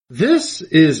This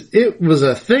is It Was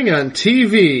a Thing on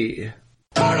TV.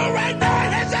 Total Red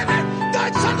Man has ever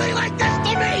done something like this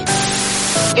to me!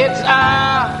 It's,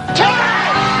 time!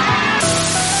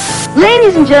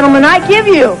 Ladies and gentlemen, I give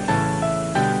you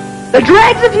the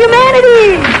dregs of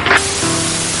humanity!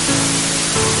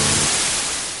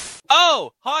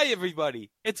 Oh, hi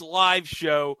everybody. It's live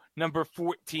show number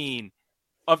 14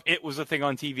 of It Was a Thing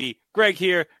on TV. Greg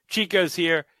here, Chico's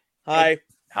here. Hi.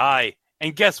 Hi.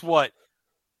 And guess what?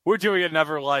 We're doing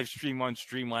another live stream on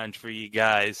Stream Lounge for you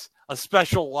guys. A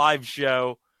special live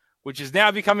show, which is now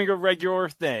becoming a regular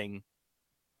thing.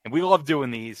 And we love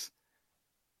doing these.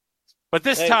 But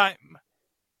this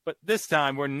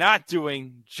time we're not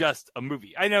doing just a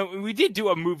movie. I know we did do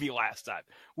a movie last time.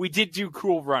 We did do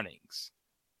Cool Runnings.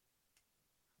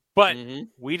 But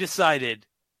we decided,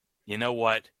 you know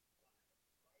what?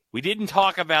 We didn't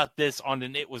talk about this on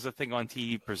an It Was a Thing on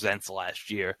TV Presents last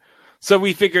year. So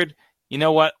we figured, you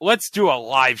know what? Let's do a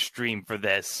live stream for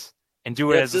this and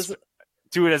do it as a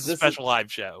special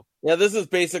live show. Yeah, this is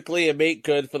basically a make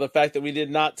good for the fact that we did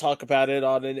not talk about it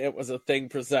on an It Was a Thing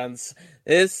Presents.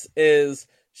 This is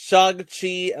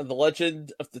Shang-Chi and the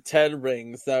Legend of the Ten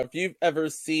Rings. Now, if you've ever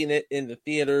seen it in the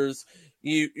theaters,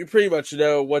 you pretty much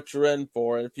know what you're in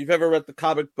for. And if you've ever read the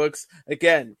comic books,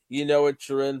 again, you know what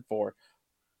you're in for.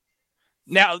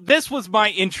 Now, this was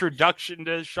my introduction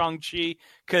to Shang-Chi,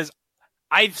 because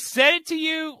I've said it to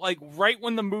you, like, right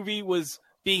when the movie was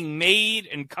being made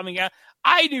and coming out,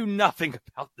 I knew nothing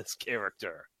about this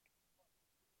character.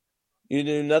 You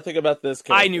knew nothing about this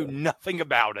character? I knew nothing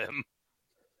about him.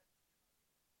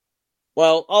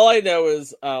 Well, all I know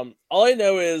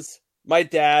is my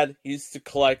dad used to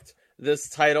collect this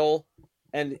title,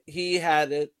 and he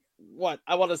had it,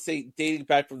 I want to say dating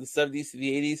back from the 70s to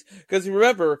the 80s, because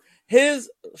remember,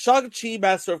 his Shang-Chi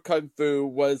Master of Kung Fu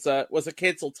was a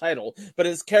canceled title, but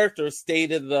his character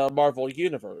stayed in the Marvel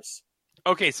Universe.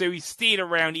 Okay, so he stayed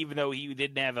around even though he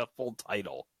didn't have a full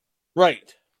title.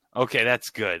 Right. Okay, that's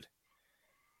good.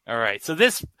 All right, so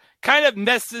this kind of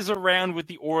messes around with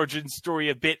the origin story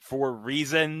a bit for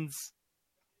reasons.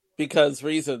 Because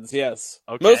reasons, yes.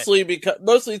 Okay.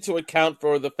 Mostly to account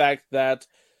for the fact that,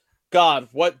 God,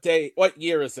 what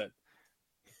year is it?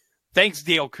 Thanks,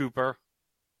 Dale Cooper.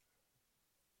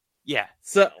 Yeah.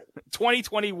 So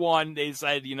 2021, they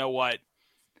said, you know what?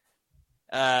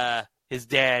 His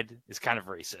dad is kind of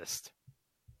racist.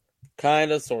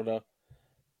 Kind of, sort of.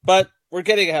 But we're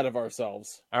getting ahead of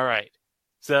ourselves. All right.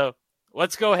 So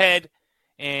let's go ahead.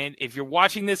 And if you're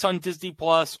watching this on Disney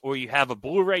Plus or you have a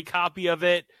Blu-ray copy of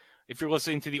it, if you're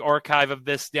listening to the archive of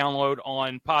this download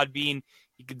on Podbean,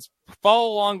 you can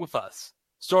follow along with us,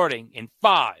 starting in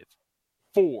 5,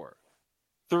 4,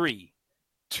 3,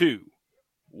 2,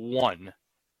 1.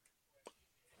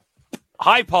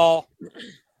 Hi, Paul.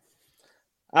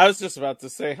 I was just about to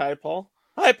say hi, Paul.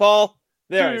 Hi, Paul.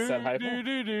 There, I said hi, Paul.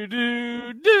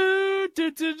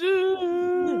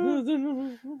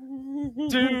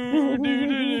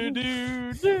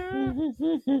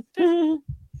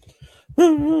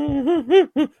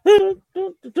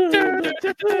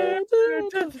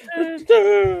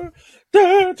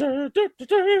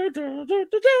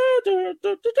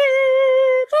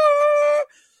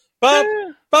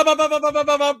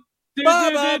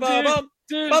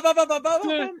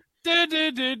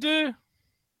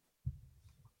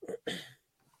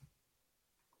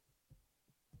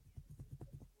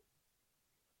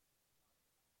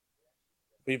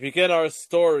 We begin our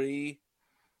story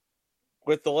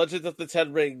with the Legend of the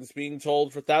Ten Rings being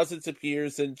told for thousands of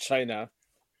years in China.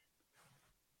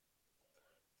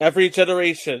 Every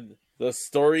generation, the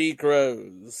story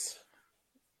grows.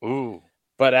 Ooh.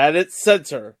 But at its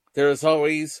center, there is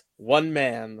always one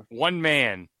man. One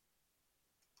man.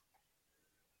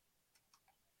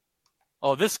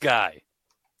 Oh, this guy.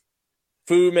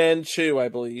 Fu Manchu, I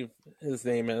believe his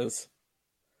name is.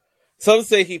 Some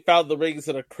say he found the rings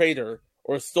in a crater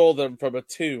or stole them from a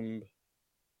tomb.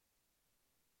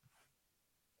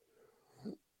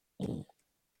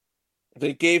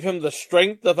 They gave him the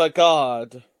strength of a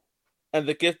god and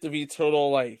the gift of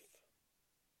eternal life.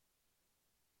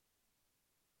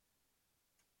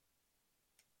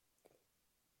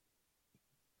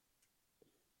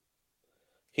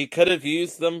 He could have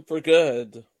used them for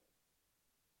good.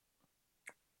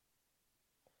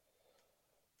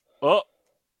 Oh.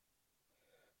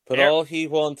 But all he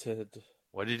wanted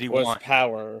What did he was want?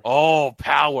 power. Oh,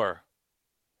 power.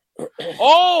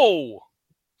 Oh!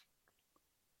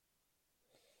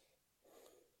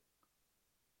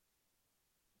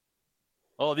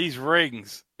 Oh, these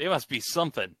rings. They must be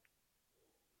something.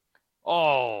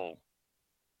 Oh.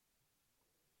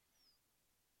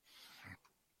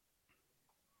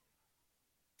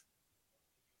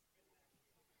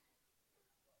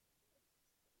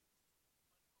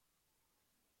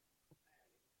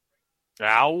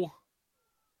 Ow.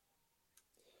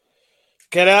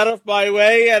 Get out of my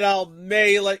way and I'll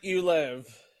may let you live.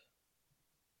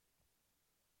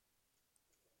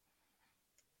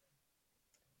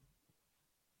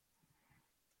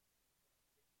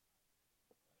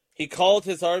 He called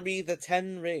his army the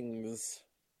Ten Rings.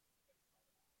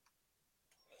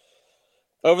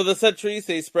 Over the centuries,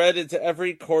 they spread into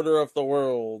every corner of the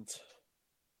world.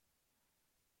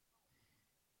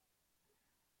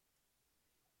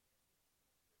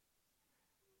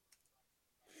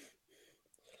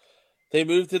 They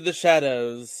moved in the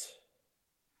shadows,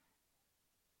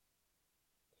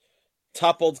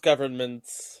 toppled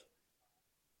governments,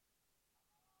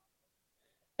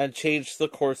 and changed the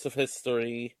course of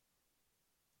history.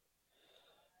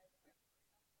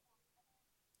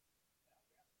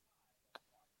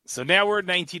 So now we're in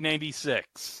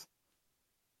 1996.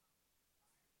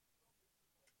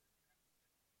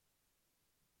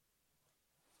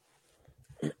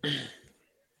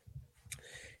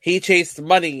 He chased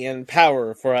money and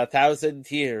power for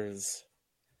 1,000 years,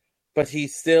 but he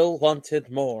still wanted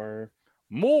more.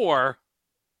 More?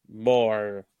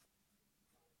 More.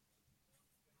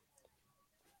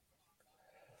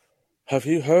 Have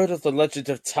you heard of the legend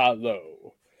of Ta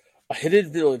Lo? A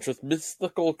hidden village with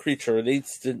mystical creature and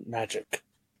ancient magic,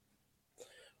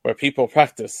 where people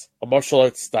practice a martial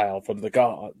arts style from the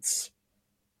gods.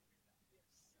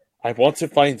 I want to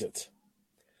find it.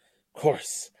 Of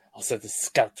course, I'll send a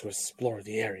scout to explore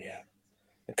the area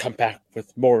and come back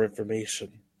with more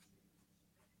information.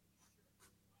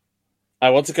 I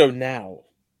want to go now.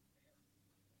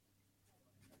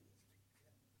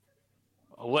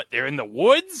 What, they're in the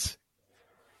woods?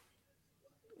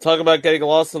 Talk about getting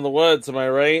lost in the woods, am I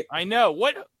right? I know.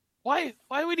 What? Why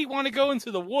would he want to go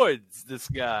into the woods, this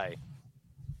guy?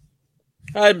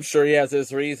 I'm sure he has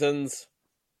his reasons.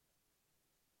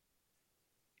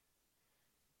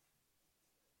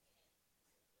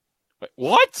 Wait,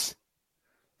 what?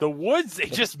 The woods, they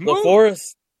just moved? The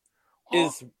forest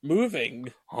is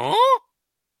moving. Huh?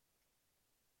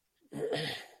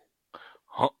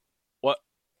 Huh? What?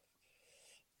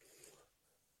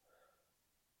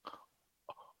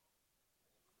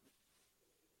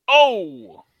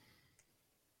 Oh!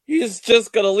 He's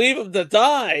just gonna leave him to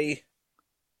die.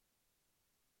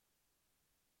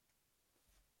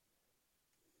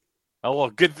 Oh, well,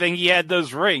 good thing he had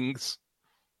those rings.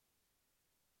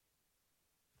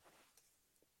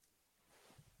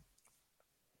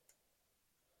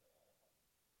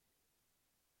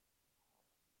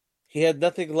 He had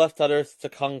nothing left on Earth to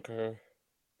conquer.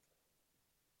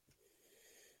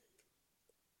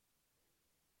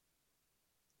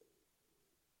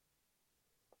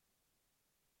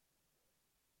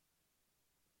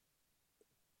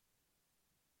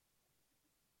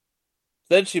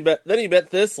 Then he met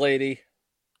this lady.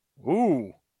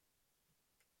 Ooh.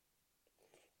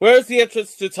 Where's the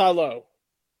entrance to Ta Lo?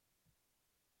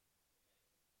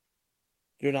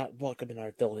 You're not welcome in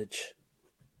our village.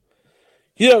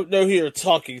 You don't know who you're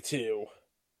talking to.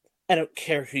 I don't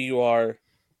care who you are.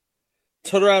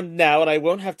 Turn around now and I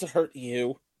won't have to hurt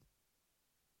you.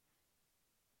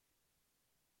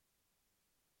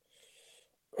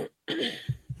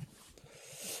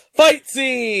 Fight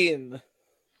scene!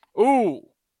 Ooh.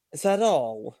 Is that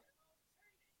all?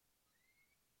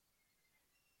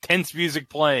 Tense music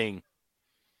playing.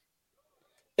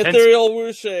 Ethereal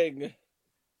whooshing.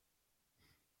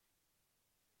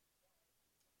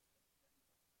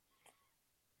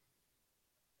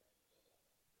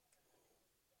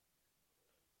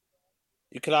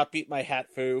 You cannot beat my hat,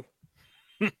 Fu.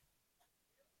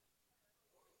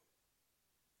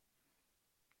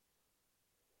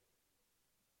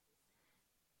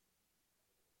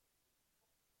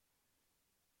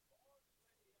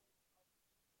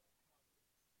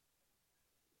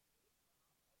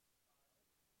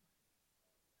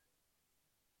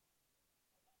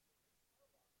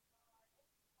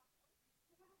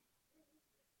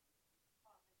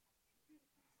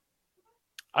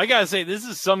 I gotta say, this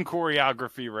is some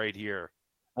choreography right here.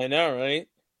 I know, right?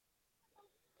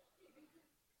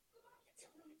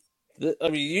 I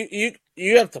mean,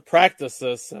 you have to practice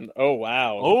this, and oh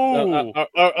wow! Oh,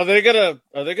 are they gonna do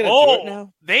it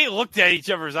now? They looked at each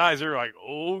other's eyes. They were like,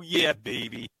 "Oh yeah,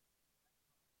 baby."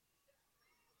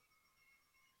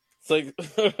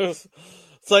 It's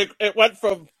like it went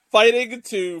from fighting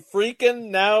to freaking.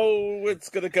 Now it's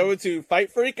gonna go into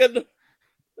fight freaking.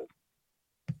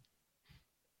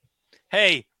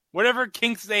 Hey, whatever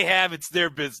kinks they have, it's their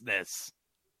business.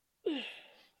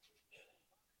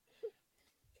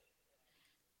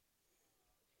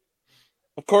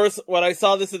 Of course, when I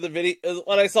saw this in the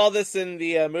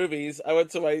movies, I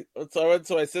went to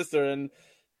my sister and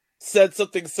said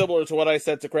something similar to what I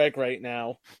said to Greg right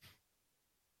now.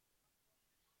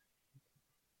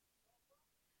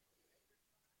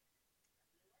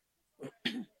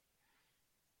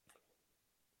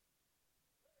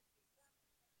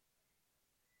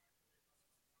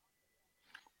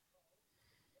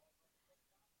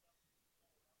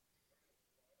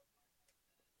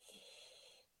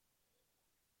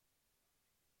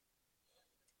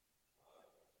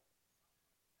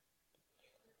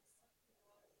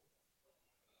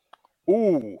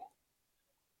 Ooh.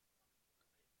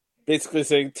 Basically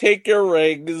saying, take your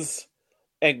rings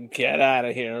and get out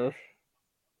of here.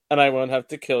 And I won't have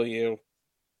to kill you.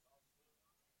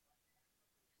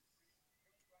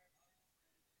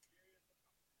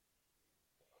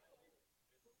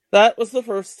 That was the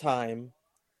first time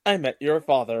I met your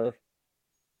father.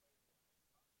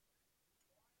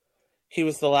 He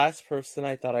was the last person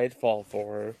I thought I'd fall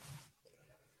for.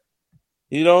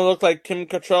 You don't look like Kim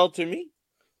Cattrall to me.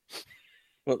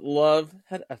 But love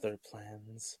had other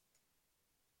plans.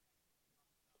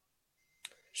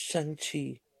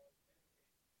 Shang-Chi.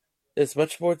 There's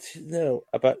much more to know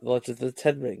about the Legend of the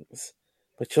Ten Rings,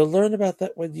 but you'll learn about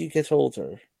that when you get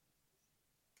older.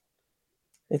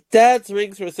 If Dad's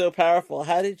rings were so powerful,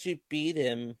 how did you beat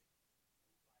him?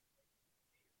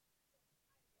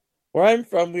 Where I'm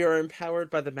from, we are empowered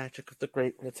by the magic of the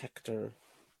Great Protector.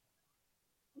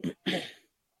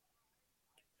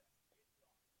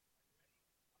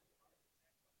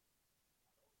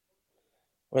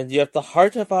 When you have the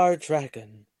heart of our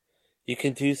dragon, you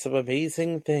can do some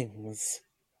amazing things.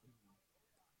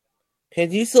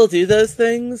 Can you still do those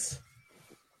things?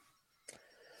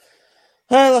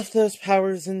 I left those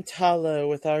powers in Talo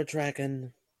with our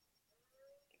dragon.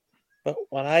 But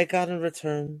what I got in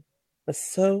return was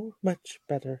so much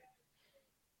better.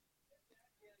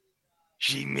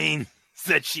 She means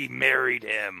that she married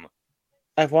him.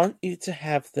 I want you to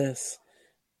have this.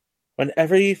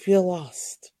 Whenever you feel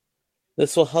lost,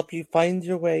 this will help you find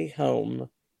your way home.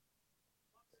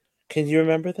 Can you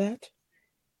remember that?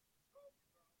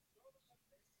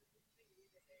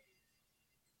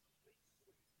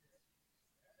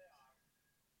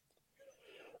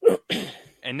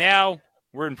 And now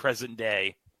we're in present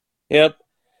day. Yep.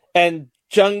 And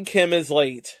Jung Kim is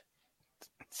late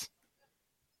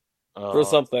for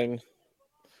something.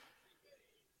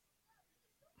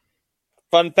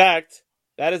 Fun fact,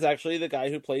 that is actually the guy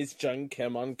who plays Jung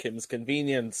Kim on Kim's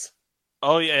Convenience.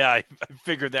 Oh, yeah, I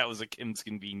figured that was a Kim's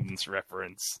Convenience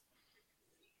reference.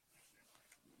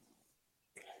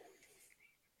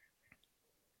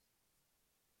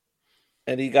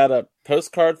 And he got a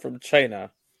postcard from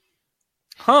China.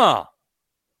 Huh.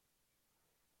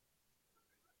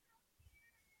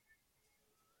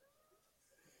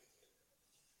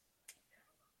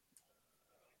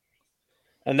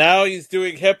 And now he's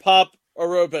doing hip-hop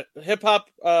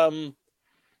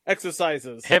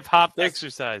exercises. Hip-hop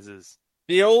exercises.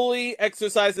 The only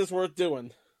exercises worth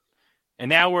doing. And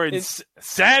now we're in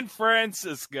San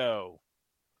Francisco.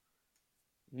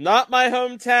 Not my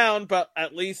hometown, but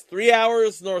at least 3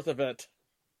 hours north of it.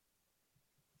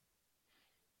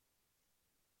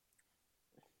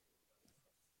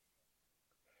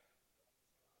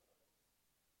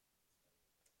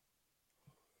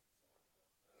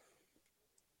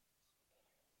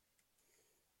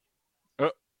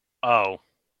 Oh.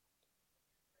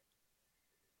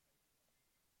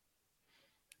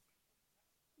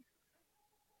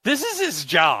 This is his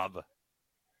job.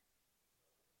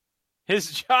 His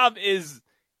job is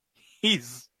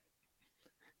he's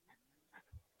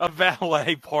a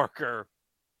valet parker.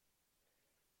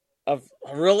 Of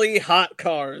really hot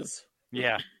cars.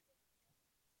 Yeah.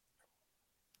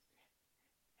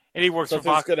 And he works Something's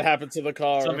for Fox. going to happen to the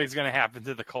car. Something's going to happen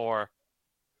to the car.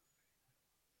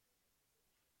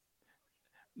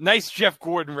 Nice Jeff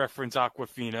Gordon reference,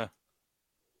 Aquafina.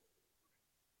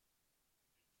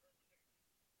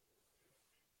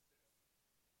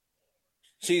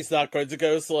 She's not going to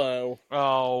go slow.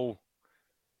 Oh.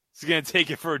 He's going to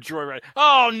take it for a joyride.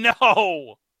 Oh,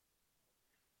 no!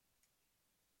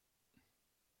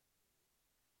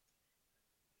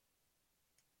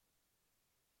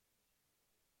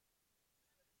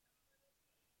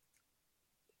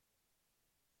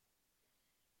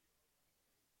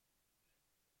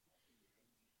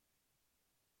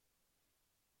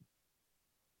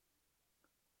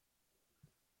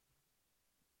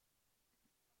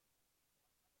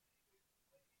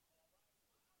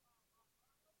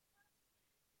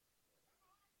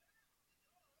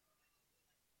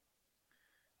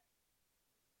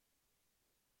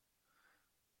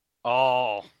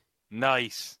 Oh,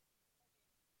 nice.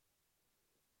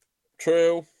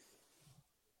 True.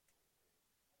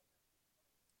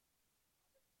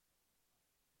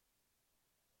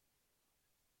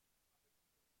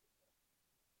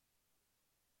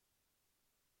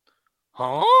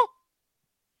 Huh?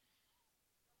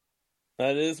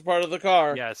 That is part of the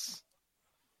car. Yes.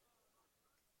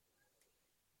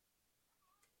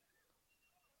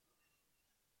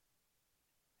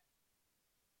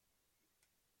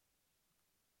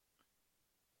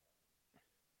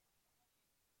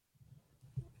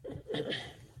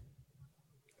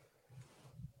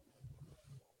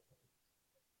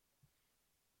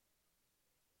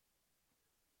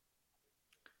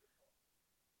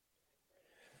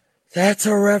 That's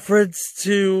a reference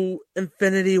to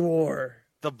Infinity War.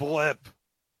 The blip.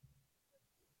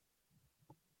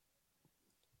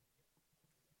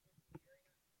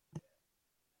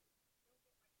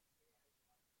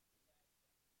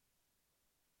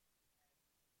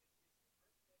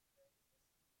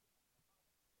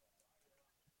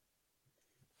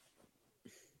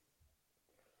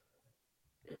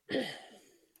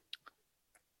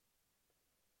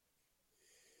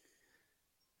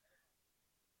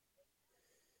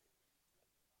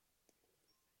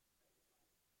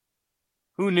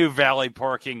 Who knew valet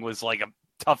parking was like a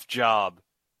tough job?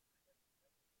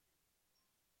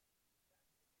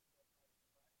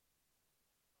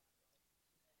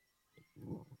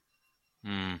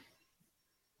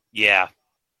 Yeah.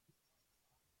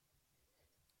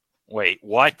 Wait,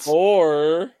 what?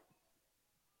 Or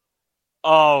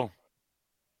Oh.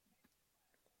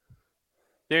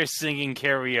 They're singing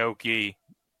karaoke.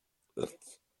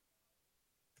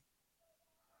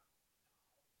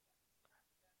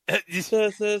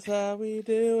 this is how we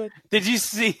do it. Did you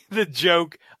see the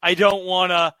joke? I don't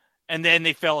wanna, and then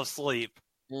they fell asleep.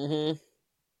 Mm-hmm.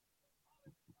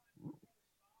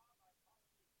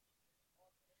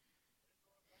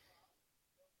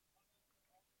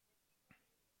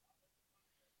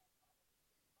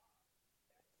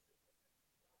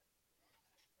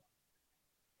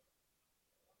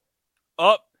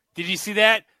 Oh, did you see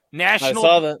that? I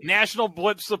saw that. National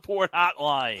Blip Support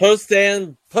Hotline.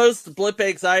 Post blip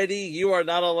anxiety, you are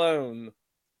not alone.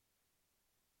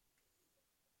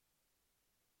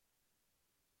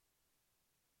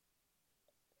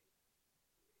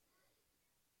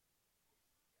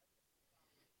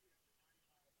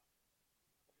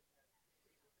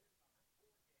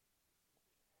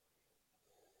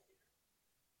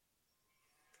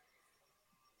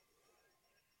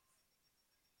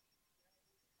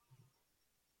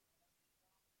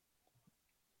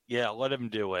 Yeah, let him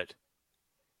do it.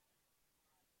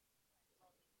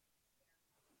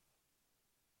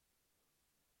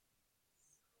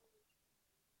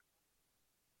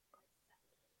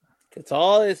 It's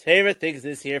all his favorite things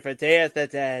this year for Day of the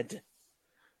Dead.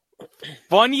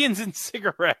 Funyuns and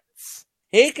cigarettes.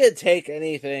 He could take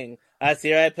anything. Last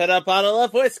year I put a bottle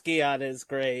of whiskey on his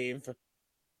grave.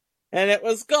 And it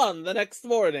was gone the next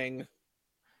morning.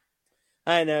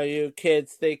 I know you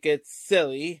kids think it's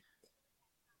silly.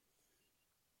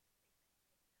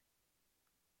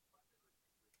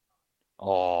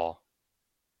 Oh.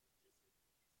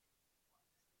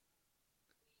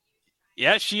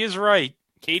 Yeah, she is right.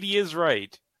 Katie is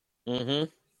right. Mm-hmm.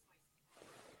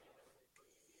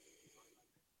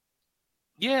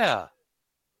 Yeah.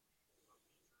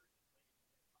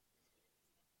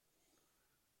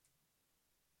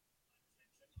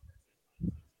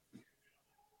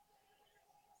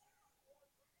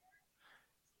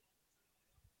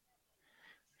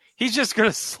 He's just going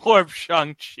to slurp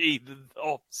Shang-Chi the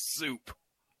whole soup.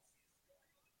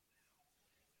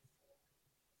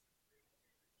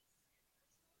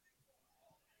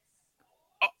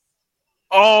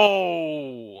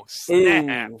 Oh,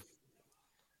 snap. Ooh.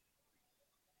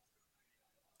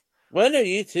 When are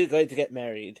you two going to get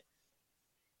married?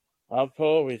 Oh,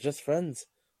 we're just friends.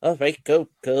 All right, go.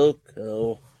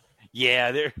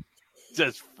 Yeah, they're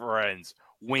just friends.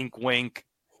 Wink, wink.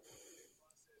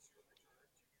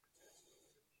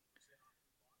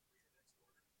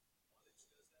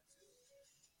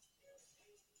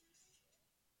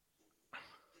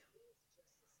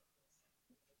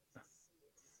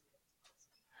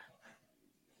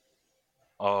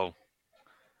 Oh.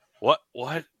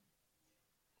 What?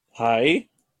 Hi?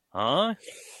 Huh?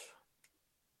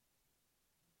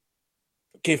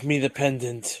 Give me the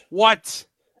pendant. What?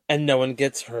 And no one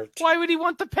gets hurt. Why would he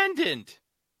want the pendant?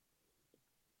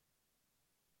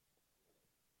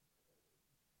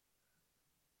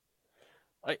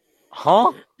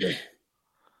 Huh?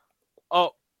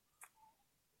 Oh.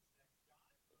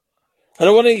 I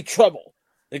don't want any trouble.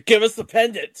 Then give us the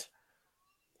pendant.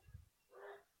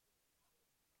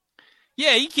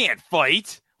 Yeah, he can't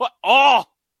fight. What? Oh!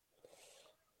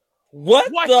 What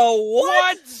the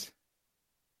what? What?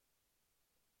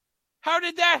 How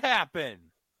did that happen?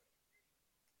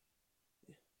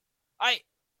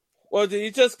 Well, did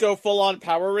he just go full on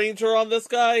Power Ranger on this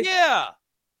guy? Yeah.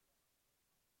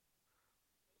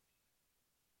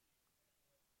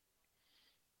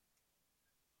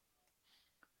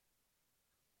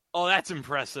 Oh, that's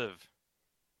impressive.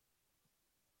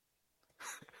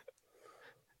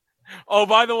 Oh,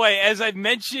 by the way, as I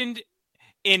mentioned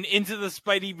in Into the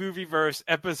Spidey Movieverse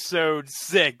episode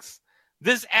 6,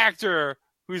 this actor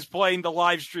who's playing the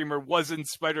live streamer was in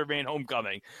Spider-Man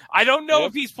Homecoming. I don't know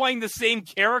if he's playing the same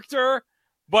character,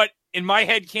 but in my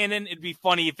headcanon, it'd be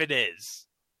funny if it is.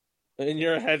 In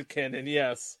your headcanon,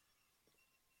 yes.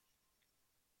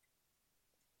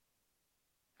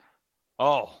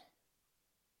 Oh.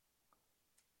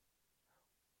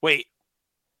 Wait.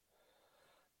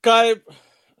 Guy...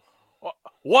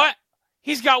 What?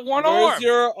 He's got one arm. Where's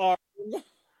your arm?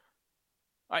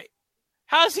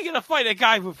 How's he going to fight a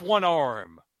guy with one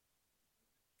arm?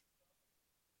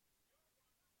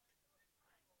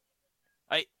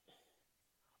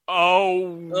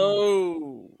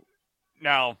 Oh.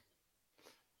 No.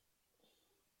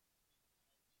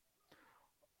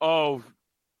 Oh.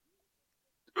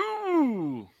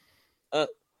 Ooh.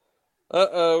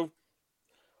 Uh-oh.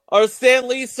 Our Stan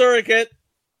Lee surrogate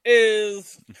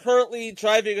is currently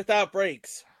driving without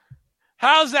brakes.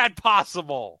 How's that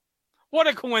possible? What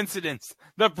a coincidence.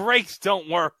 The brakes don't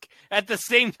work at the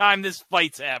same time this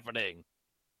fight's happening.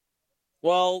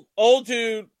 Well, old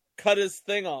dude cut his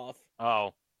thing off.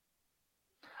 Oh.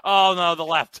 Oh no, the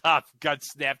laptop got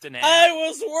snapped in half. I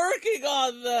was working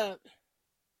on that.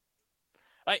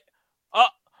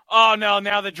 Oh no,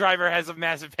 now the driver has a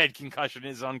massive head concussion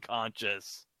and is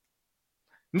unconscious.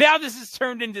 Now this is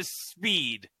turned into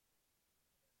Speed.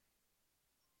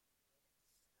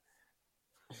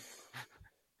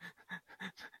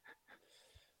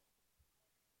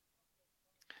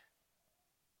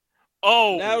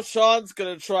 Oh. Now Sean's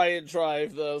gonna try and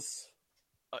drive this.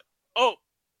 Oh.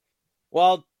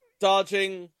 While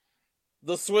dodging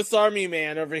the Swiss Army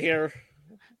man over here.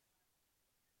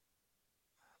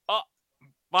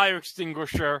 Fire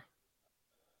extinguisher.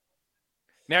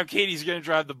 Now Katie's gonna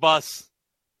drive the bus.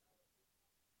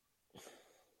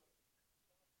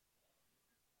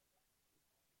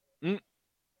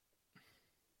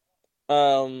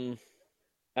 Ow.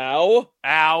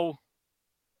 Ow.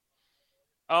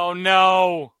 Oh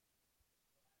no.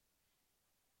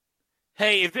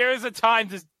 Hey, if there is a time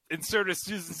to insert a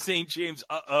Susan St. James,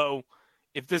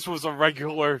 if this was a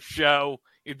regular show,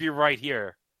 it'd be right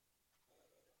here.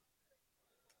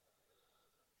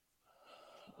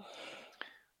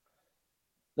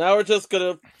 Now we're just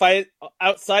gonna fight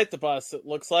outside the bus, it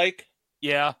looks like.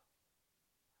 Yeah.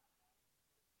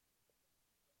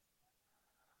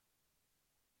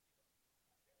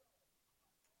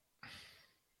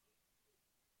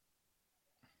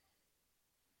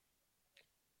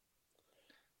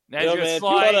 Now Yo, you're man, if you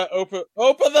slide. wanna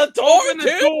open the door, Open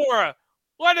the door!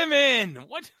 Let him in!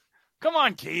 What? Come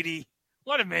on, Katie.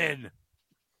 Let him in.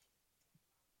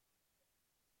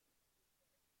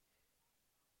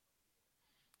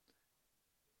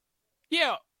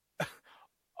 Yeah.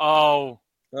 Oh.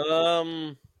 I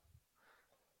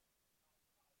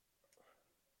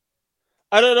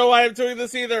don't know why I'm doing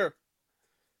this either.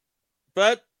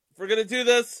 But if we're gonna do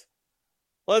this,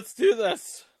 let's do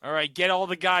this. All right, get all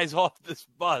the guys off this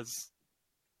bus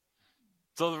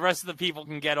so the rest of the people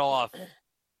can get off.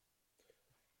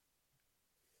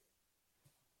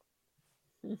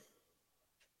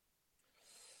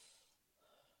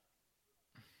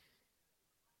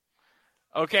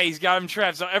 Okay, he's got him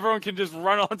trapped, so everyone can just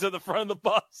run onto the front of the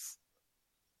bus.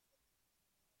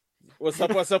 What's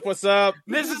up, what's up, what's up?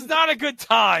 This is not a good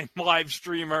time, live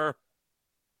streamer.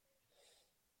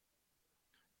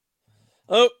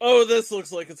 Oh, this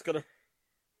looks like it's gonna...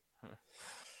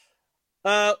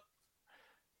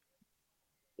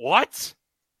 What?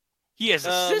 He has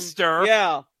a sister?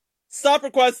 Yeah. Stop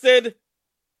requested.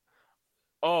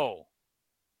 Oh.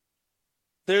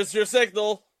 There's your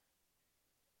signal.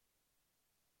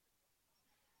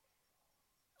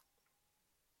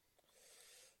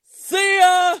 See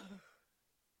ya!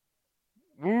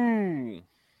 Woo.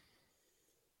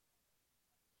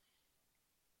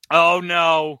 Oh,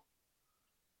 no.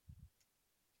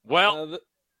 Well.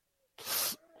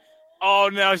 Oh,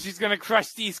 no, she's going to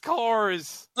crush these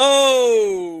cars.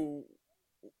 Oh!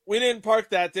 We didn't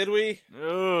park that, did we?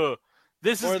 Ugh.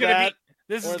 This is going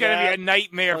to be a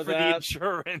nightmare for the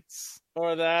insurance.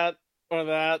 Or that. Or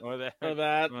that. Or that. Or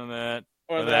that. Or that.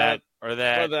 Or that. Or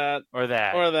that. Or that. Or that. Or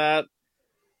that. Or that.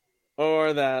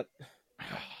 Or that.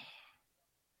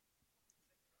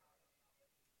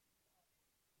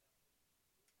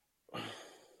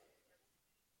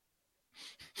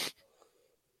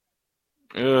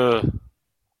 Ugh.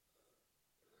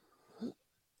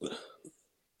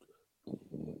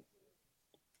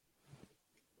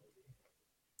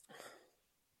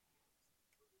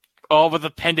 Oh, but the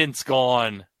pendant's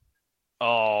gone.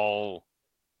 Oh.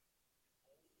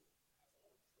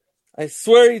 I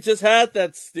swear he just had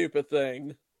that stupid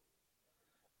thing.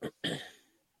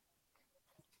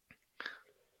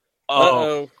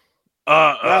 Oh.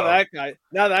 Uh-oh.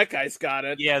 Now that guy's got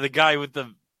it. Yeah, the guy with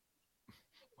the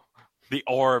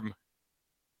arm.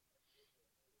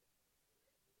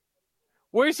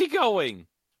 Where's he going?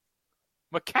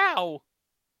 Macau?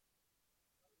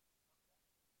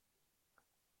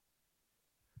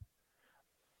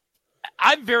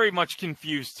 I'm very much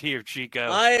confused here, Chico.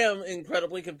 I am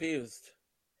incredibly confused.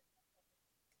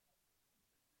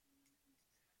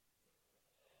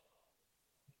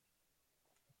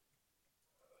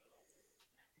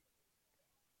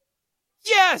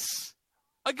 Yes!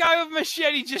 A guy with a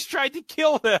machete just tried to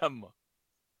kill him.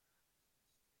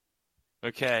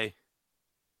 Okay.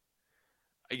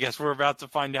 I guess we're about to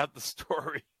find out the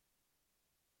story.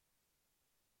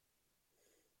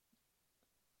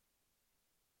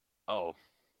 Oh.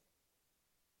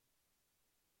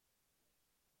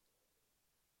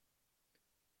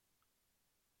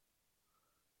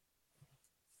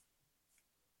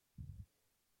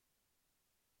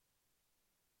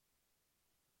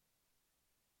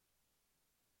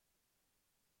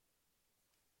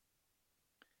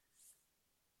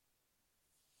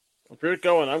 If you're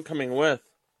going, I'm coming with.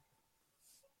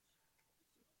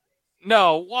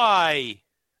 No, why?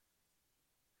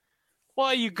 Why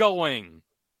are you going?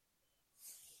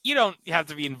 You don't have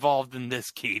to be involved in this,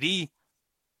 Katie.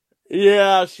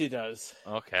 Yeah, she does.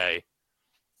 Okay.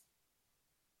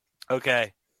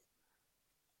 Okay.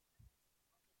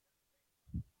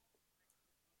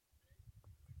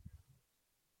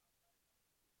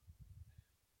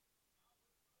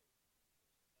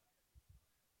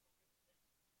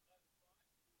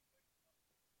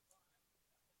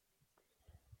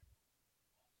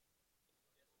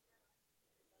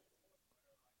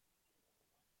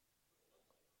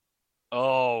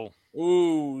 Oh.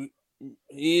 Ooh,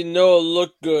 you know it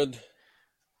look good.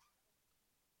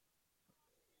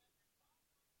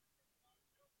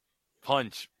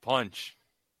 Punch. Punch.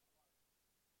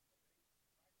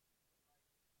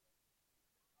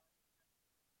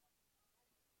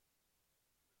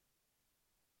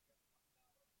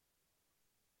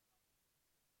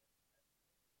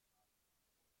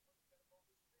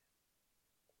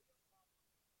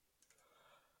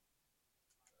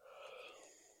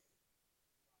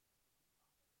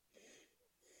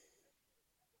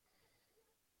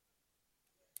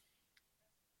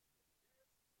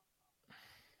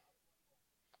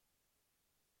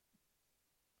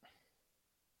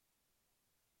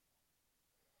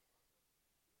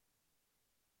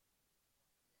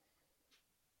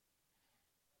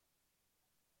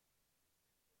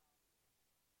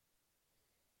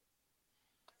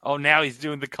 Oh, now he's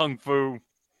doing the kung fu.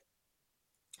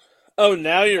 Oh,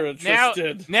 now you're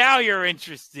interested. Now you're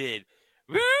interested.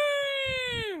 Woo!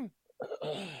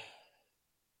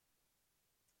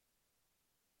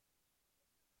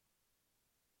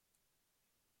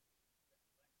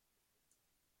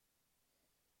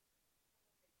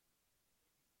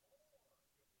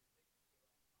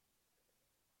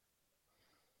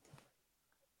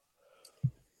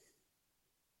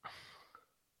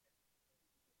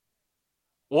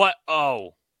 What?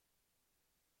 Oh.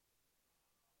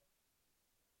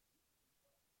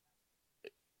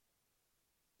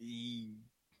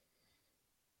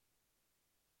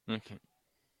 Okay.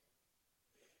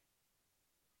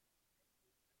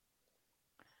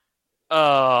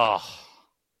 Oh.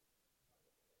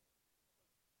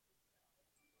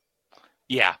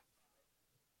 Yeah.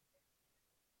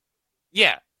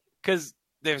 Yeah. Because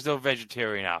there's no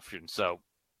vegetarian option, so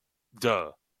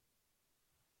duh.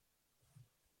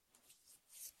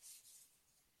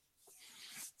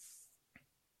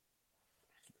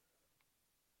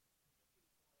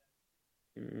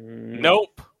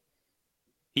 Nope.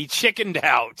 He chickened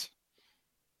out.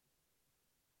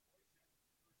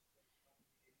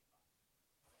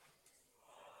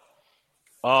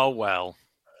 Oh, well.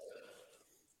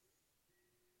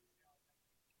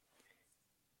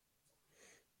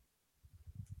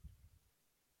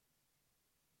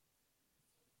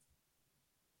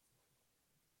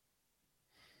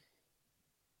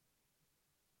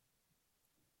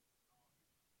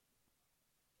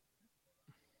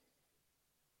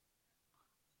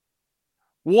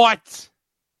 What?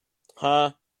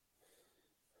 Huh?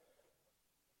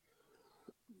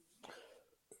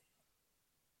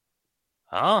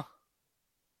 Huh?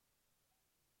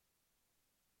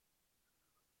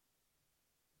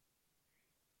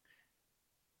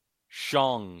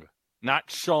 Shong. Not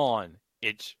Sean.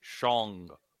 It's Shong.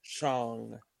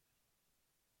 Shong.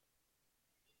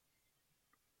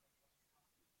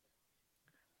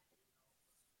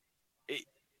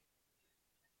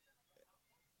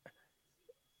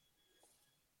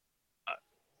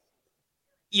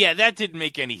 Yeah, that didn't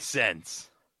make any sense.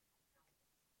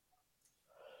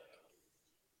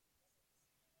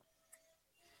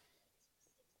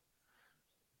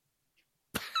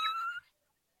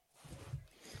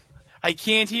 I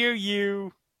can't hear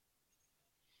you.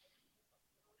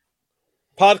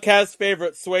 Podcast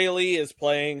favorite Sway Lee is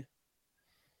playing.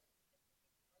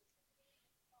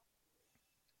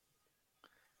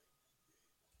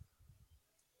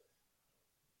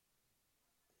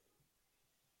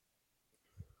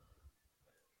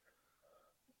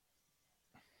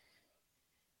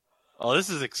 Oh,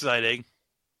 this is exciting.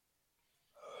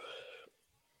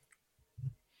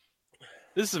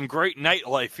 This is some great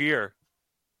nightlife here.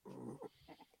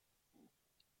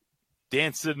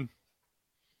 Dancing.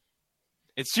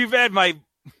 It's too bad my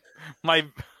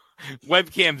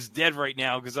webcam's dead right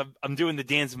now because I'm doing the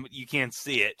dance, but you can't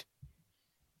see it.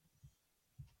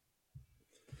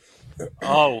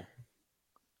 Oh.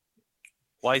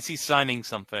 Why is he signing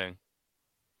something?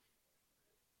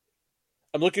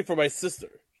 I'm looking for my sister,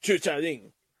 Chu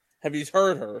Cha-ling. Have you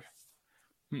heard her?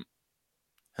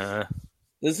 Huh?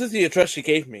 This is the address she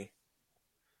gave me.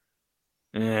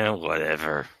 Yeah,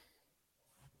 whatever.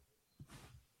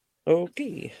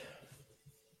 Okay.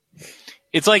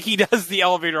 It's like he does the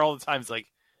elevator all the time. It's like,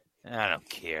 I don't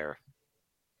care.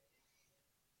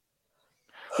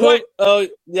 What? Oh,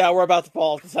 yeah, we're about to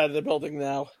fall off the side of the building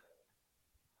now.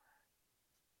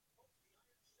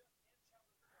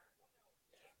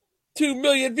 $2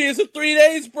 million views in 3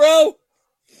 days, bro!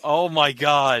 Oh my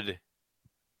god.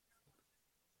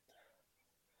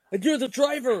 And you're the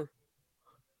driver!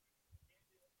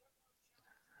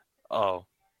 Oh.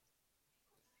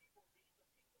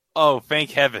 Oh,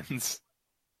 thank heavens.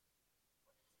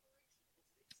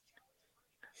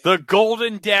 The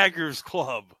Golden Daggers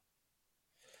Club.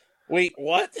 Wait,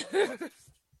 what?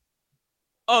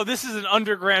 Oh, this is an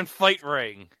underground fight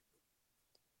ring.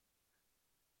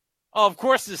 Oh, of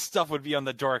course this stuff would be on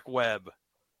the dark web.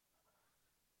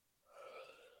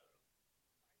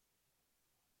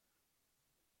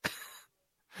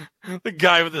 The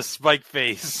guy with the spike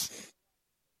face.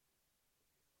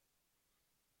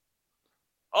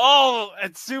 Oh,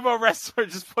 and sumo wrestler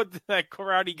just put that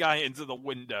karate guy into the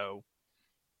window.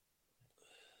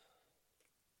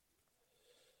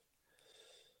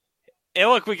 Hey,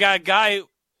 look, we got a guy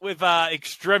with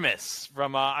Extremis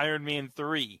from Iron Man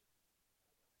 3.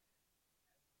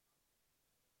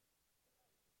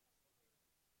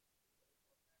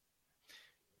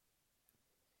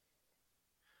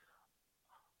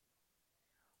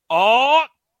 Oh!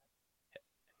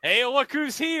 Hey, look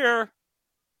who's here!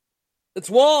 It's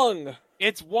Wong!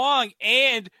 It's Wong,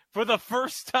 and for the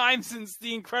first time since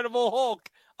the Incredible Hulk,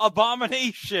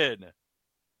 Abomination!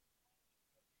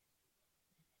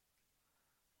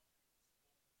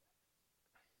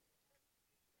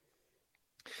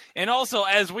 And also,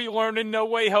 as we learned in No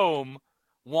Way Home,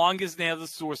 Wong is now the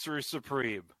Sorcerer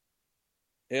Supreme.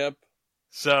 Yep.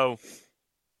 So,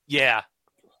 yeah.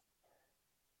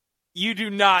 You do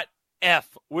not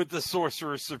F with the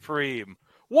Sorcerer Supreme.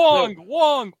 Wong, No.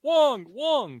 Wong, Wong,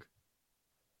 Wong.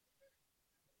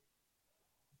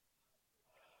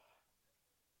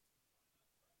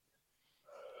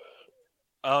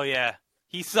 Oh, yeah.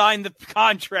 He signed the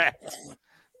contract.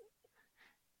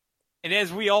 And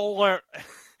as we all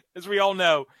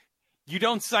know, you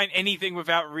don't sign anything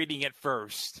without reading it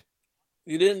first.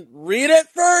 You didn't read it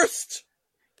first?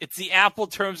 It's the Apple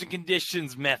Terms and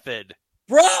Conditions method.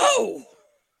 Bro!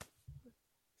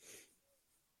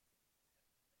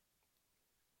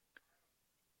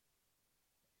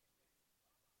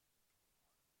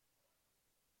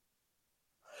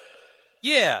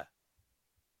 Yeah.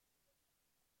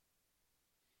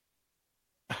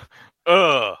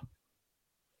 Ugh.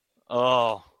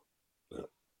 Oh.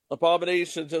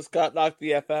 Abomination just got knocked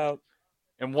the F out.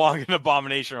 And Wong and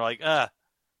Abomination are like,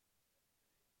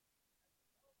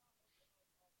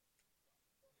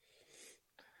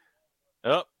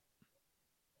 Oh.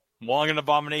 Wong and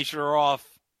Abomination are off.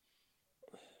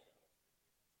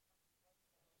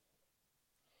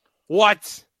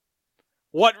 What?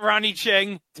 What, Ronnie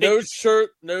Cheng? No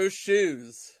shirt, no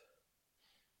shoes.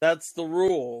 That's the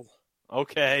rule.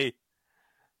 Okay.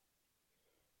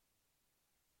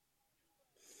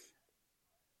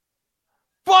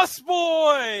 Bus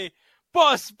Boy!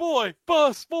 Bus Boy!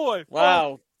 Bus Boy!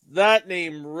 Wow, that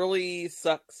name really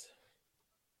sucks.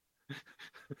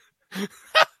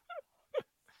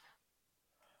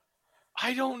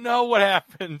 I don't know what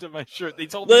happened to my shirt. They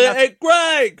told me Hey,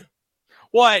 Greg!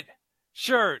 What?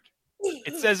 Shirt.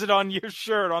 It says it on your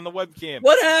shirt on the webcam.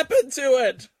 What happened to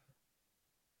it?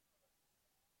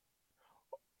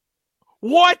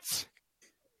 What?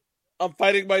 I'm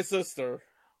fighting my sister.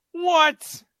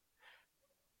 What?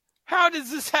 How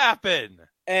does this happen?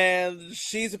 And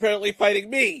she's apparently fighting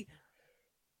me.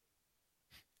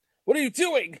 What are you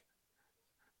doing?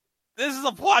 This is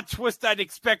a plot twist I'd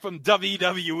expect from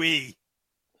WWE.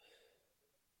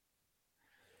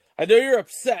 I know you're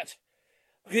upset.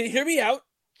 Can you hear me out?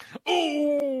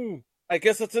 Ooh! I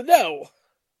guess that's a no.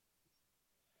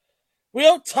 We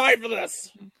don't have time for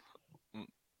this.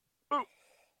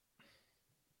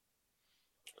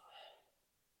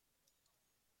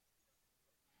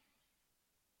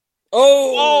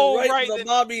 Oh, right the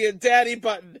mommy and daddy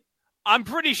button. I'm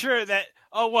pretty sure that,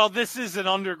 this is an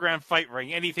underground fight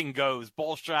ring. Anything goes.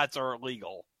 Ball shots are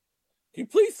illegal. Can you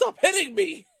please stop hitting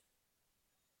me?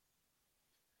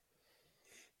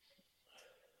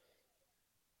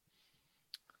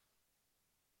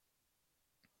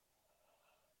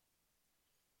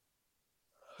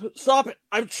 Stop it.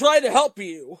 I'm trying to help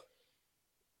you.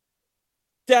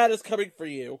 Dad is coming for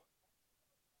you.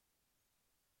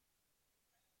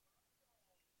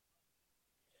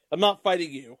 I'm not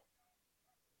fighting you. You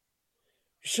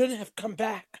shouldn't have come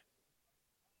back.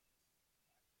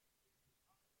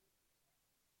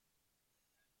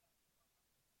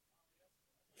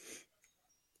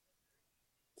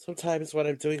 Sometimes when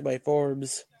I'm doing my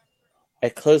forms, I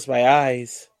close my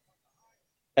eyes,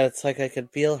 and it's like I can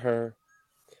feel her.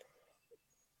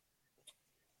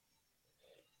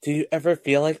 Do you ever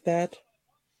feel like that?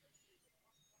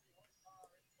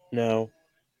 No.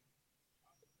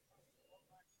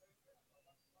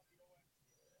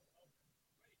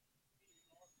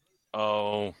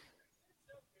 Oh.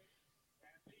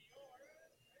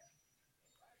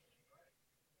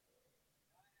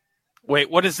 Wait,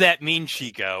 what does that mean,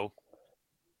 Chico?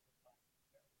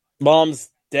 Mom's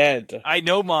dead. I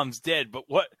know Mom's dead, but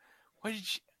what did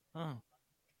she... Oh.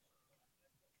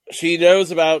 She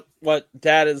knows about what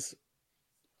Dad is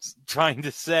trying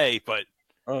to say, but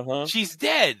she's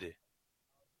dead.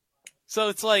 So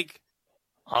it's like,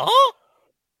 huh?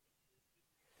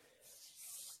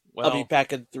 Well, I'll be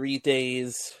back in 3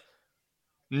 days.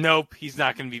 Nope, he's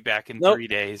not going to be back in 3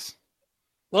 days.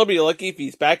 He'll be lucky if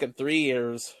he's back in 3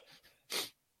 years.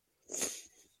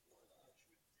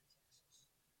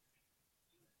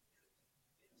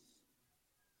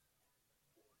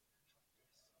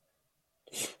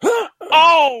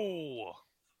 Oh!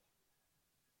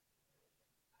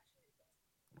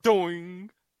 Doing.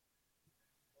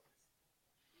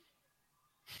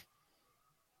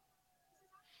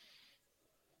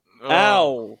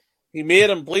 Ow! He made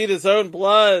him bleed his own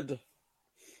blood.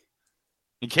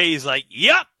 And Kay's like,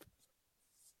 "Yep,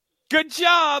 good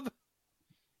job,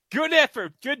 good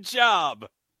effort, good job."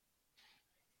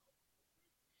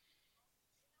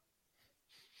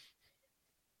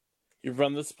 You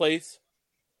run this place?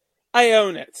 I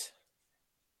own it.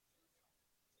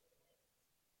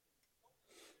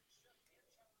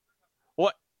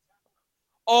 What?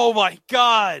 Oh my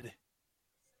God!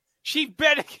 She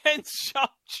bet against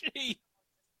Shang-Chi.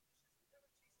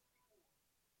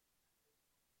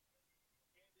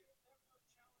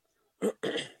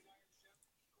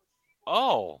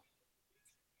 Oh.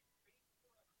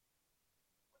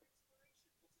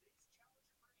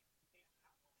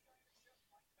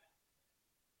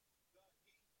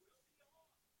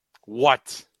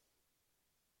 What?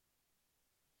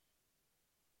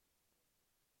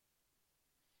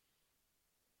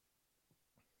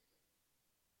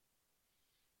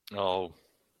 Oh.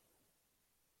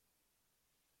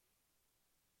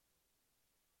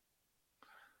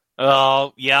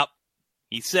 Oh, yep.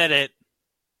 He said it.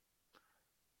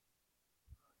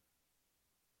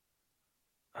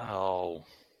 Oh.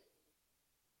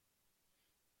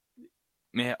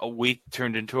 Man, a week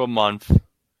turned into a month.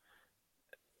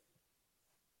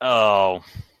 Oh.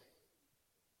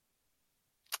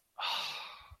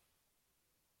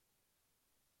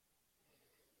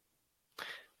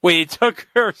 Wait, it took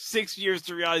her 6 years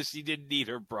to realize she didn't need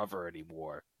her brother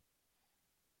anymore.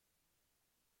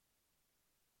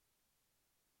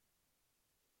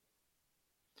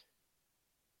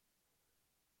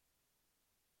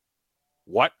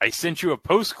 What? I sent you a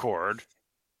postcard?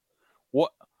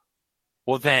 What?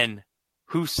 Well then,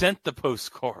 who sent the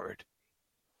postcard?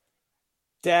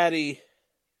 Daddy.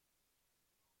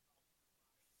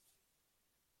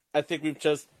 I think we've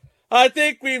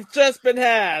just been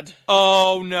had.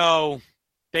 Oh no.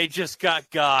 They just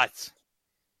got.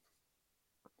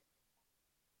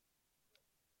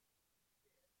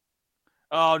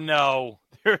 Oh no.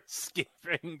 They're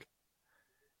escaping.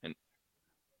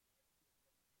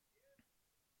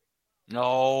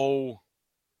 No.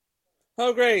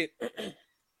 Oh, great.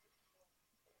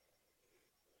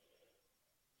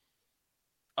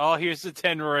 Oh, here's the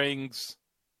 10 rings.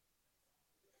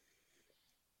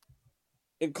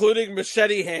 Including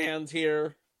machete hand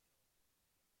here.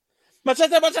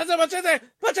 Machete, machete, machete,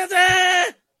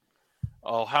 machete!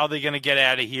 Oh, how are they going to get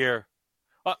out of here?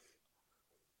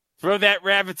 Throw that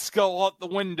rabbit skull out the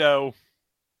window.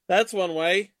 That's one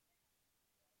way.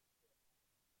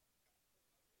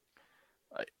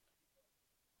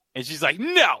 And she's like,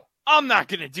 no, I'm not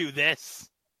going to do this.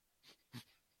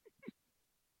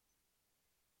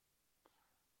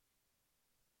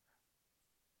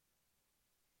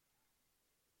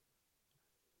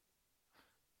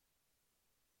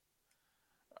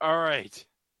 All right.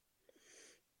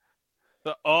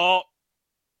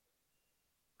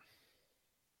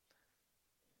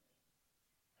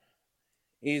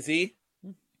 Easy.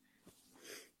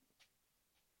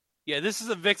 Yeah, this is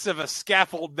a mix of a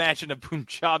scaffold match and a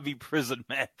Punjabi prison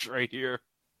match right here.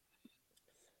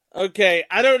 Okay,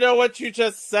 I don't know what you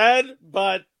just said,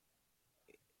 but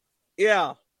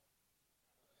yeah.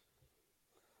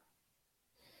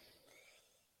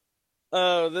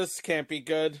 Oh, this can't be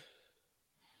good.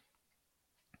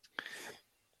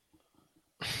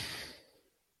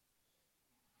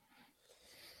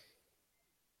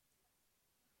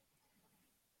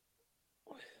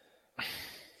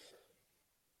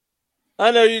 I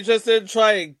know you just didn't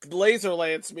try and laser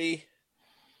lance me.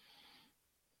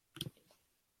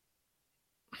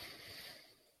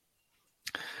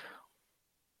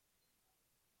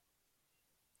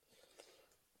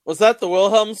 Was that the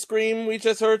Wilhelm scream we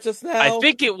just heard just now? I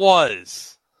think it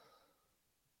was.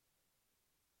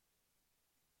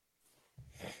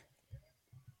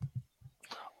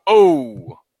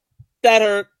 Oh. That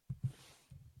hurt.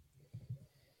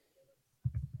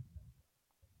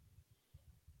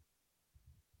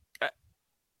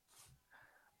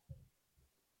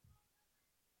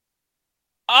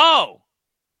 Oh.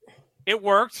 It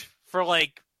worked for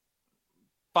like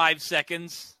 5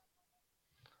 seconds.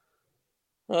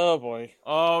 Oh boy.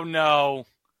 Oh no.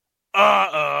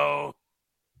 Uh-oh.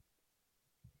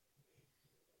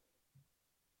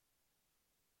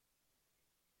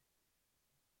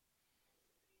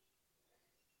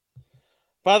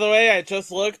 By the way, I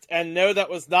just looked and no, that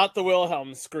was not the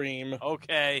Wilhelm scream.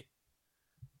 Okay.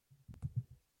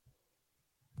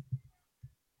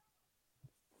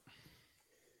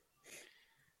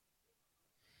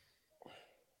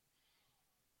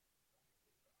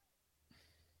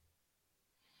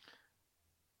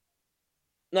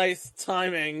 Nice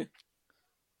timing.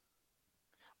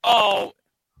 Oh.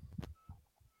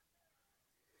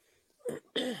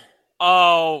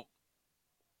 Oh.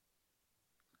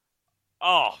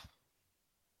 Oh.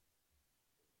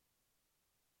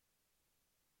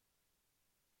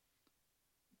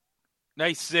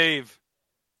 Nice save.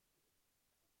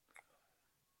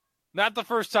 Not the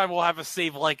first time we'll have a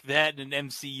save like that in an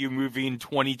MCU movie in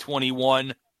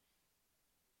 2021.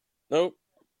 Nope.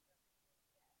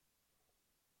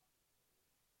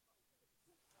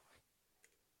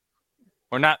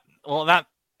 Or not, well, not,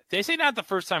 they say not the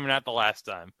first time or not the last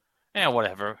time.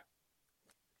 Whatever.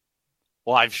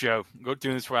 Live show. Go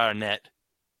doing this without a net.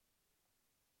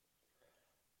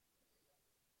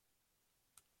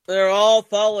 They're all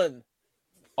fallen.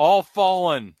 All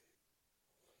fallen.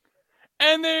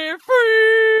 And they're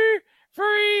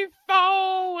free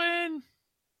falling.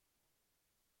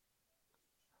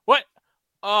 What?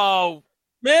 Oh.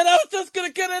 Man, I was just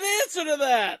gonna get an answer to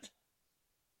that.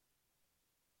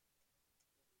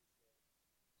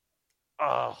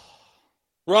 Oh.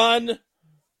 Run.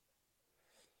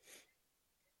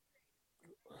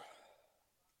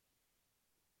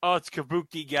 Oh, it's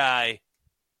Kabuki guy.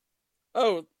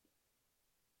 Oh.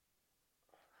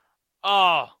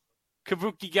 Oh.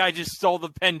 Kabuki guy just stole the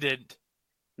pendant.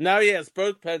 Now he has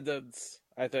both pendants,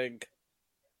 I think.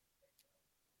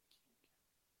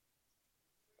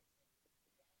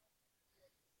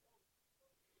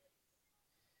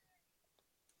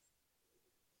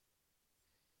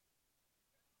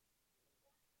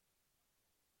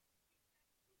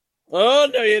 Oh,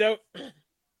 no, you don't.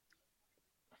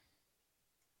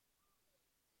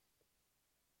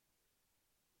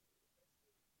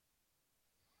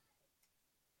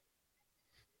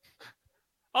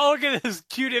 Oh, look at those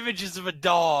cute images of a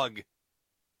dog.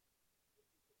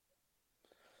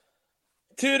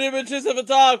 2 images of a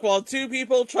dog while 2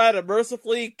 people try to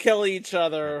mercifully kill each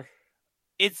other.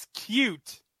 It's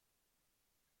cute.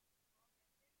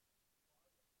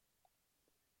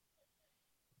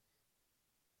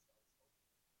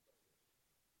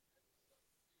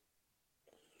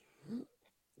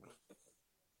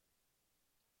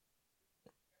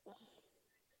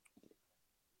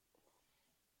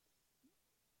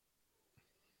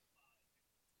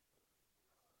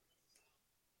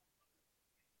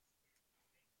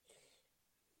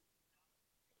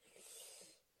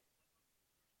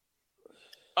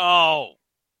 Oh.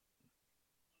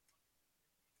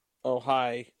 Oh,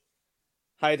 hi.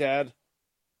 Hi, Dad.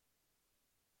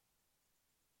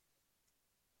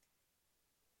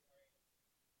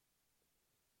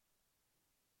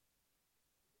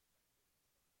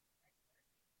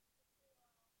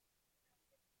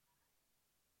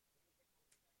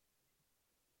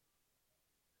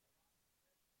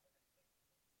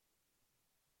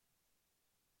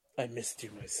 I missed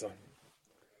you, my son.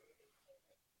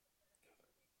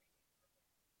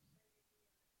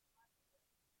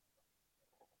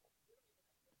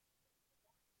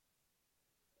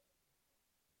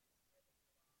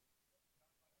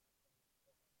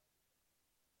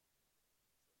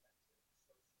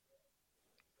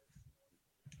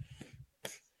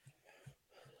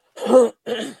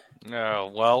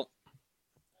 Oh, well.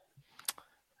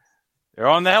 They're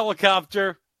on the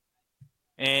helicopter.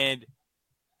 And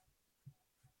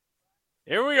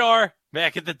here we are,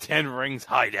 back at the 10 Rings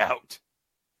hideout.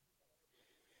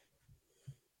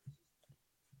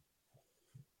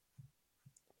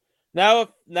 Now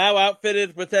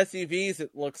outfitted with SUVs,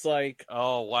 it looks like.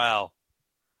 Oh, wow.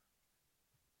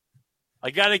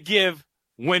 I gotta give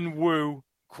Wenwu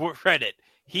credit.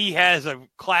 He has a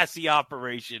classy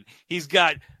operation. He's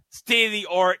got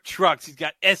state-of-the-art trucks. He's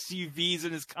got SUVs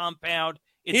in his compound.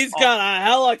 He's got a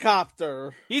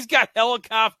helicopter. He's got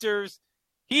helicopters.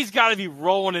 He's got to be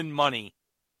rolling in money.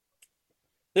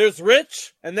 There's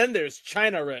Rich, and then there's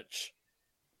China Rich.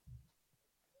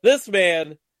 This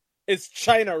man is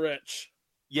China Rich.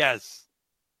 Yes.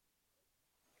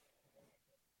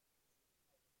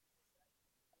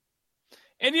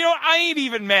 And you know, I ain't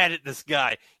even mad at this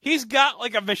guy. He's got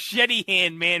like a machete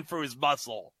hand man for his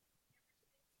muscle.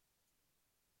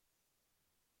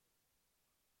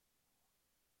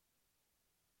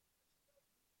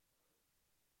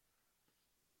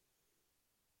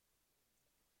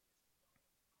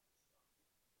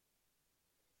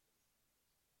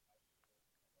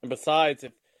 And besides,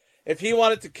 if he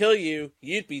wanted to kill you,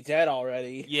 you'd be dead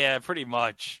already. Yeah, pretty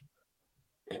much.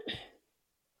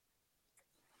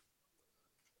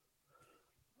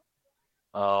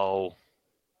 Oh.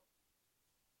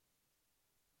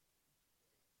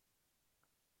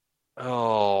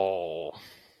 Oh.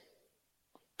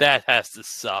 That has to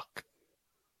suck.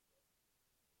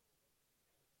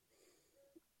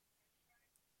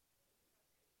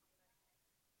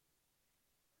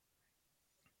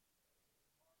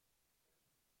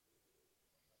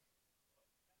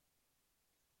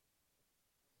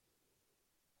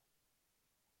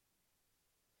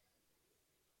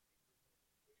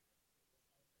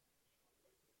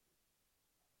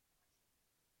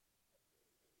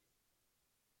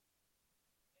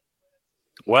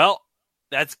 Well,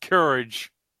 that's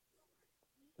courage.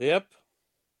 Yep.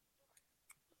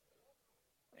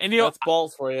 And you know, that's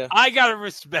balls for you. I gotta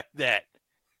respect that.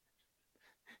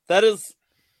 That is,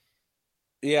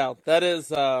 yeah, that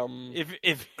is.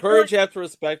 If courage you have to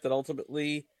respect, and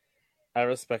ultimately, I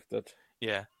respect it.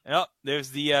 Yeah. Oh, there's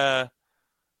the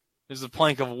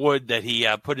plank of wood that he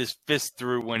put his fist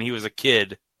through when he was a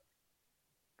kid.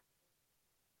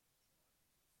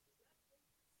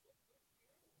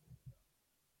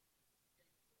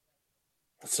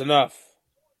 That's enough.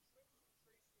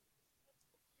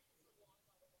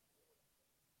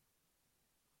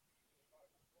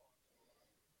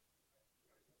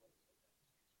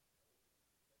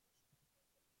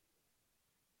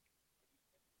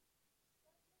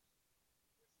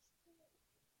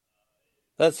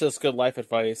 That's just good life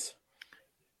advice.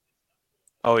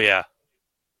 Oh, yeah.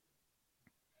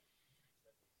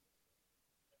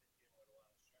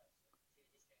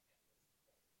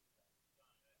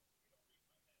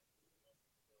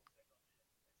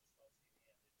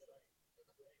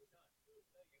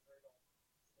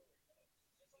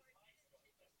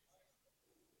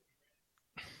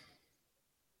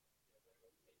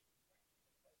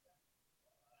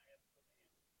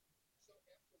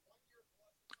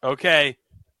 Okay.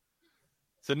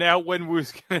 So now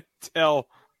Wenwu's going to tell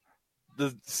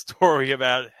the story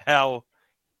about how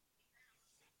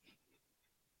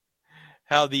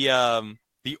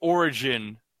the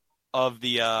origin of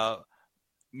the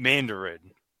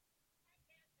Mandarin.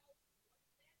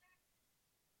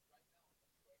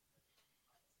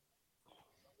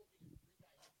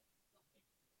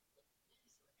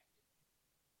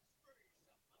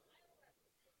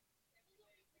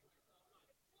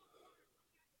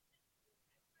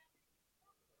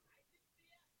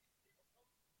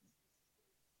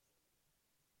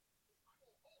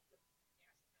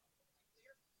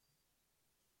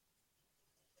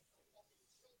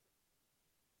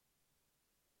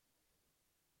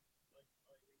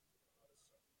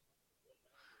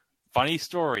 Funny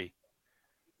story.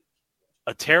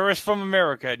 A terrorist from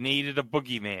America needed a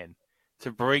boogeyman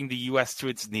to bring the U.S. to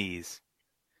its knees.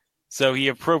 So he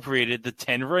appropriated the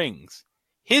 10 rings.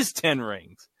 His 10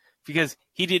 rings. Because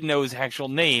he didn't know his actual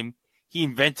name, he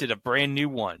invented a brand new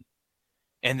one.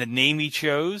 And the name he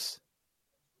chose?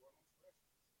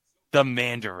 The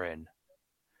Mandarin.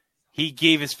 He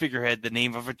gave his figurehead the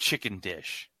name of a chicken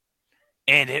dish.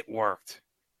 And it worked.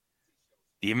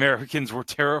 The Americans were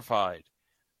terrified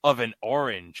of an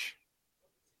orange.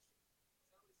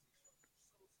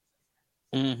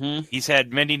 Mm-hmm. He's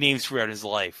had many names throughout his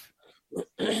life.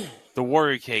 The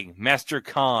Warrior King, Master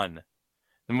Khan,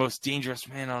 the most dangerous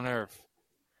man on earth.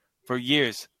 For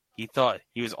years, he thought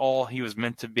he was all he was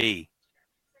meant to be.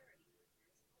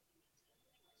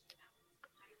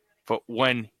 But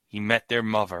when he met their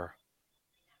mother,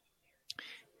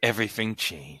 everything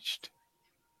changed.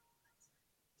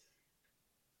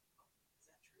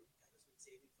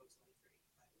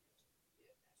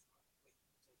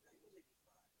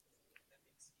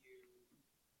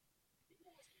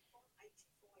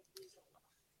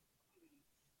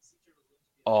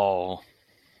 Oh,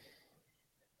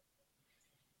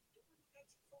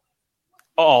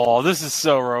 this is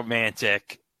so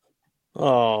romantic.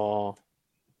 Oh.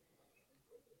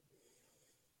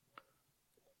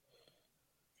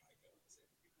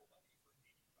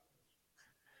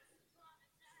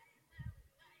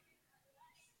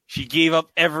 She gave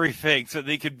up everything so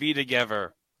they could be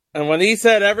together. And when he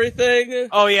said everything...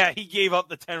 Oh, yeah, he gave up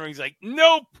the 10 rings like,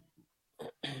 nope!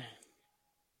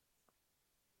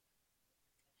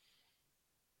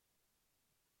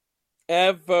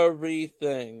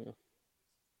 Everything.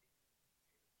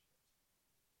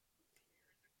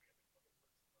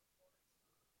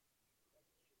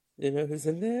 You know who's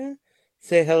in there?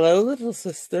 Say hello, little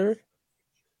sister.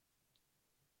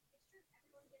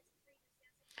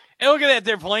 And look at that,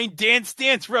 they're playing Dance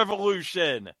Dance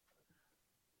Revolution.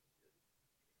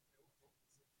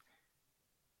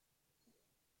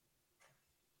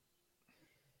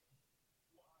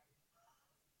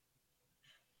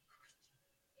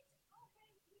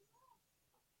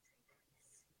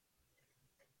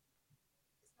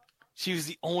 She was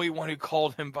the only one who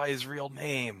called him by his real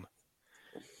name.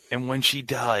 And when she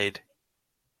died,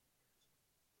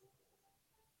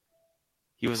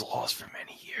 he was lost for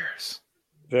many years.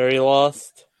 Very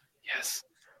lost. Yes.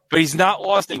 But he's not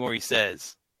lost anymore, he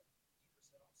says.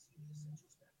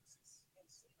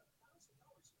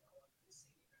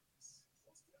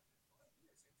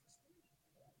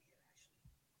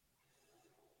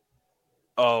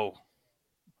 Oh.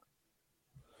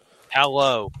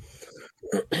 Hello.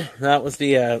 That was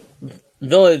the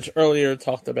village earlier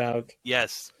talked about.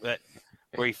 Yes,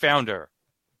 where he found her.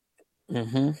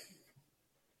 Mm-hmm.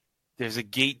 There's a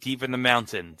gate deep in the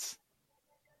mountains.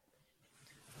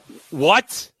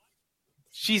 What?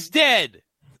 She's dead.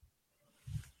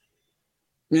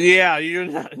 Yeah, you're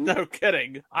not. No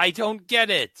kidding. I don't get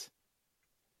it.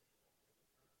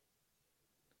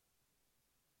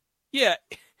 Yeah.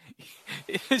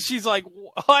 She's like,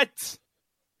 what?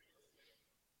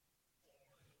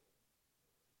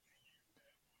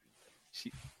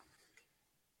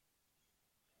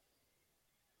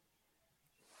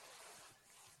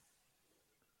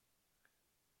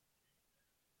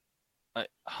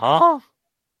 Huh?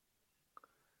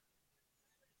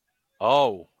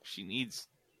 Oh, she needs...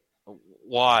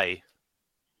 Why?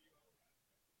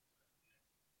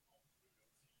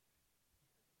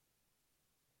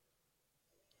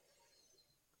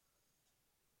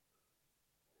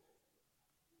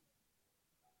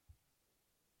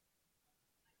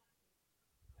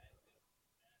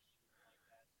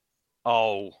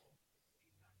 Oh.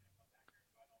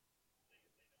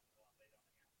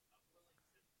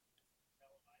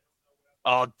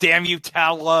 Oh, damn you,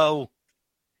 Tallow.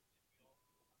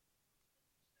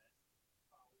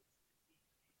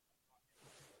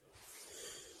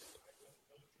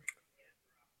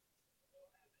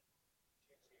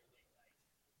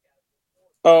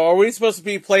 Oh, are we supposed to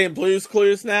be playing Blue's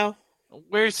Clues now?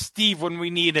 Where's Steve when we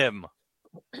need him?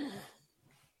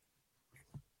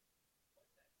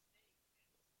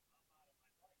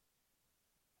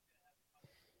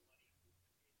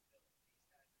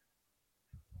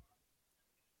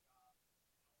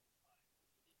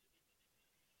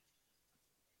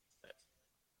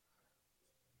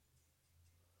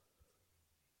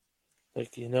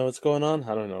 Like, you know what's going on?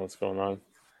 I don't know what's going on.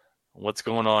 What's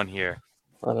going on here?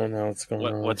 I don't know what's going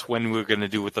on. What's when we're gonna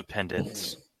do with the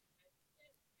pendants?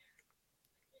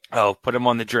 Oh, put him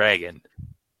on the dragon.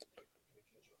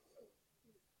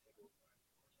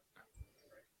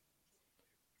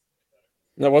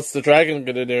 Now, what's the dragon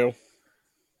gonna do?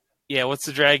 Yeah, what's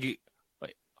the dragon?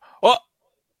 Wait. Oh,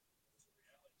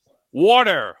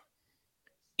 water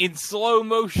in slow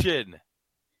motion.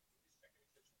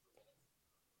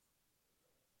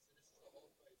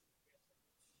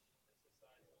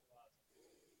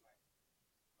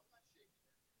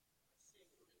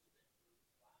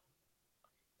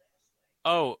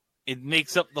 Oh, it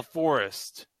makes up the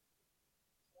forest.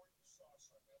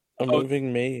 A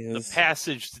moving maze. The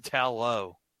passage to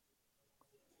Tallow.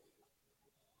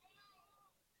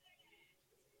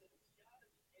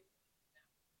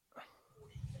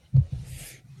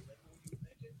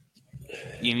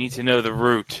 You need to know the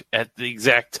route at the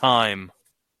exact time.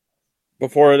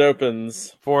 Before it opens.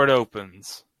 Before it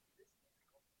opens.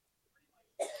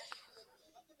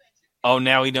 Oh,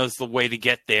 now he knows the way to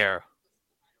get there.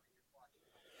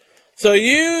 So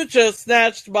you just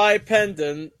snatched my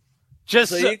pendant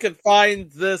Just so you could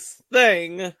find this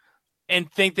thing.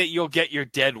 And think that you'll get your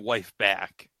dead wife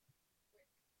back.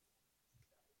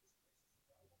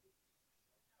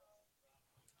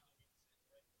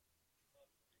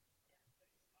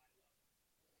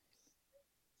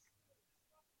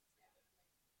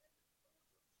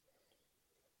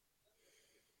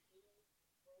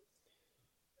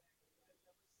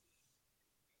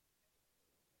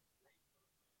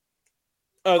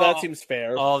 Oh, that seems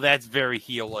fair. Oh, that's very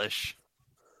heelish.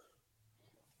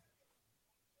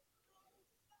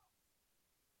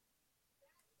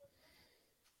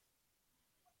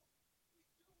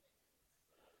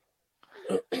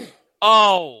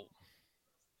 Oh.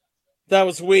 That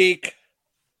was weak.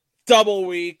 Double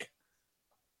weak.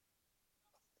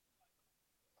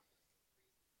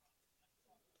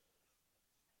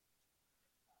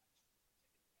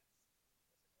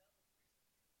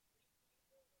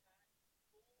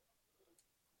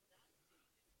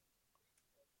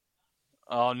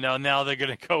 Oh, no, now they're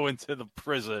going to go into the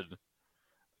prison.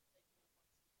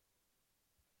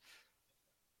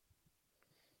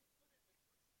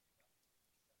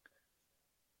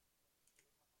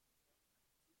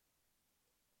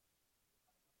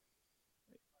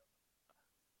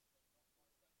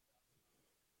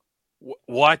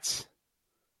 What?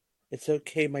 It's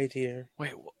okay, my dear.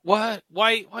 Wait, what?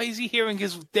 Why is he hearing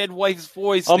his dead wife's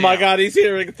voice Oh now? my god, he's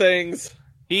hearing things.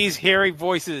 He's hearing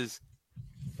voices.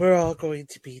 We're all going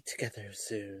to be together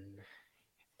soon.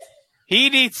 He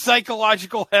needs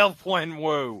psychological help,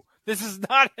 Wenwu. This is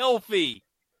not healthy.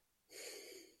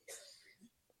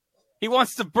 He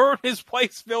wants to burn his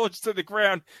wife's village to the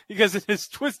ground because in his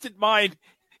twisted mind,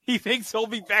 he thinks he'll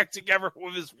be back together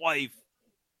with his wife.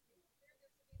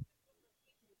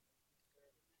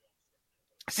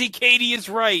 See, Katie is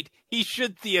right. He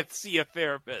should see a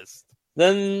therapist.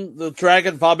 Then the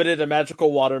dragon vomited a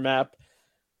magical water map.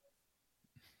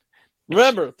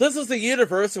 Remember, this is the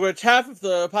universe in which half of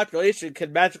the population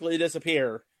can magically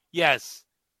disappear. Yes.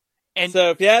 And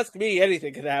so if you ask me,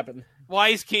 anything could happen. Why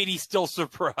is Katie still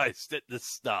surprised at this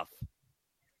stuff?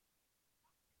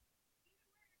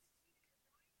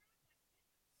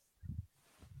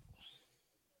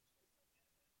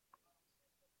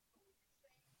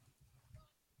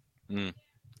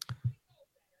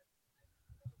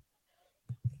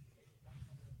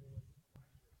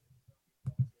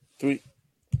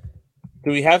 Do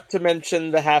we have to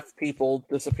mention the half people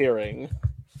disappearing?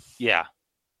 Yeah.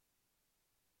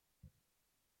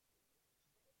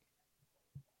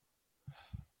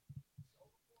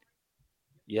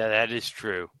 Yeah, that is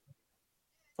true.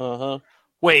 Uh-huh.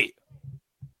 Wait.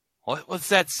 What's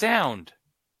that sound?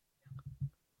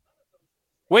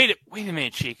 Wait a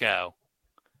minute, Chico.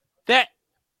 That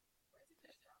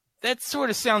sort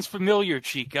of sounds familiar,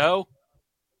 Chico.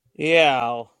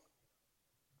 Yeah.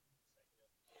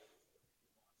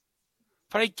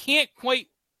 But I can't quite...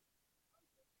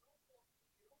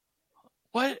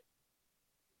 What?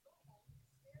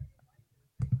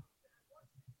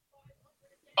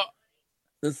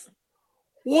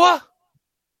 What?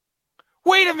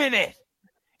 Wait a minute!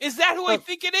 Is that who I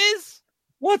think it is?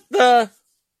 What the...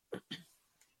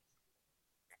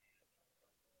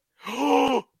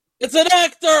 It's an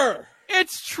actor!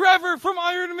 It's Trevor from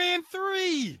Iron Man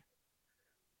 3!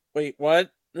 Wait,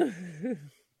 what?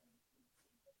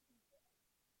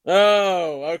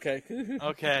 Oh, okay.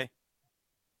 Okay.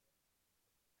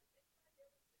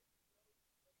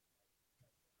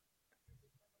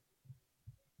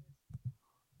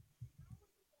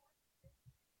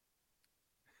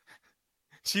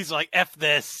 She's like, F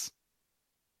this.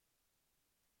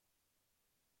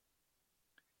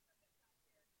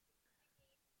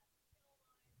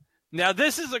 Now,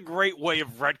 this is a great way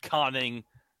of retconning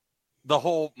the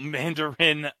whole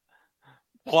Mandarin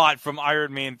plot from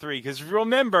Iron Man 3. Because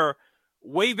remember,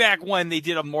 way back when they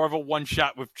did a Marvel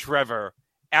one-shot with Trevor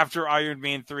after Iron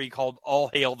Man 3 called All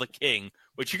Hail the King,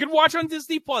 which you can watch on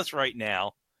Disney Plus right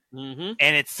now. Mm-hmm.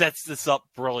 And it sets this up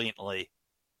brilliantly.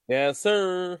 Yes,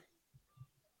 sir.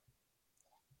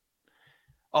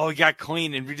 Oh, he got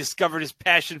clean and rediscovered his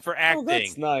passion for acting. Oh,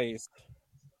 that's nice.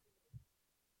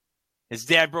 His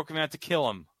dad broke him out to kill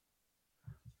him.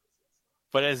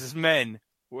 But as his men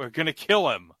were going to kill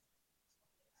him,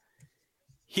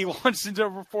 he launched into a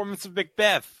performance of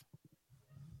Macbeth.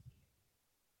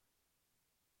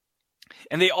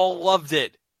 And they all loved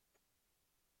it.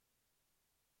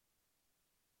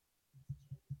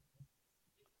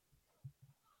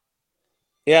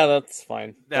 Yeah, that's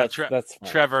fine. That's fine.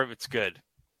 Trevor, it's good.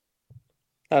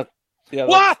 Yeah.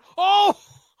 What? Oh!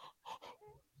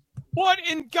 What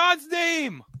in God's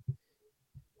name?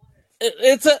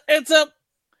 It's a.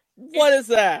 What is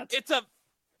that? It's a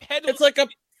headless. It's like a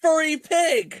furry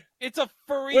pig. It's a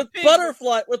furry with pig.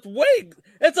 Butterfly with wings.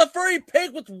 It's a furry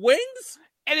pig with wings,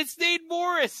 and it's Nate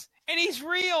Morris, and he's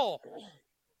real.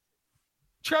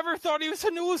 Trevor thought he was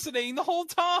hallucinating the whole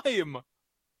time,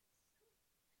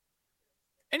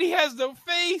 and he has no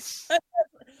face.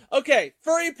 Okay,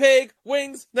 furry pig,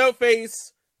 wings, no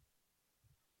face.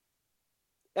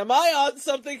 Am I on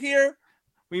something here?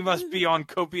 We must be on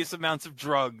copious amounts of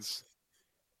drugs.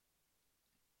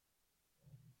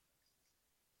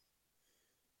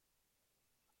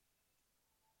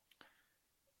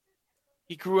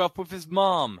 He grew up with his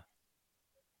mom.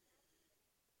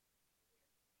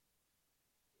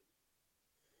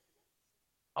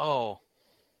 Oh.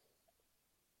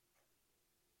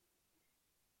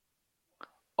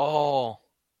 Oh.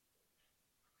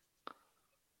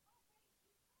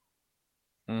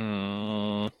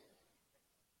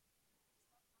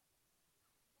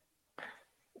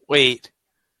 Wait.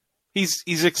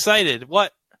 He's excited.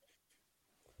 What?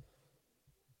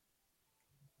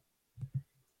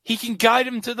 He can guide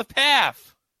him to the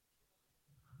path.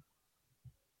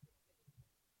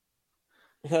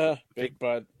 Big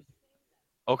butt.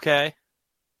 Okay.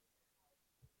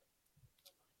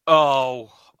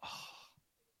 Oh.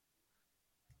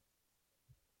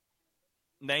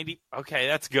 90. Okay,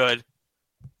 that's good.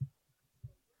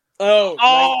 Oh,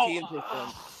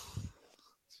 19%.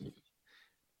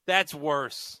 That's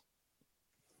worse.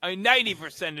 I mean,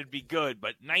 90% would be good,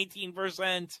 but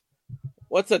 19%?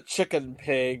 What's a chicken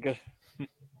pig?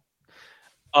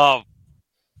 Oh.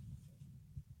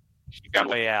 She got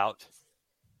way out.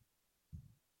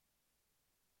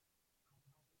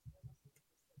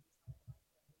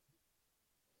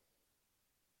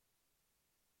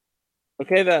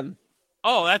 Okay, then.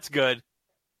 Oh, that's good.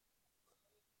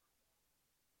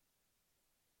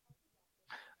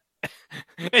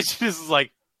 And she just is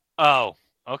like, oh,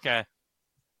 okay.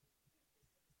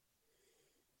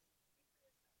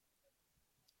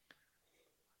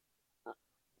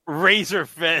 Razor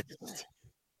Fist.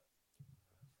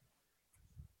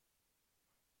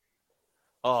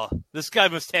 Oh, this guy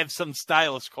must have some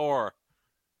stylish core.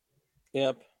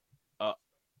 Yep.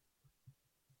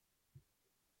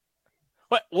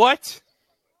 What?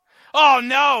 Oh,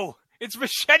 no! It's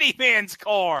Machete Man's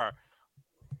core!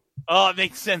 Oh, it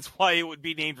makes sense why it would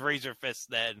be named Razor Fist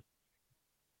then.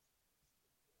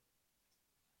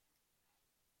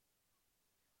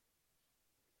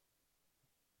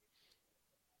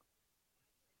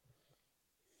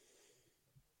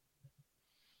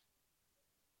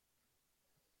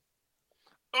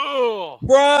 Oh!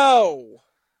 Bro!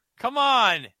 Come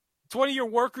on! It's one of your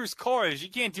workers' cores. You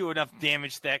can't do enough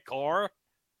damage to that core.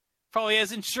 Probably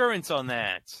has insurance on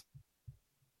that.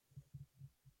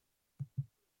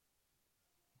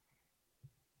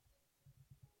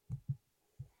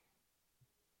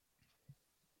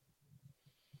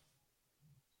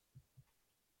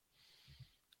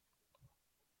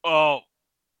 Oh.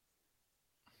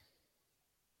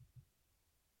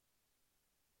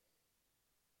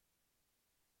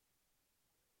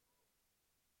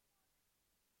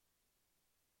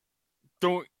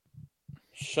 Don't.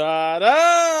 Shut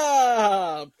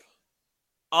up!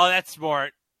 Oh, that's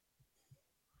smart.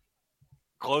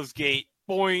 Close gate.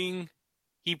 Boing.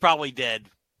 He probably dead.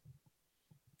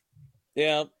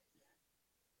 Yeah.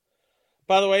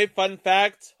 By the way, fun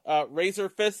fact, Razor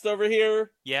Fist over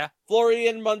here. Yeah?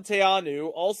 Florian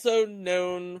Munteanu, also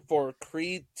known for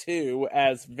Creed 2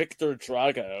 as Victor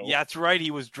Drago. Yeah, that's right. He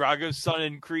was Drago's son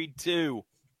in Creed 2.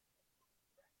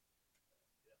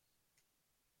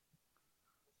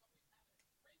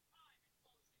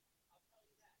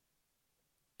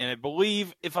 And I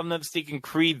believe, if I'm not mistaken,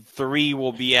 Creed 3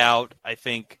 will be out, I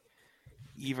think,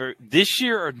 either this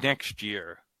year or next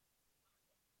year.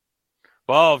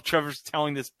 Oh, Trevor's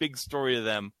telling this big story to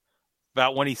them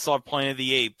about when he saw Planet of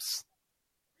the Apes.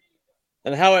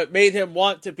 And how it made him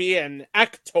want to be an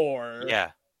actor.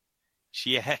 Yeah.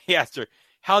 He asked her,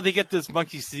 how'd they get those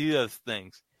monkeys to do those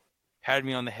things? Patted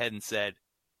me on the head and said,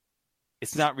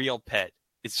 it's not real, pet.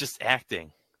 It's just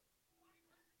acting.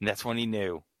 And that's when he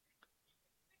knew.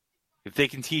 If they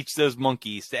can teach those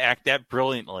monkeys to act that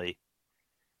brilliantly,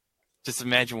 just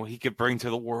imagine what he could bring to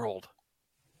the world.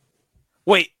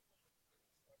 Wait.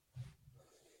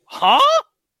 Huh?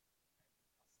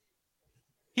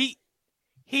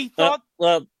 He thought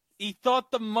he thought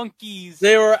the monkeys.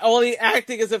 They were only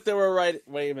acting as if they were right.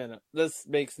 Wait a minute. This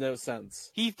makes no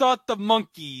sense. He thought the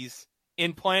monkeys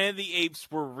in Planet of the Apes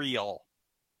were real.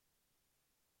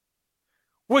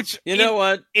 Which, you know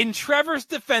what? In Trevor's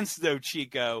defense, though,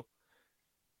 Chico,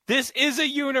 this is a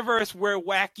universe where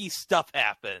wacky stuff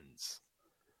happens.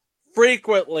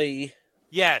 Frequently.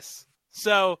 Yes.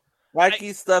 So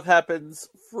wacky stuff happens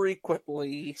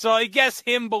frequently. So I guess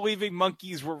him believing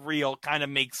monkeys were real kind of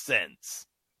makes sense.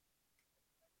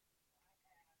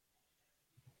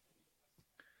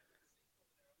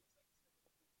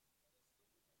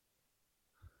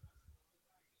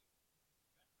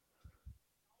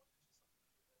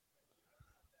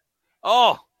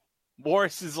 Oh,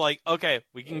 Morris is like, okay,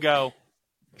 we can go.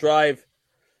 Drive.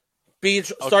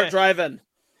 Start driving.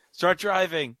 Start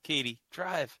driving, Katie.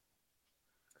 Drive.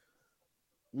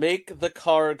 Make the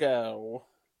car go.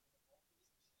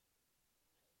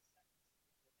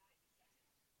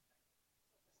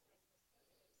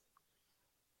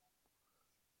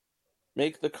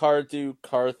 Make the car do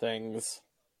car things.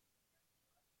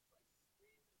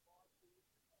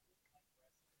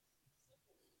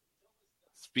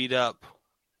 Speed up.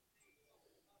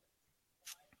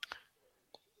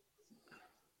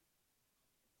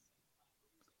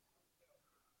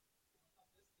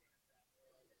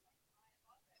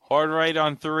 Hard right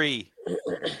on 3.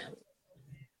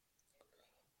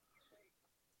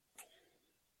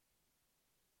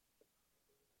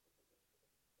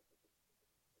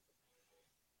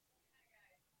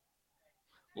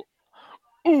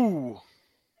 Ooh.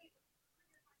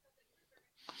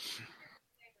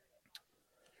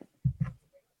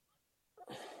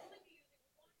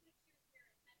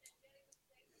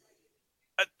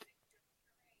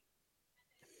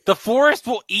 The forest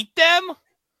will eat them?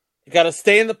 You gotta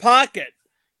stay in the pocket.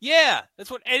 Yeah,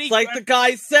 that's what Eddie... It's like the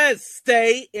guy says,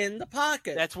 stay in the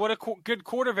pocket. That's what a good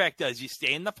quarterback does. You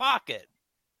stay in the pocket.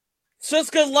 It's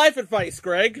just good life advice,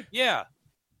 Greg. Yeah.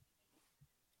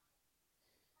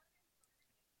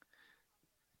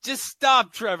 Just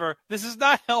stop, Trevor. This is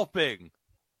not helping.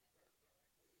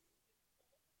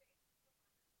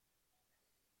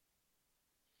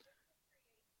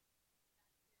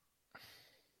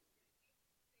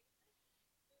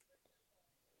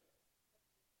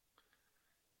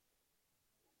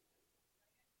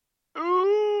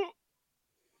 Ooh.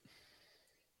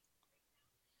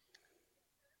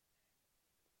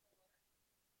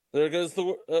 There goes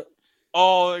the...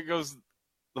 Oh, there goes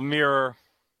the mirror.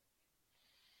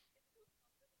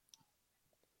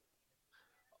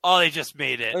 Oh, they just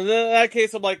made it. And then in that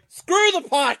case, I'm like, screw the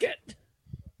pocket!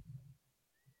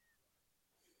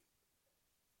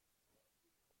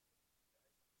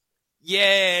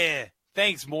 Yeah!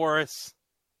 Thanks, Morris.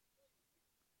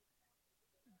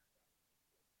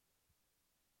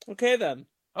 Okay, then.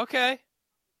 Okay.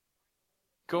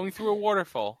 Going through a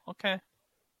waterfall. Okay.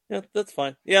 Yeah, that's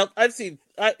fine. Yeah, I've seen...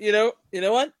 you know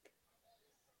what?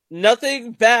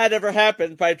 Nothing bad ever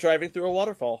happened by driving through a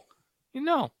waterfall. You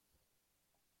know.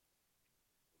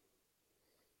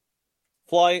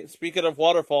 Speaking of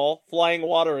waterfall, flying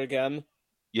water again.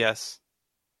 Yes.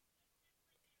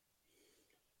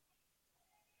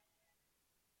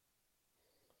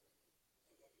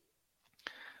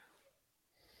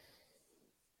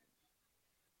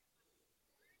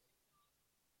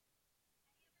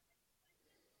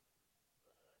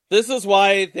 This is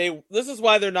why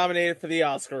they're nominated for the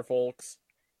Oscar, folks.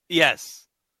 Yes.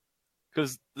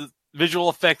 Because the visual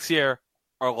effects here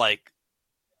are like...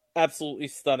 absolutely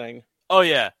stunning. Oh,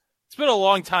 yeah. It's been a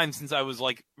long time since I was,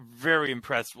 like, very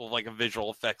impressed with, like, a visual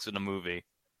effects in a movie.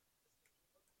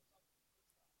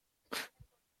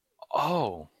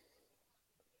 Oh.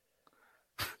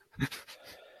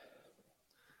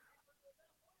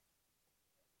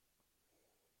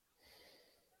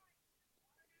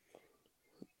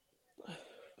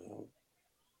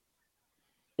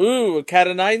 Ooh, a cat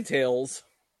of nine tails.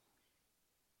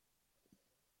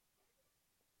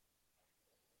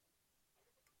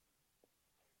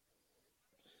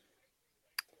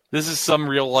 This is some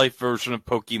real life version of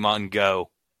Pokemon Go.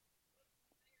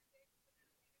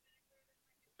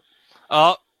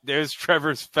 Oh, there's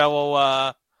Trevor's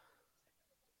fellow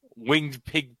winged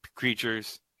pig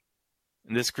creatures.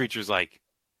 And this creature's like,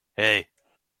 hey.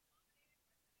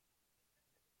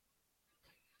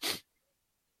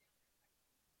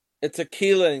 It's a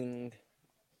Keeling.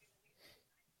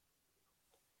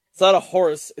 It's not a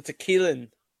horse, it's a Keelan.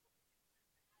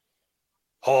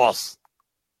 Horse.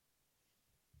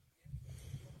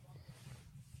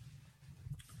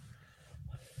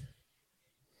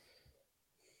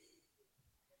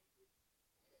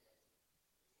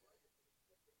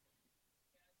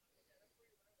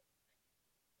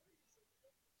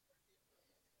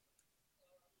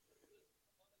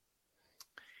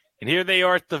 And here they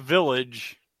are at the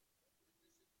village.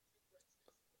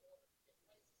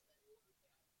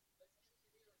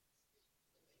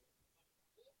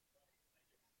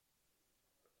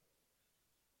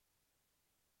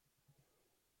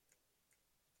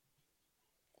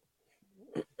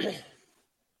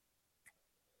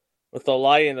 With a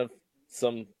lion of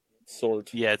some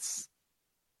sort. Yeah, it's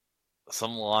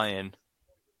some lion.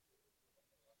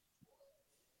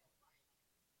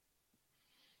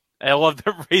 I love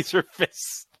the Razor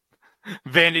Fist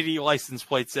vanity license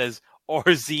plate says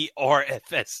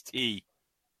RZRFST.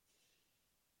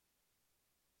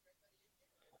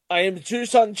 I am Zhu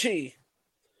Shanqi.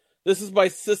 This is my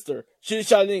sister, Zhu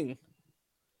Xianing.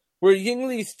 We're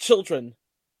Yingli's children.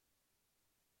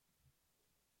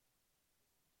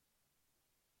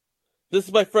 This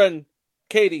is my friend,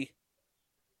 Katie.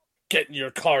 Get in your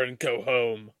car and go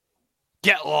home.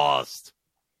 Get lost.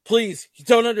 Please, you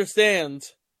don't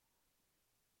understand.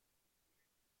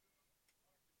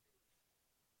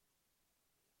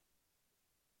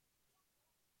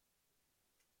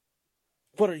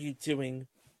 What are you doing?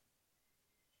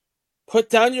 Put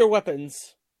down your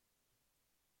weapons.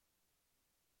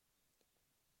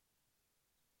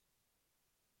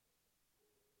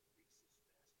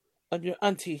 I'm your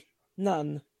auntie,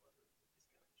 Nan.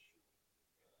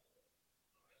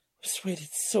 I've just waited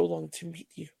so long to meet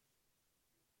you.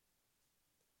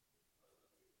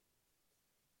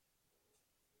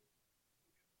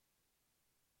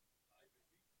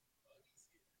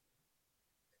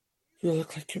 You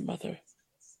look like your mother.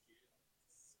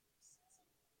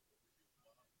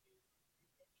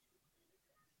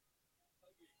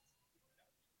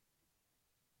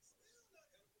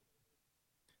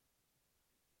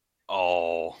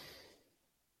 Oh.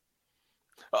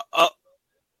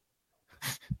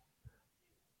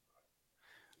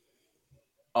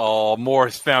 Oh,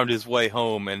 Morris found his way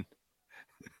home and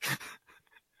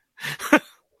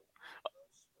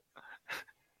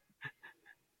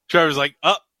Trevor's like,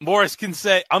 Morris can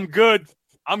say, I'm good.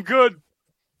 I'm good.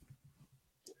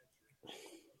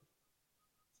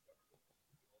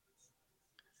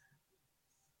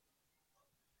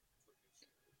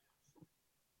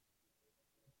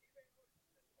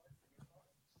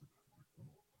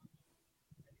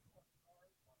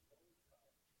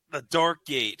 The Dark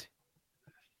Gate.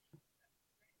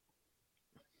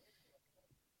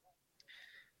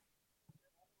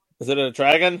 Is it a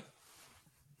dragon?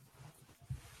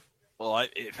 Well,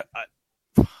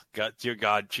 God, dear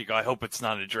God, Chico, I hope it's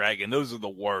not a dragon. Those are the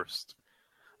worst.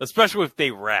 Especially if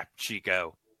they rap,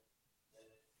 Chico.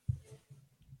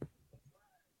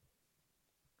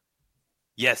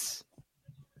 Yes.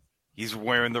 He's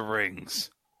wearing the rings.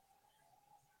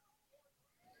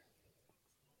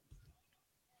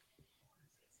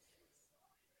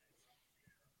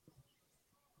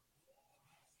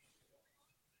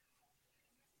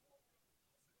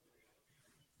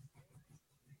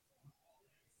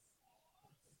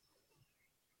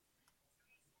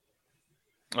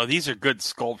 Oh, these are good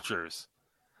sculptures.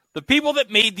 The people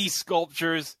that made these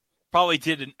sculptures probably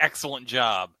did an excellent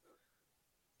job.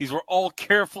 These were all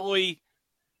carefully,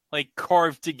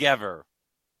 carved together.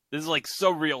 This is,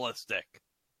 so realistic.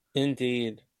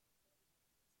 Indeed.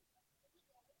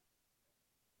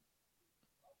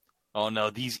 Oh, no,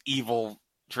 these evil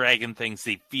dragon things,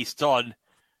 they feast on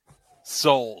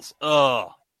souls.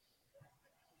 Ugh.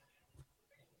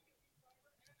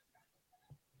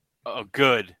 Oh,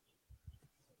 good.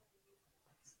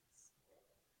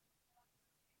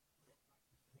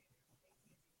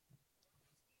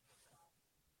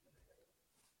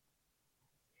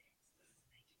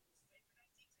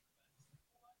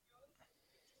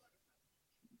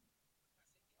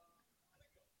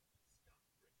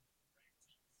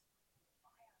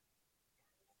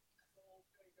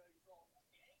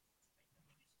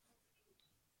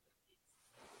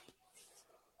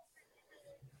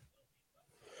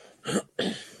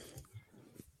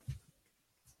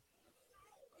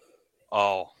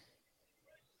 Oh,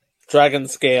 Dragon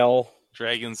Scale.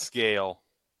 Dragon Scale.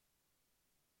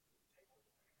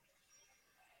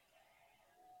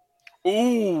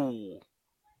 Ooh.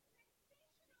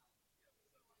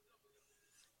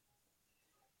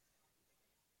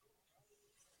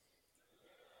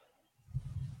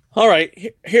 All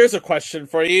right, here's a question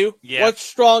for you. Yeah. What's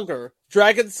stronger,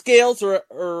 Dragon Scales or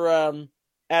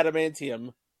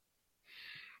Adamantium?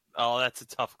 Oh, that's a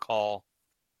tough call.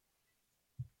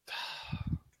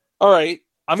 All right,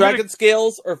 I'm Dragon gonna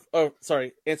Scales or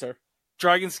answer.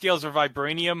 Dragon Scales or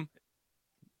Vibranium.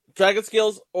 Dragon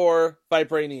Scales or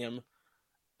Vibranium?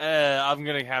 I'm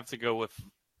gonna have to go with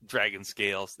Dragon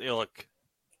Scales. They look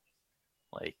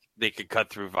like they could cut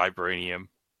through Vibranium.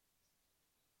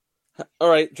 All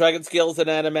right, Dragon Scales and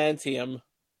Adamantium.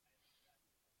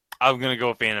 I'm gonna go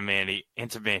with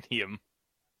Adamantium.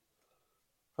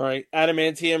 All right,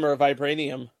 Adamantium or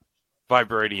Vibranium?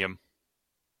 Vibranium.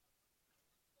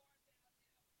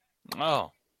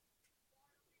 Oh.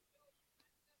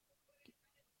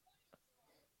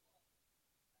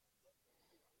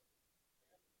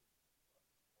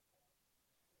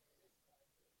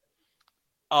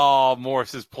 Oh,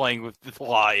 Morris is playing with the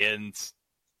Lions.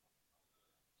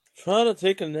 Trying to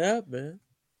take a nap, man.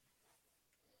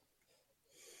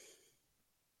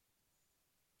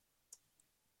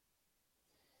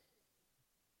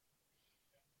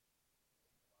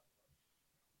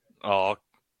 Oh,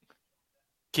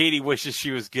 Katie wishes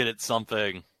she was good at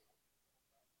something.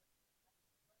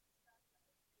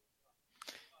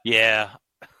 Yeah.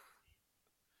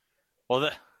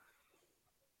 Well,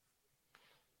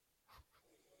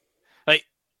 like,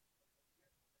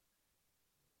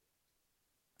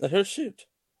 Let her shoot.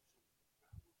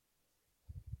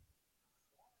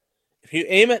 If you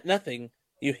aim at nothing,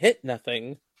 you hit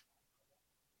nothing.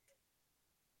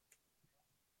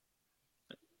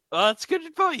 that's good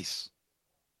advice.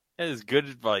 That is good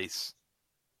advice.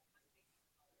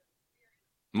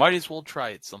 Might as well try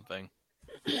it something.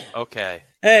 Okay.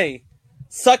 Hey,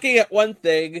 sucking at one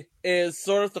thing is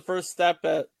sort of the first step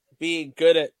at being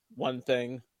good at one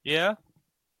thing. Yeah.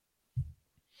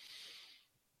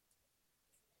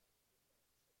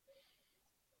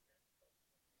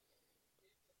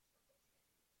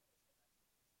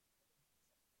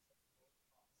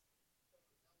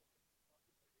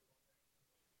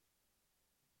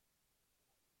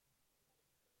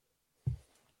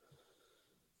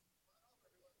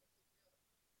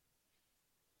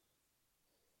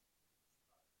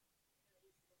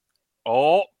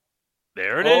 Oh,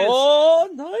 there it is. Oh,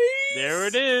 nice! There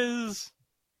it is.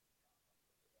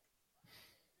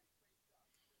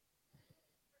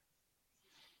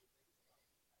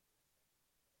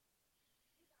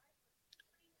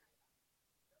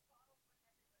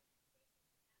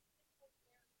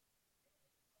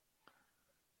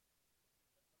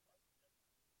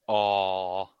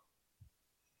 Oh,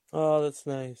 Oh, that's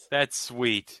nice. that's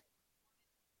sweet.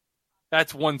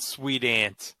 That's one sweet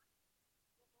ant.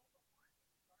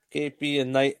 Gave me a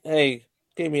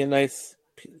nice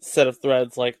set of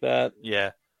threads like that.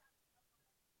 Yeah.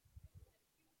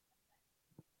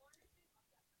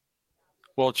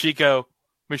 Well, Chico,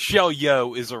 Michelle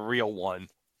Yeoh is a real one.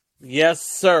 Yes,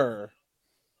 sir.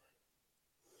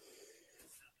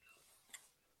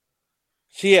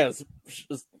 She is.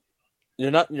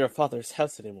 You're not in your father's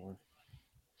house anymore.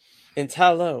 In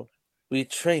Ta Lo, we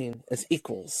train as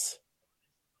equals.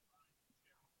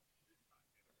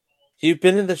 You've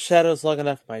been in the shadows long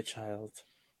enough, my child.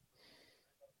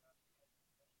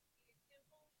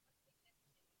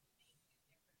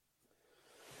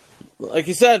 Like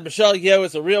you said, Michelle Yeoh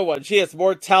is a real one. She has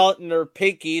more talent in her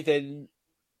pinky than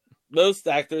most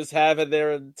actors have in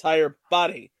their entire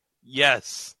body.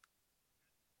 Yes.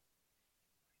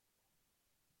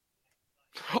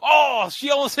 Oh,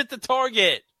 she almost hit the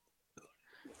target.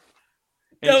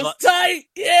 That was tight!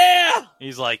 Yeah!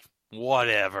 He's like,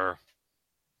 whatever.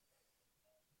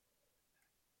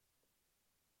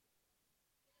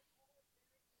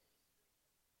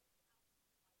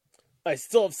 I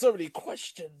still have so many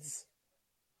questions.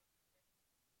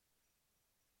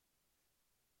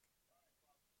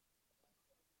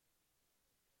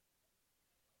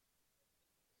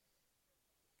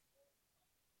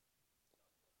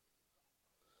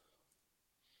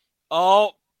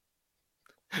 Oh,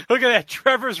 look at that.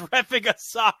 Trevor's reffing a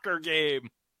soccer game.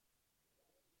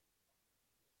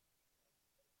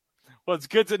 Well, it's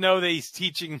good to know that he's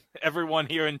teaching everyone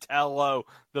here in Ta Lo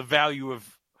the value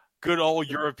of good old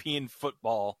European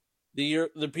football. The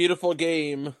beautiful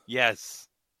game. Yes.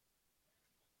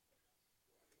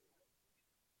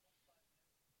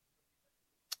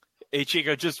 Hey,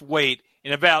 Chico, just wait.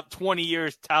 in about 20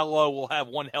 years, Talo will have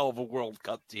one hell of a World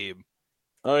Cup team.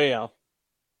 Oh, yeah.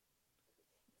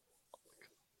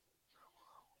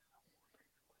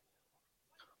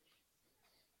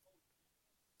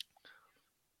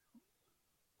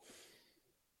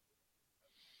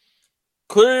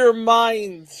 Clear your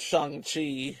mind,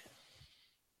 Shang-Chi.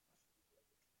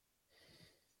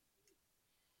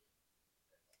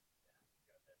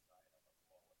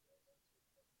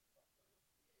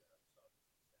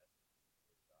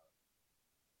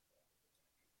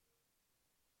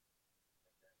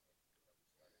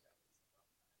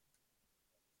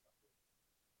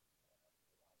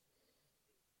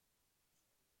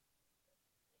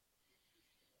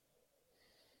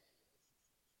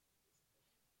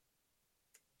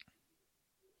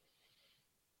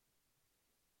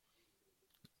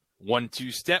 One,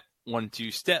 two step, 1,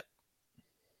 2 step.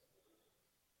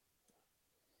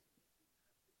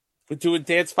 We're doing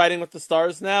Dance Fighting with the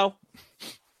Stars now?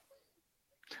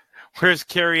 Where's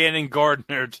Carrie Ann and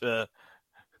Gardner to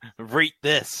rate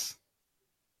this?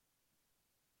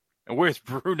 And where's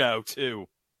Bruno, too?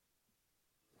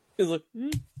 He's like,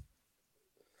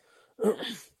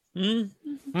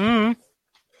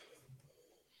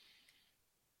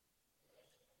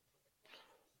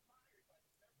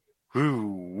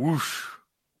 Ooh, whoosh.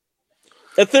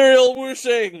 Ethereal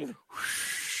whooshing!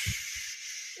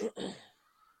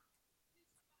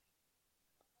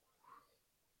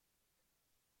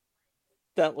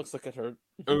 That looks like it hurt.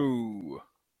 Ooh.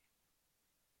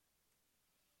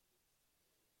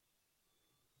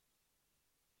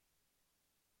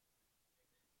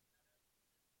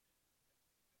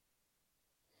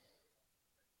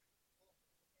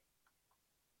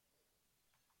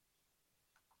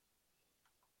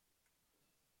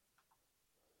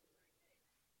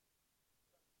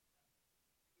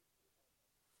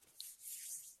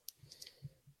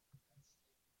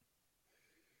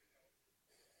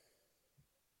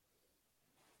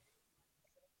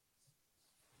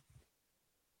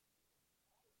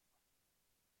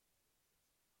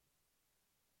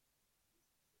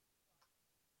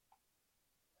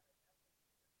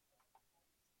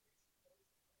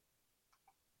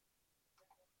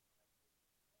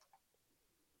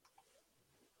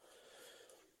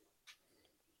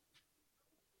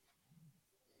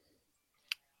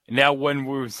 Now when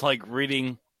we was like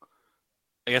reading,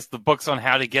 I guess, the books on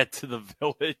how to get to the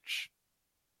village.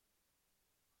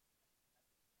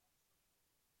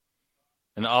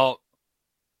 And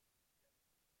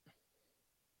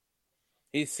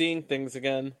He's seeing things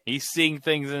again. he's seeing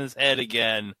things in his head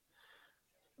again.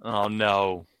 Oh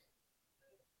no.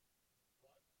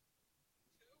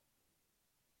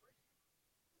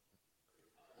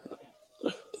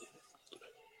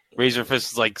 Razor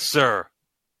Fist is like, sir,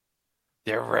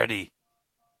 they're ready.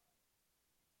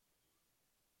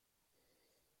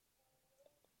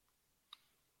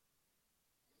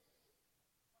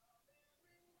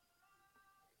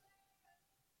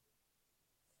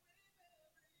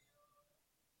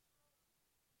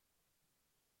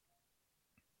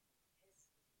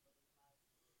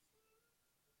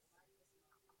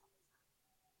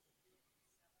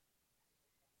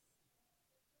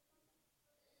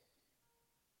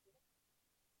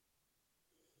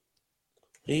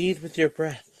 Lead with your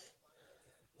breath.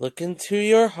 Look into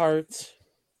your heart,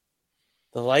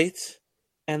 the light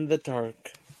and the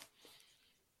dark.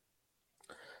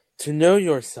 To know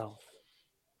yourself,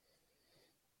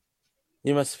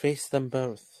 you must face them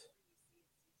both.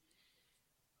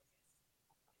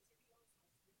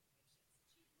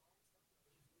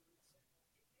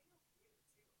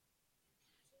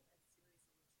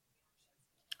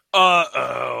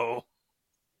 Uh-oh.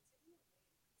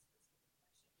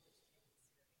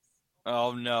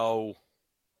 Oh no.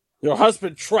 Your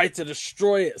husband tried to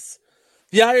destroy us.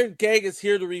 The Iron Gang is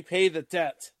here to repay the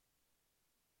debt.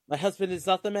 My husband is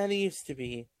not the man he used to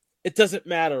be. It doesn't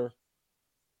matter.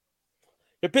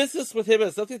 Your business with him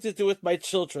has nothing to do with my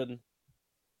children.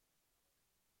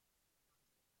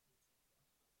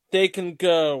 They can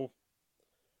go,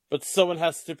 but someone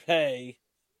has to pay.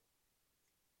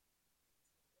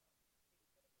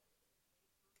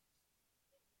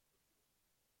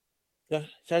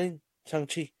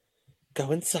 Shang-Chi,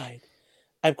 go inside.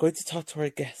 I'm going to talk to our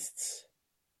guests.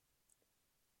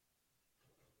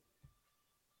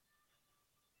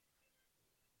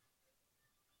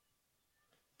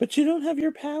 But you don't have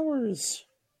your powers.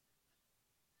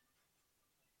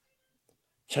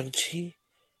 Shang-Chi,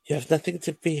 you have nothing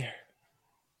to fear.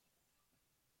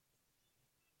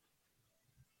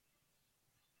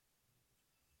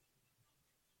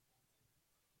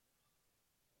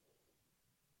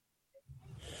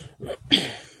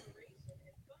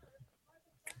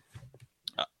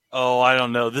 Oh, I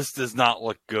don't know. This does not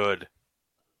look good.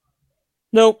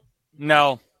 Nope.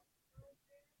 No.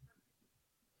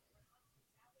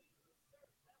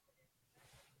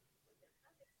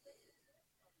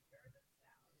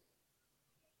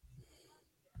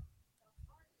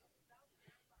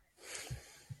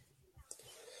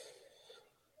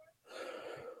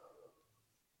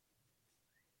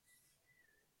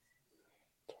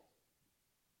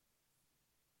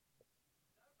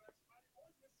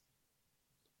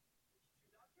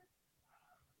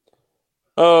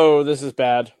 Oh, this is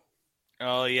bad.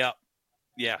 Oh, yeah.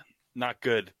 Yeah, not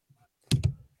good.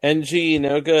 NG,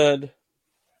 no good.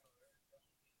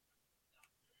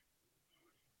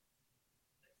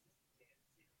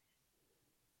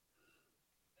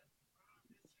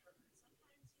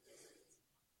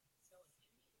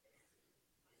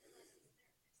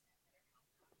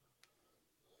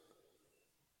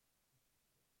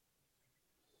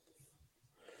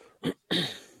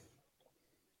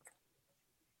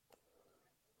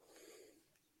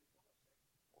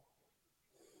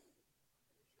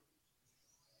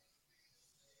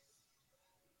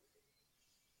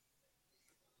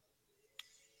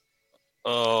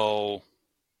 Oh.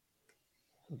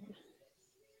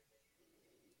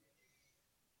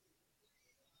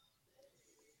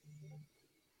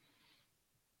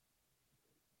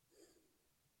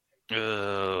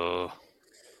 Ugh.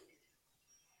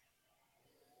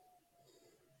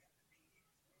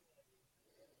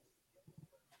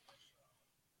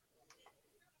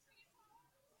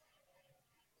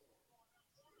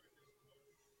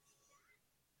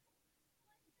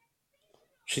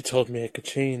 She told me I could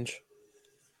change.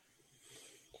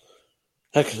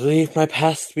 I could leave my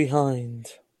past behind.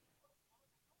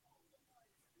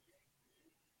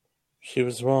 She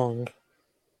was wrong.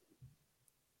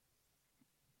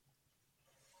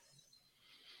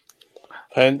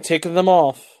 If I hadn't taken them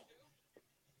off,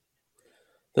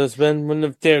 those men wouldn't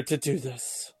have dared to do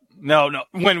this. No,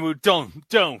 Wenwu, don't.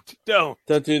 Don't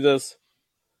do this.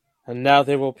 And now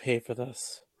they will pay for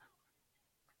this.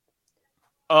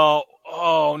 Oh,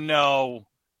 no.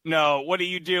 No, what are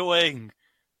you doing?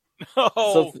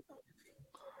 No.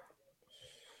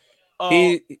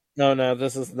 No,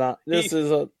 this is not.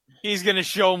 He's going to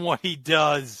show him what he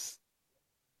does.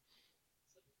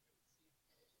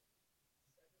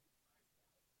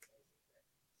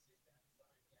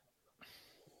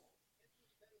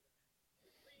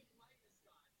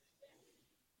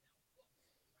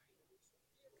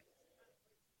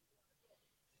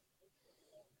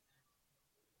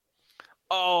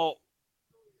 Oh.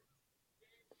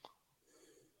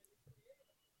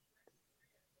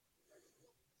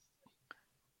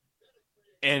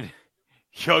 And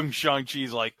young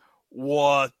Shang-Chi's like,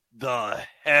 what the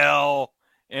hell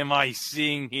am I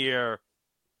seeing here?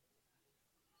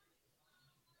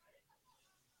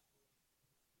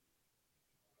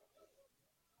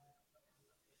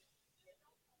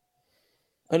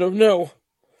 I don't know.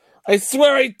 I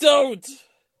swear I don't!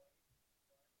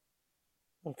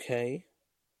 Okay.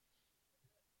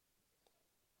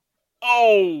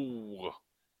 Oh!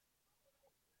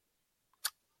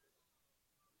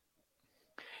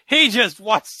 He just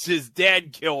watched his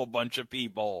dad kill a bunch of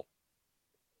people.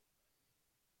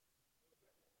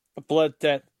 A blood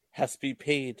debt has to be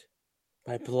paid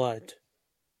by blood.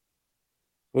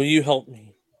 Will you help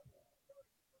me?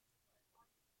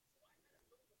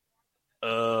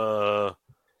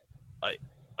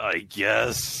 I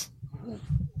guess.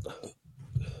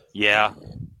 Yeah.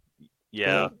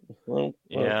 Well.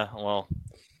 Yeah, well.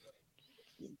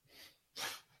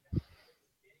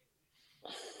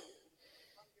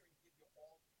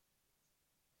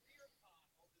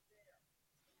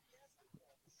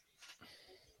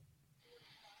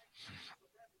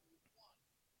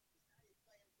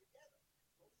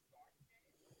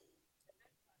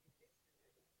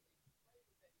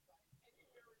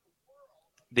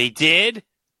 They did?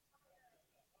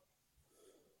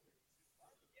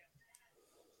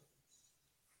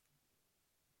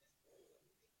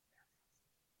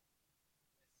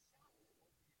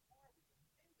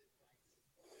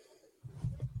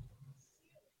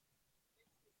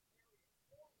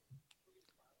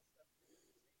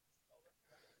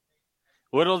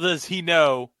 Little does he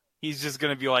know, he's just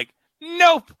going to be like,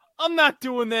 nope, I'm not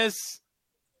doing this.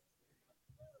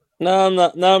 No, I'm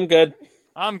not. No, I'm good.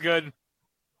 I'm good.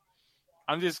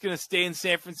 I'm just going to stay in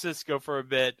San Francisco for a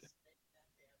bit.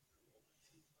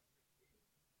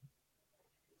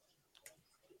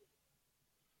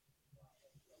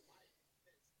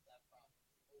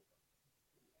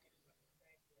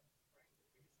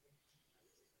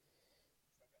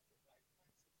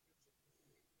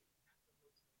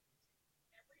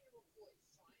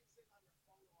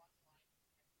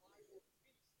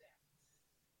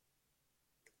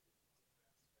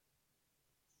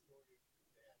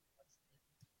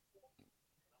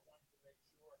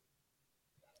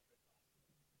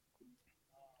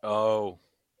 Oh.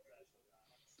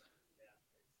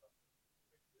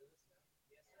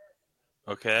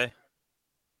 Okay.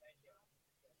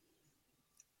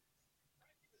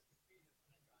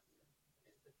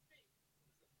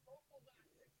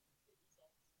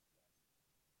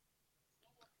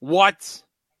 What?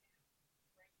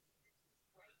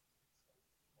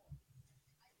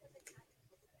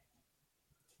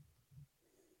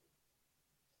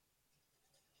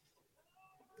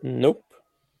 Nope.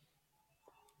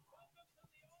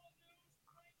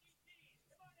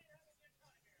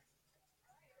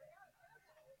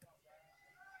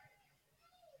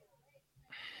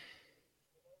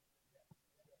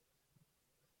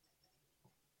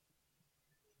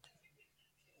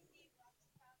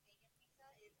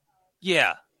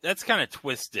 Yeah, that's kind of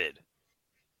twisted.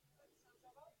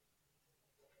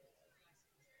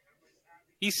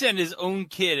 He sent his own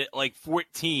kid at like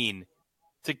 14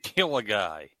 to kill a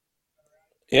guy.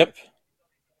 Yep.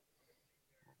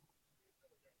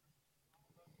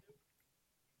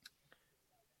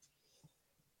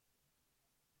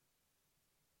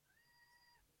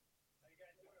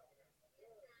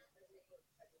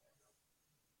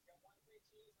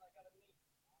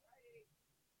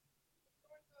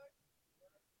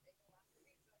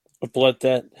 A blood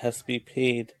debt has to be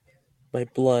paid by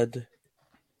blood.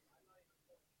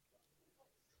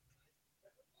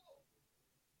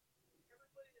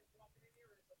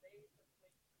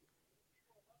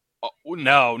 Oh,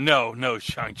 no,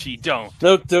 Shang-Chi, don't.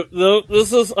 No,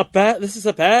 this is a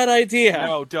bad idea.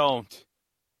 No, don't.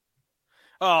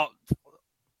 Oh,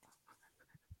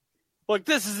 look,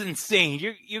 this is insane.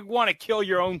 You want to kill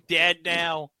your own dad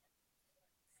now?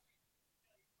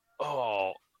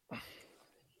 Oh.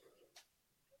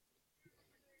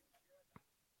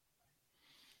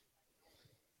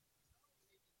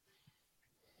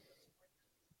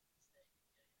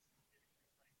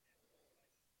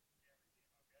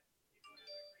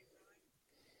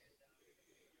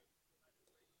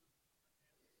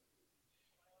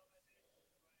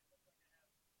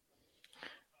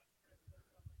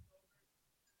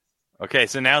 Okay,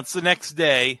 so now it's the next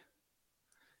day.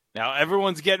 Now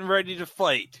everyone's getting ready to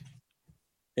fight.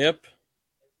 Yep.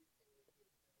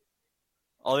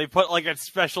 Oh, they put like a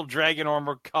special dragon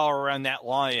armor collar around that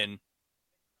lion.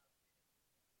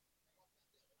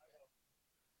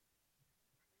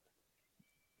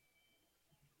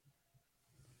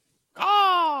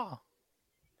 Ah!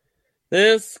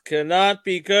 This cannot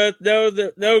be good.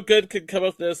 No good could come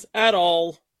of this at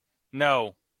all.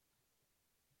 No.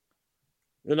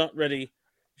 We're not ready.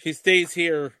 She stays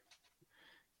here.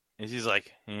 And she's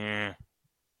like, eh.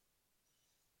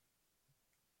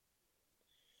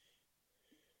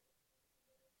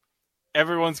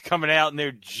 Everyone's coming out in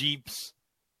their Jeeps.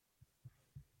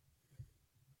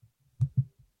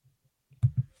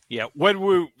 Yeah, when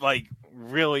we're like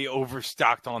really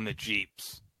overstocked on the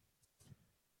Jeeps.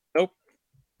 Nope.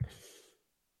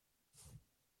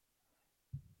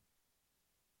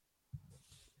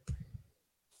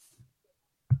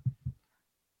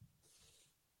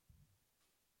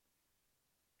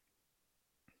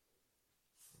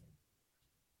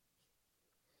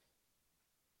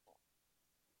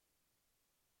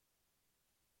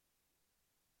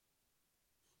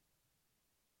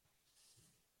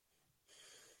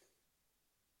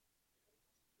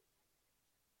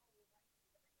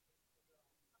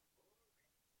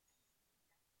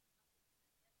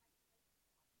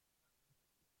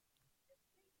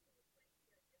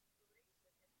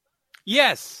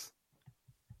 Yes.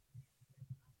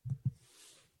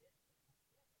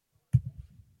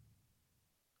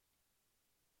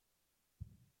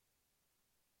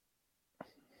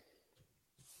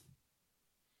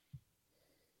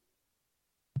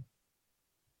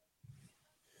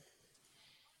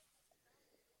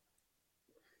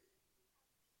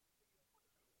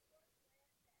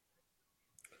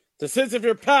 The sins of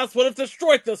your past would have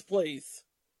destroyed this place.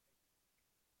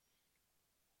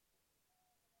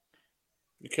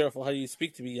 Be careful how you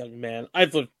speak to me, young man.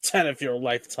 I've lived 10 of your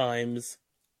lifetimes.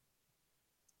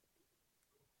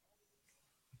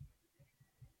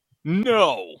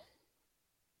 No.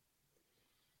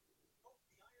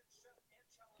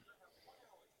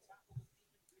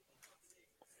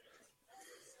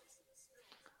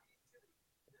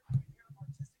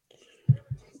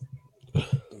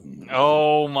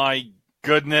 Oh my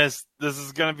goodness. This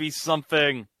is going to be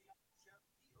something.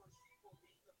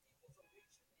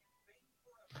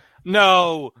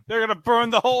 No, they're going to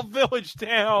burn the whole village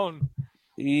down.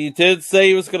 He did say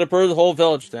he was going to burn the whole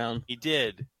village down. He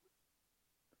did.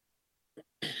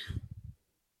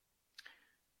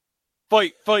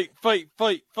 Fight, fight, fight,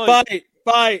 fight, fight. Fight,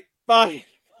 fight, fight,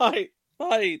 fight,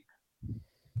 fight.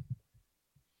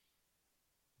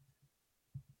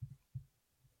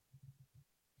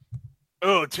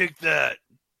 Oh, take that.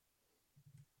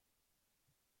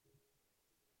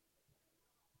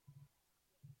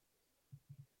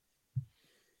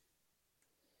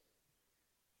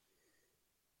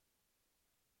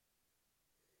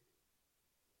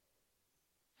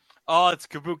 Oh, it's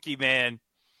Kabuki, man.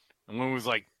 And one was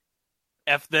like,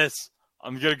 F this.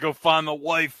 I'm going to go find my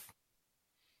wife.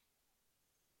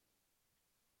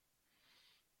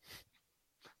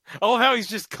 I love how he's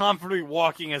just confidently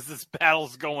walking as this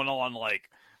battle's going on. Like,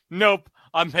 nope,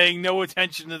 I'm paying no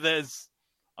attention to this.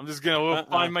 I'm just going to go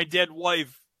find my dead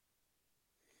wife.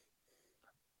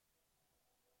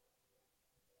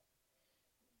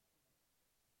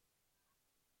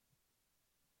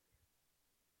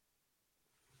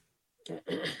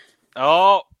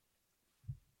 Oh.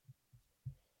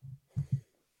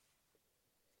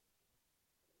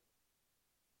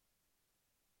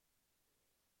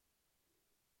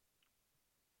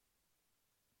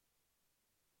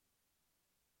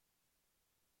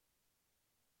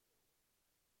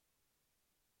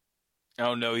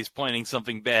 Oh no, he's planning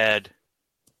something bad.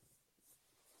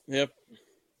 Yep.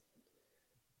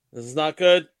 This is not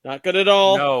good. Not good at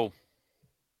all. No.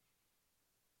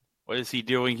 What is he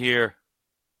doing here?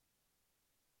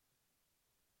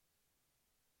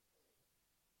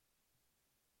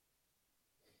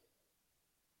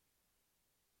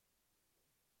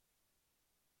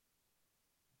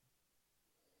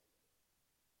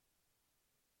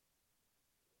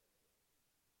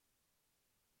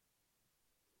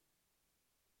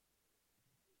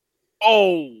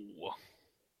 Oh.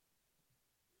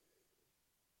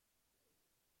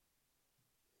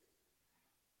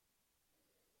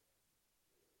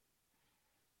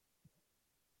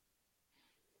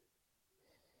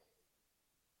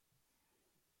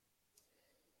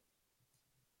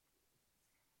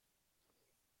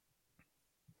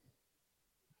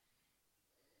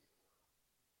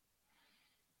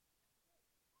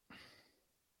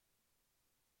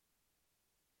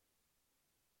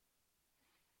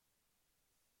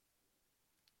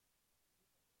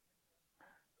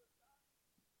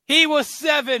 He was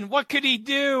 7. What could he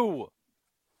do?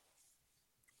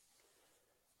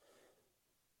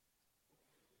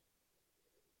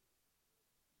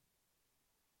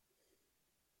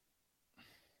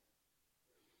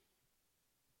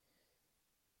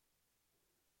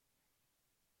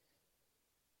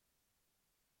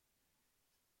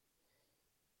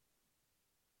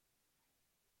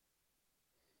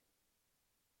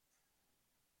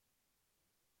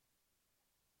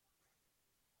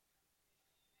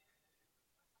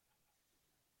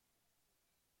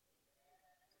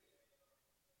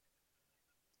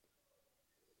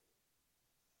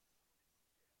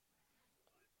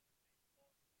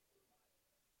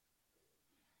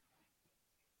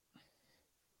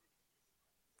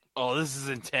 Oh, this is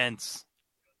intense.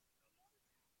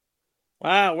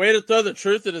 Wow, way to throw the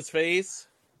truth in his face.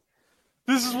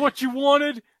 This is what you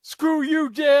wanted? Screw you,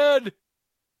 Dad!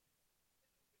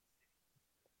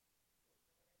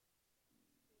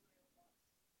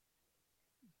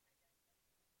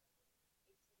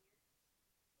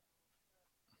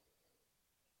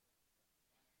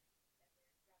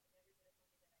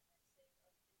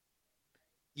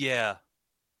 Yeah.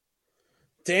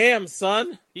 Damn,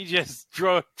 son. He just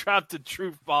dropped a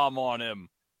truth bomb on him.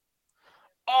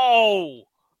 Oh!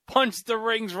 Punched the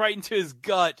rings right into his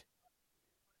gut.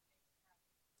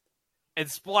 And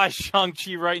splashed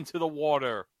Shang-Chi right into the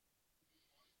water.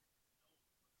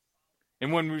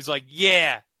 And when he was like,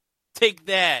 yeah, take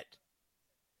that.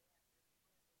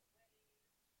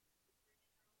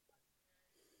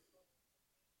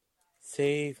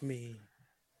 Save me.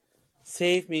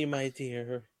 Save me, my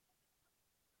dear.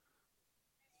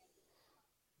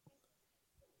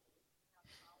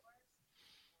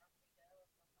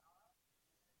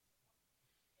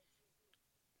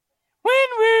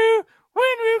 Winwoo!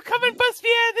 Winwoo, come and bust me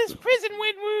out of this prison,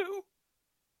 Winwoo!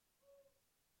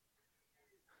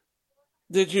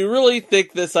 Did you really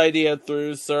think this idea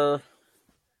through, sir?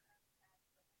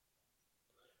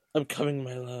 I'm coming,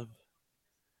 my love.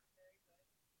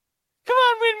 Come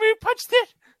on, Winwoo, punch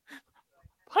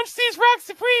these rocks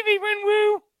to free me,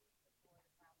 Winwoo!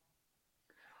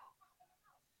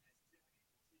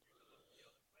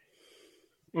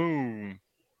 Ooh.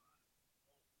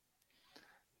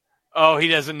 Oh, he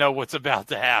doesn't know what's about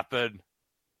to happen.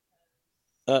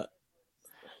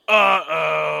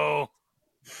 Uh-oh.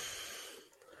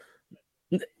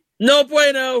 No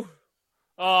bueno.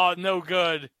 Oh, no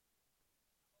good.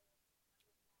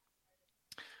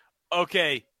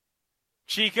 Okay,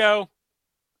 Chico,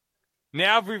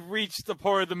 now we've reached the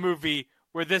part of the movie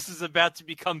where this is about to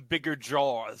become bigger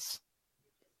Jaws.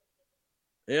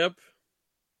 Yep.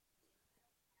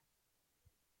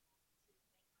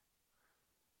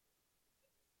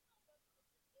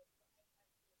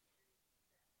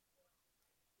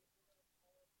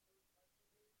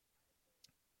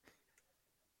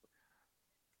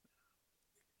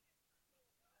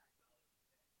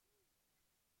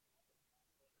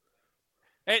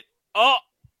 Hey, oh,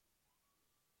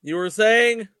 You were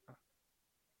saying?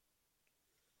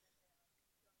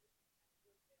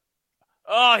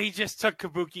 oh, he just took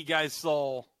Kabuki guy's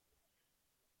soul.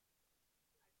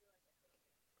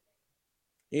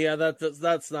 Yeah, that's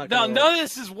not No, gonna none work. of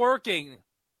this is working.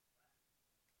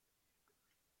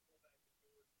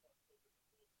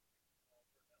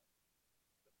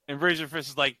 And Razor Fist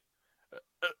is like,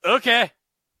 okay,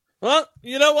 Well,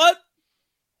 you know what?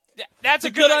 that's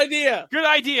It's a good idea. Good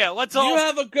idea. Let's You all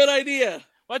have a good idea.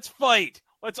 let's fight.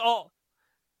 Let's all.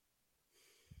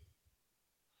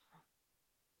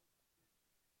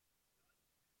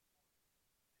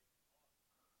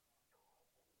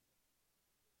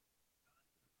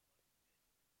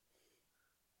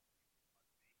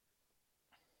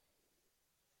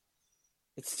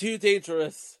 It's too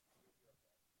dangerous.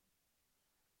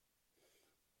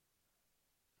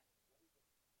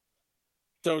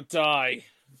 Don't die.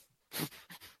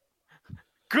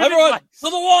 Good Everyone, advice. to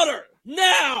the water!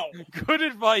 Now! Good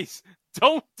advice.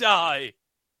 Don't die.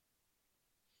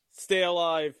 Stay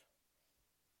alive.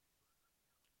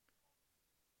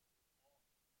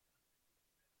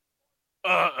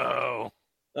 Uh-oh.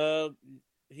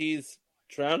 He's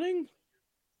drowning?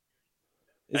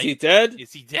 Is he dead?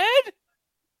 Is he dead?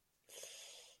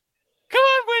 Come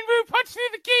on, Winboo, punch through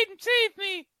the gate and save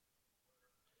me.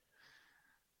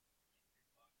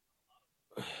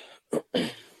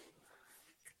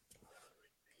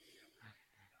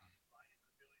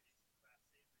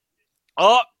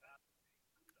 Oh.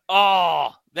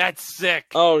 Oh, that's sick.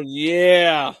 Oh,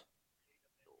 yeah.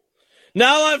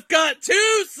 Now I've got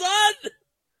two, son!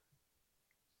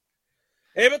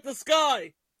 Aim at the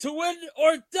sky to win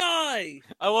or die!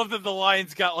 I love that the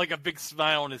lion's got like a big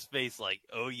smile on his face, like,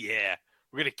 oh yeah,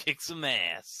 we're gonna kick some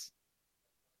ass.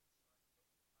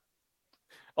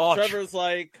 Oh, Trevor's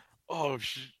like, oh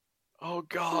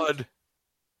God.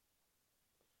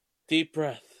 deep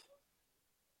breath.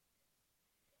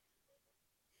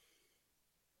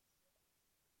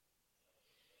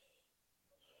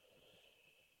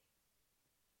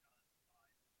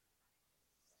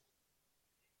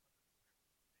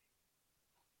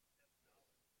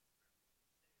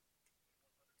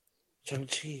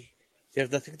 Shang-Chi, you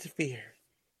have nothing to fear.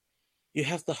 You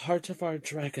have the heart of our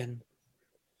dragon.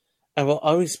 I will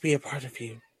always be a part of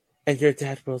you, and your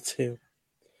dad will too.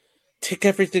 Take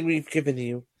everything we've given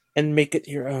you and make it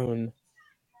your own.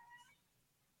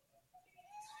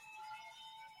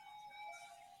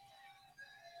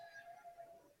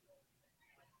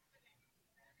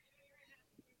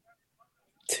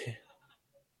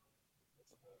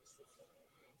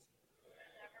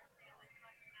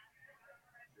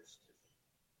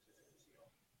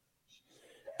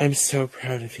 I'm so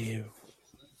proud of you.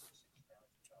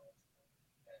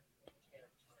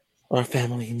 Our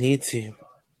family needs you.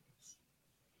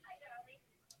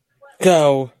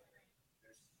 Go.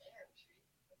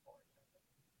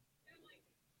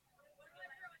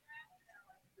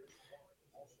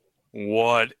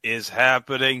 What is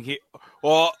happening here?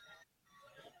 Well,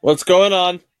 What's going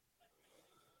on?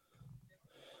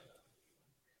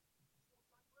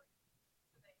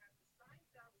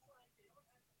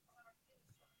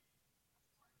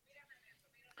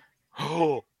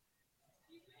 oh,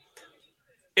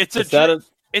 it's Is that a-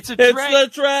 it's a It's dragon. the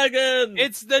dragon!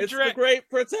 It's the the great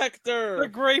protector! The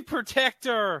great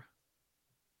protector.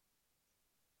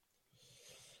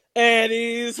 And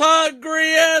he's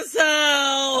hungry as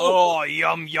hell! Oh,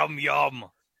 yum yum yum.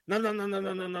 No, no, no, no,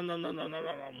 no, no, no, no, no, no, no,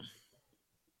 no.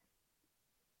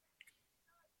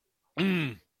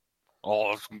 Mm.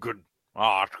 Oh, that's good.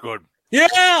 Ah, it's good.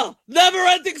 Yeah! Never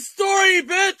ending story,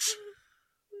 bitch!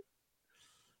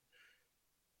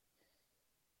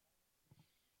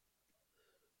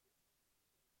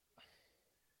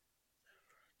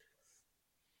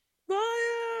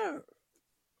 Fire!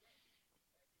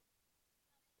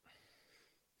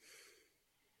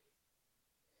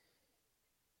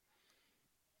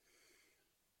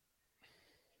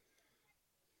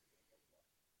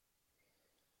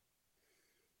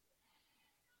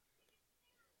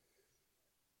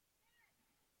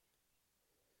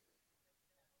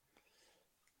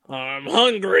 I'm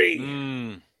hungry.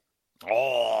 Mmm.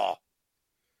 Oh.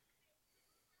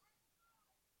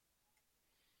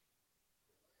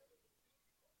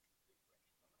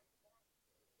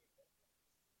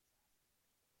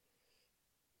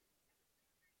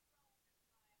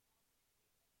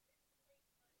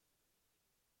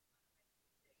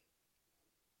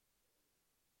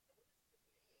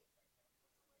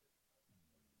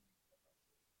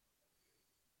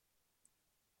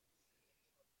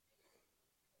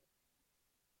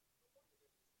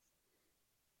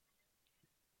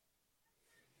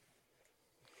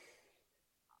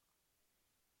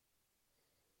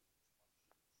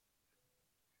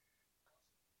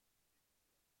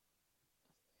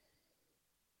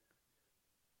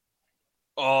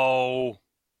 Oh.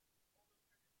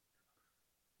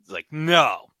 It's like,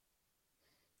 no.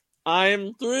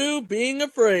 I'm through being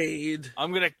afraid.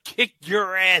 I'm gonna kick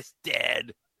your ass,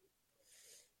 Dad.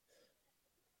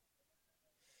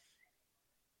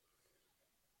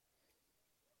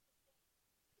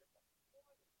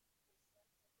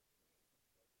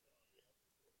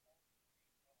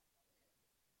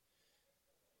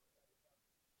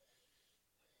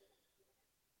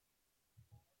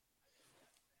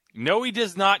 No, he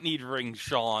does not need rings,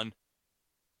 Sean.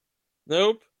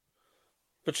 Nope.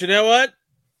 But you know what?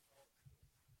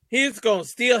 He's gonna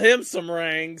steal him some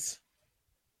rings.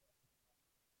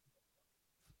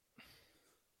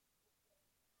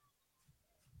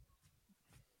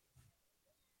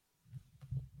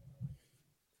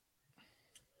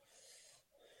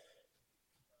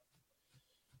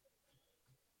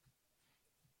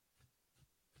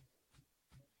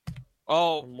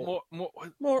 Oh,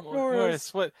 More.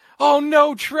 split. Oh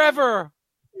no, Trevor!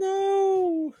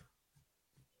 No.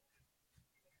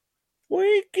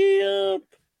 Wake up.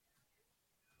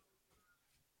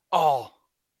 Oh.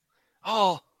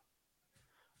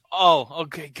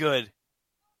 Okay, good.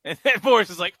 And then Boris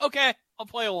is like, okay, I'll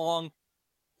play along.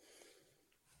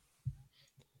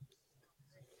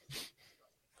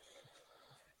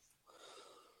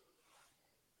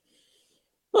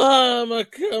 I'm a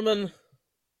coming.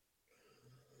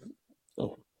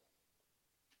 Oh.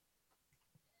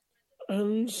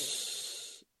 And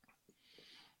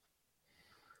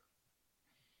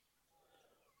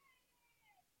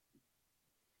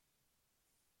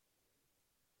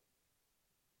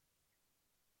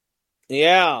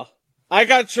yeah, I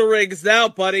got your rings now,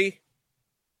 buddy.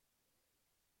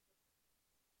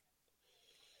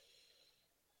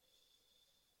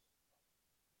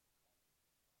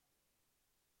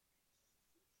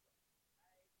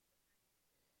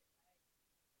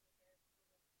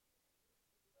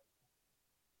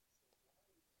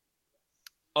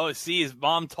 Oh, see, his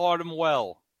mom taught him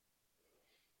well.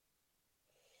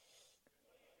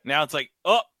 Now it's like,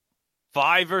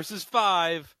 5 versus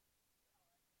 5.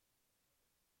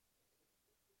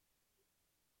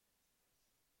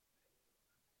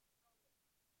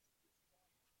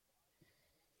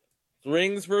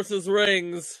 Rings versus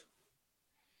rings.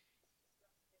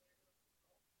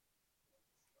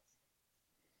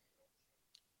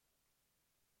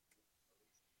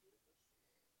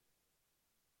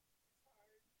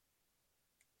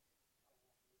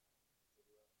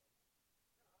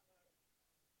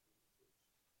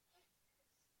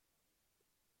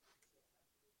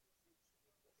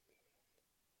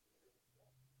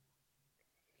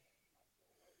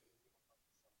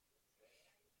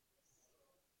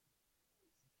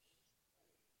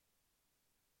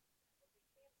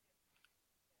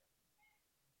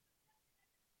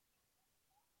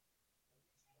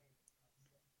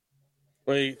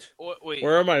 Wait. Wait.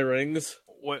 Where are my rings?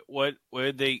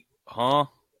 Where'd they, huh?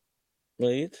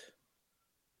 Wait.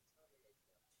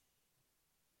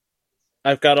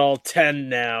 I've got all 10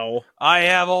 now. I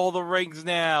have all the rings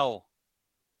now.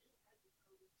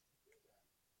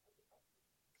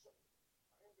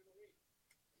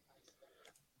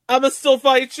 I'ma still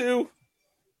fight you.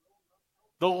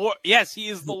 Yes, he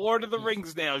is the Lord of the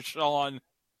Rings now, Sean.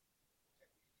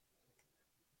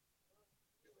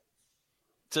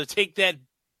 So take that,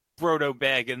 Frodo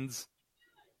Baggins.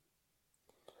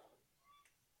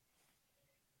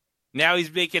 Now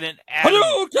he's making an Adam.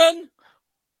 Hadouken!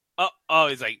 Oh,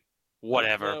 he's like,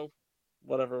 whatever. No,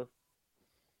 whatever.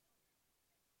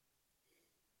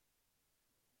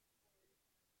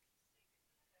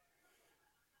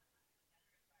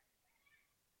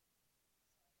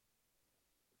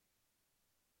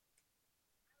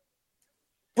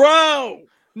 Bro!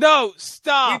 No,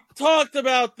 stop! We talked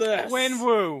about this!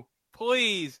 Wenwu,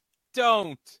 please,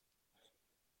 don't.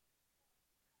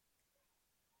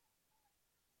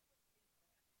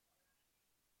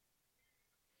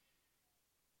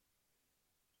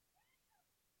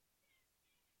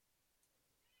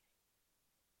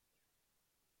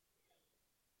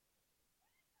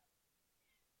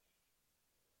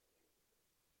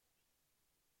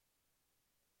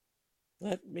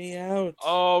 Let me out.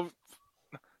 Oh,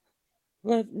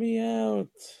 Let me out.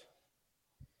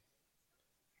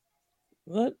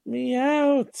 Let me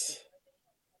out.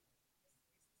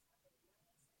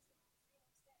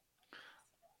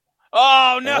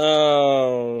 oh no!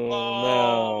 Oh,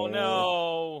 Oh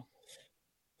no!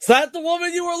 Is that the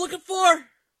woman you were looking for?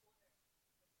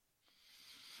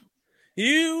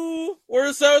 You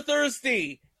were so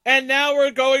thirsty, and now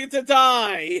we're going to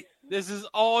die. This is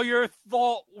all your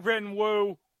fault,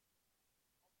 Renwu.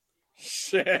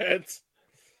 Shit.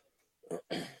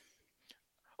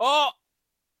 Oh!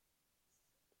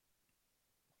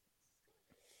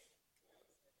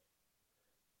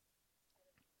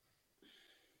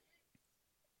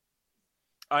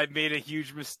 I made a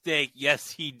huge mistake. Yes,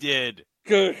 he did.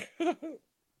 Good.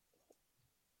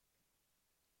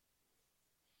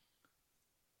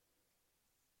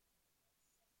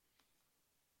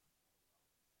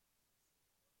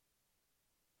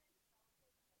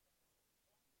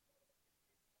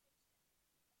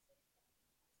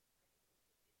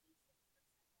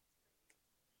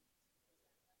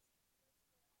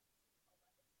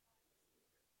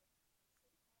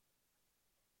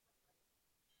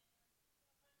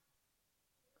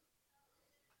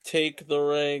 Take the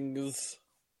rings.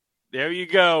 There you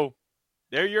go.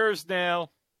 They're yours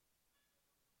now.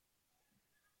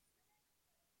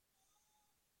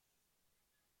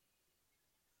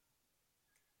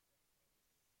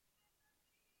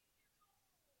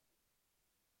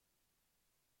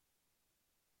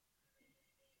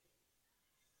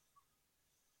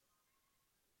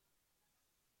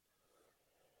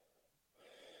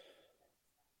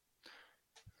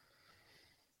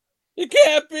 You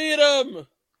can't beat him.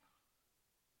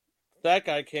 That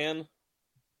guy can.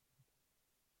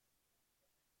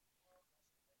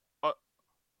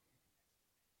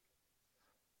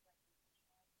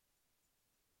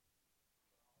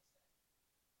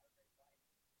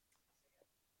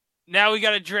 Now we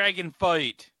got a dragon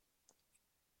fight.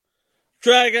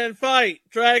 Dragon fight!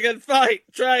 Dragon fight!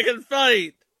 Dragon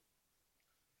fight!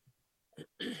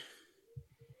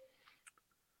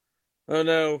 Oh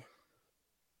no.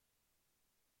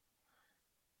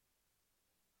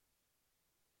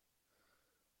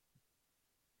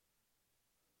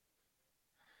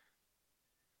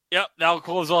 Yep, that'll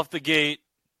close off the gate.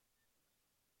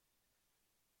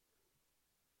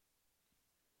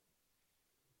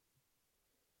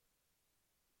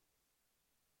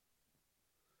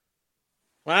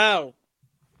 Wow.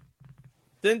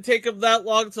 Didn't take him that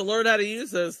long to learn how to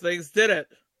use those things, did it?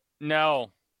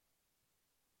 No.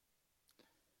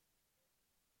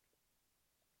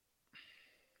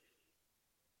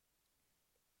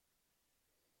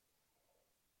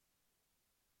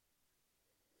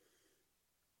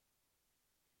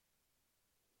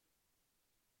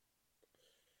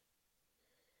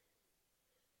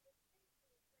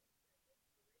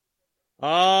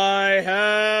 I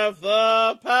have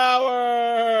the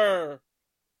power!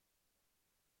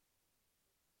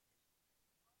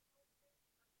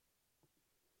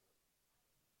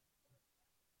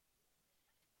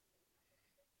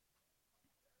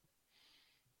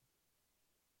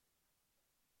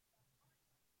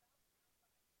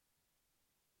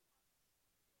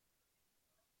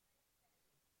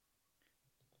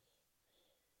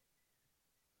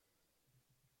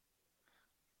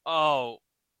 Oh.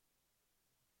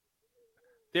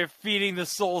 They're feeding the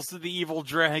souls to the evil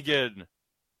dragon.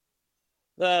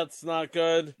 That's not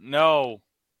good. No.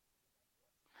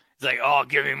 It's like, oh,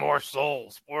 give me more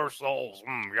souls. More souls.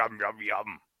 Yum, yum,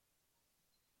 yum.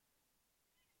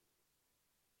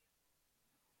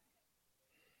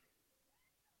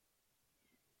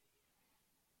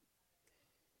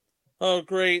 Oh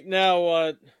great, now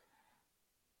what?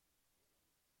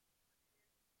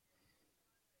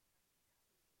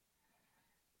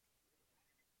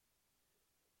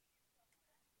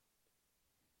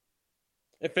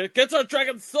 If it gets our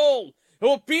dragon's soul, it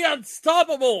will be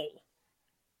unstoppable!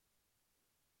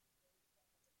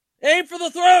 Aim for the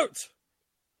throat!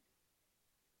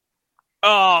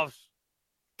 Oh,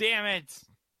 damn it.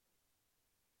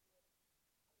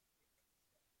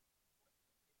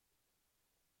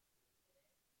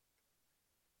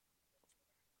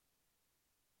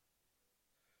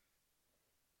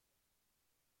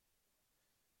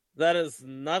 That is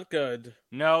not good.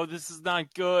 No, this is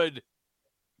not good.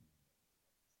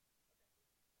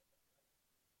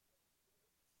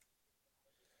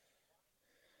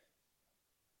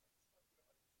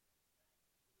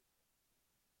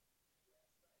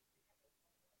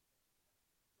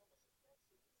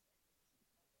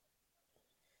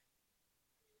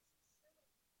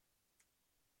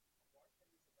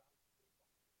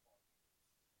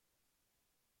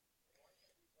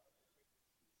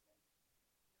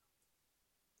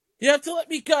 You have to let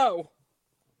me go.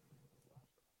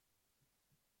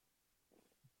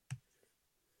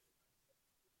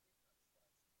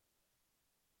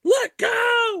 Let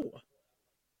go!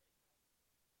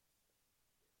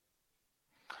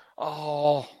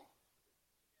 Oh.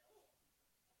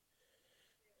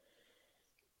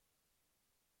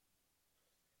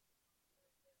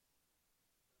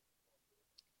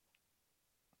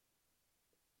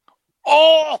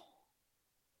 Oh!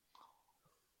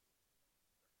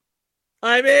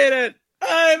 I made it!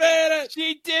 I made it!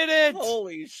 She did it!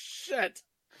 Holy shit.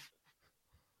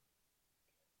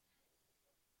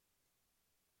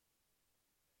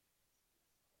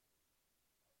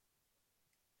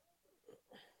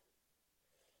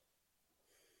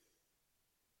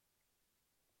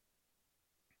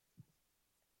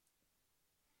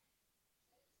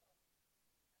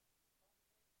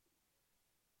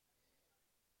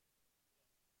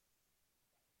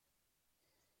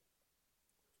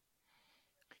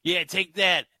 Yeah, take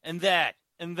that, and that,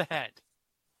 and that.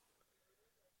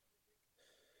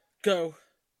 Go.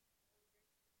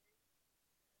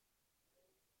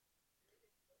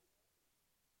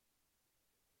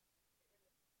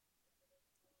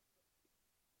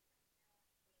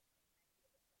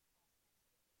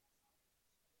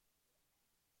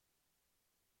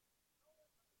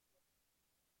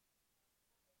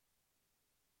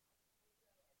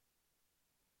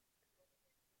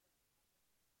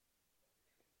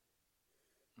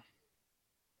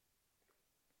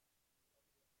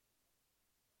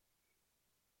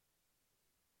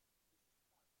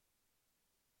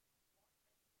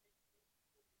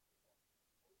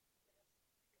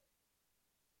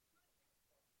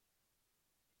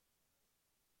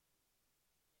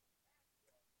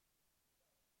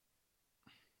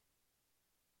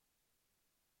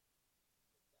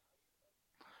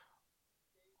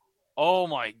 Oh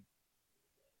my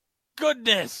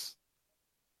goodness!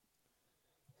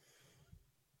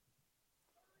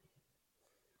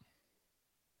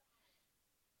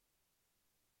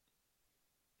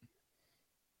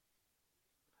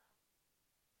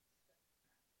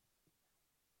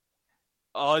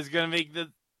 Oh, he's gonna make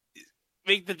the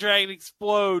dragon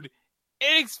explode.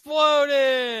 It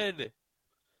exploded!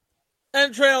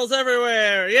 Entrails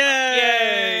everywhere! Yay!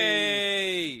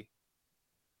 Yay!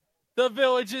 The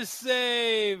village is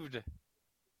saved!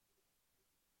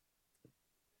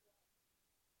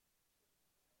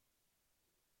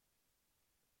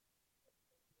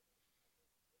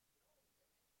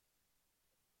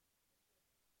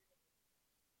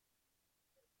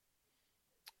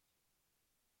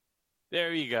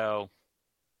 There you go.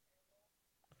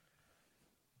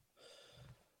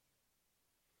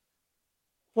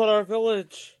 But our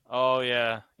village. Oh,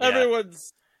 yeah.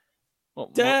 Everyone's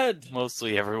dead.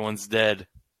 Mostly everyone's dead.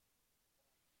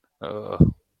 But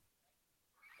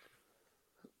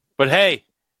hey,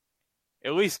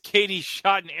 at least Katie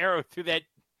shot an arrow through that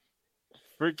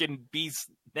freaking beast's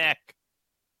neck.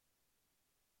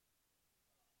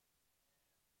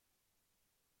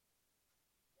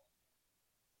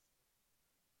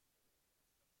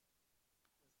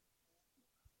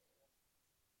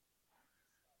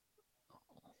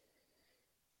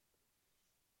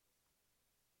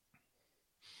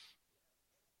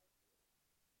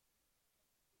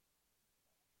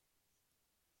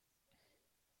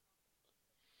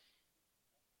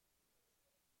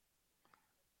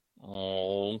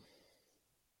 Oh.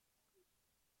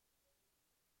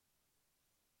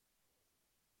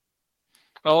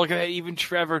 Oh, look at that. Even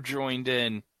Trevor joined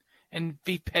in and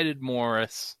he petted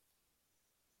Morris.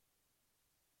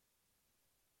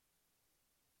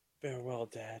 Farewell,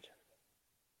 Dad.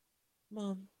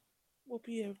 Mom, we'll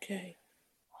be okay.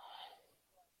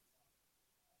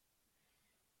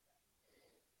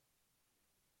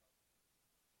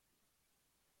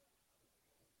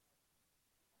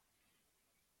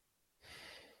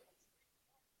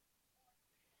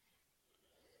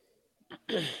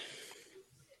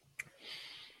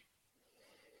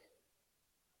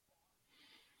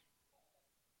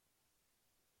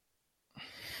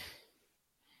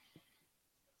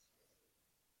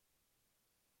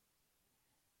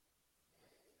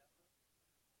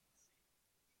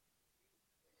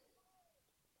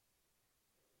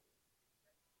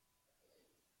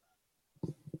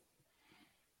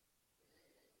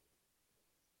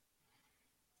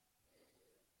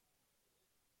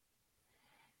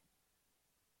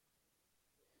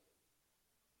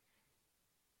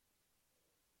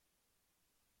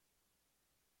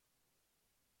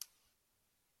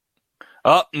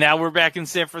 Oh, now we're back in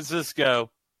San Francisco.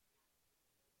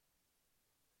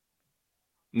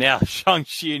 Now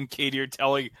Shang-Chi and Katie are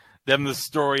telling them the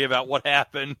story about what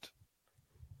happened.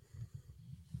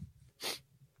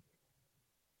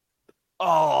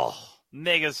 Oh,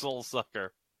 Mega Soul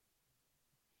Sucker.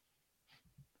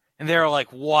 And they're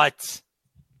like, what?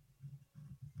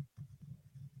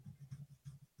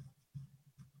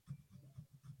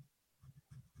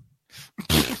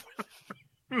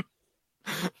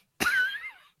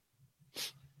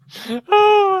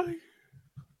 Oh, my.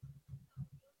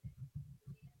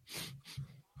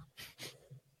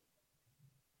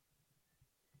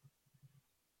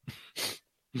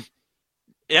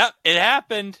 Yep, it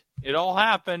happened. It all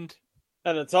happened.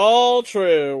 And it's all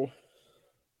true.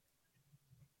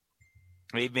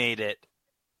 We made it.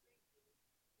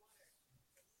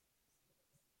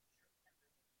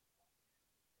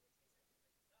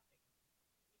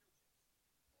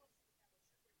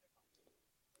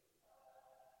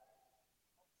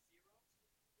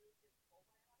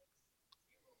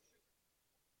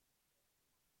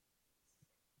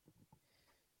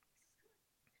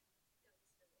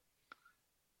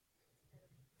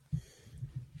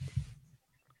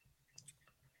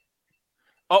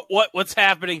 Oh, what's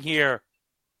happening here?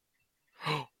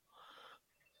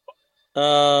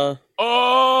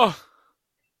 Oh!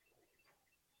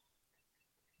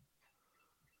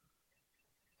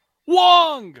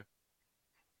 Wong!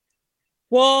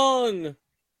 Wong!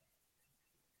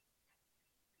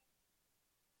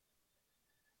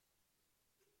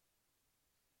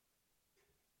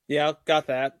 Yeah, got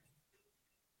that.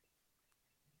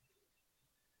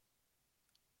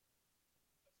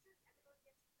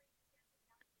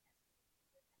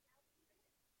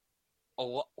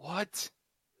 Oh, what?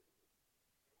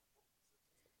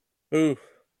 Ooh.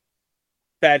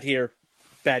 Bad here.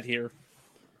 Bad here.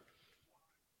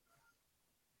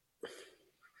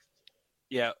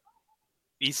 Yeah.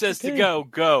 He says to Okay.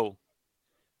 go.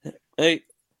 Hey,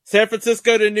 San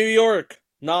Francisco to New York.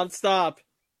 Non-stop.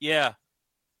 Yeah.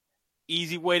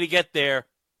 Easy way to get there.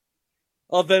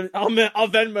 I'll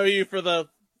Venmo you for the...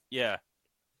 Yeah.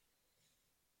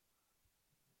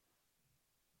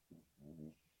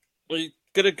 Are you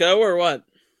gonna go or what?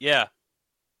 Yeah.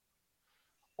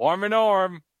 Arm in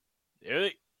arm. There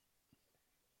they...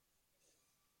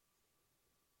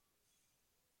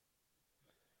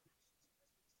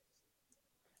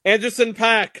 Anderson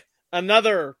 .Paak,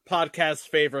 another podcast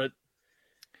favorite.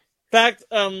 In fact,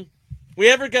 we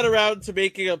ever get around to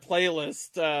making a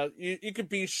playlist, you could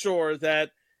be sure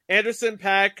that Anderson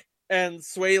 .Paak and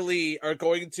Sway Lee are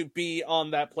going to be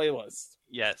on that playlist.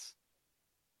 Yes.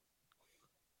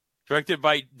 Directed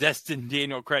by Destin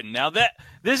Daniel Cretton. Now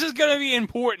this is going to be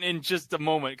important in just a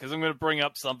moment because I'm going to bring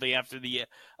up something after the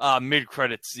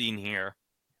mid-credits scene here.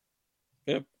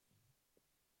 Yep.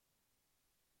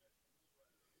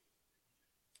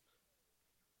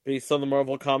 Based on the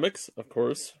Marvel Comics, of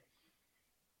course.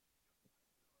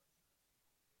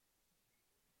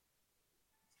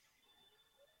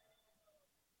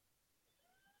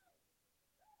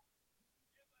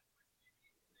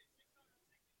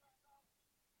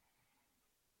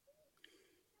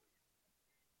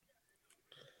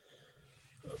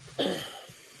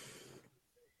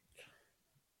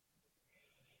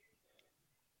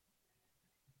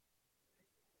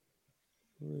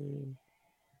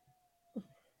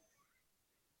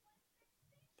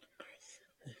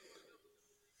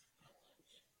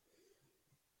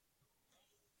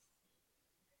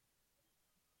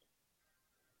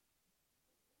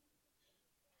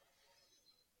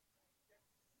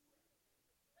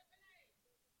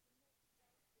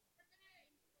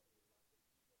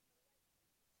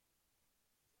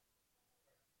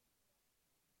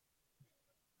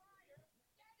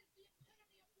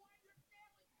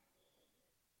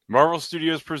 Marvel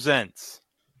Studios presents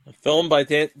A film by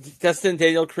Destin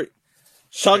Daniel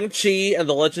Shang-Chi and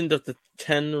the Legend of the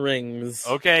Ten Rings.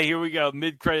 Okay, here we go.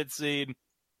 Mid-credit scene.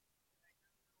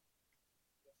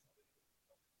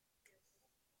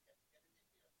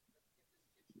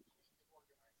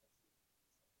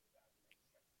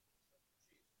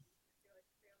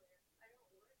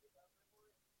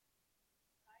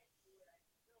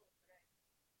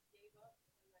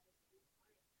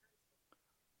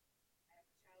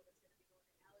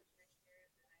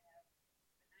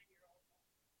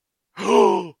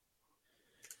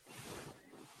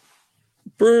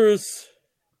 Bruce.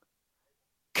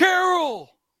 Carol!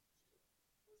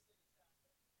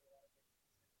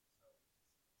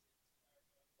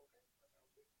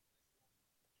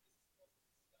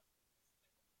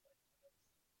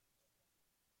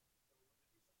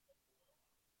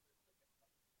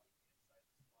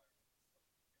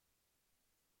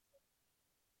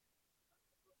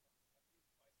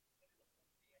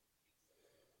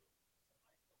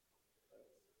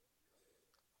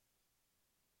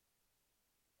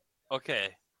 Okay,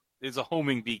 there's a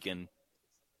homing beacon.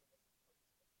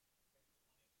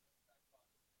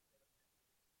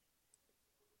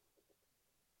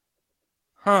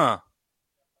 Huh.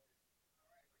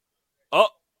 Oh.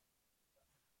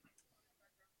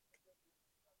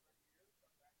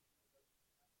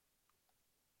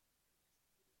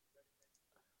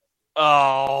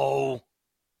 Oh.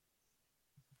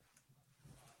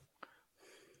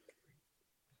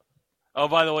 Oh,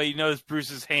 by the way, you notice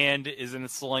Bruce's hand is in a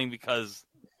sling because,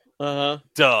 duh.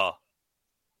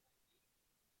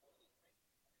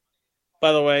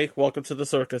 By the way, welcome to the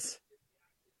circus.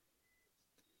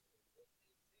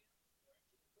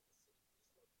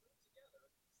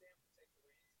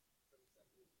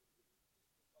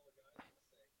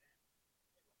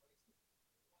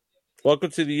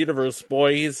 Welcome to the universe,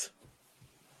 boys.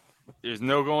 There's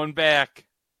no going back.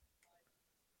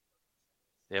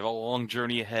 They have a long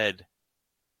journey ahead.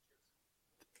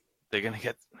 They're going to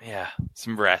get,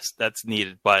 some rest. That's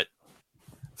needed, but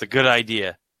it's a good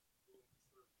idea.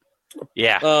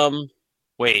 Yeah.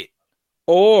 Wait.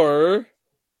 Or...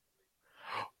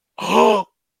 Oh!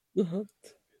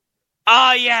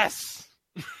 Ah, yes!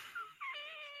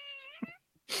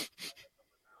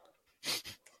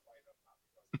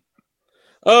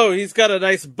 Oh, he's got a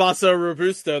nice basso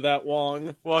robusto, that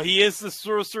Wong. Well, he is the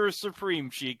Sorcerer Supreme,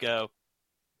 Chico.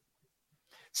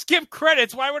 Skip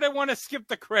credits? Why would I want to skip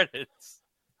the credits?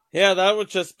 Yeah, that would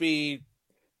just be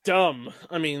dumb.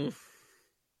 I mean...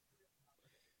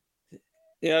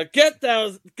 Yeah, get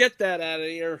that out of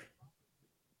here.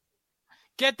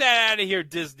 Get that out of here,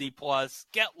 Disney Plus.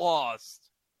 Get lost.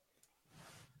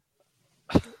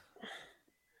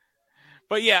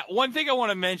 But yeah, one thing I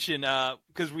want to mention,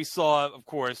 because we saw, of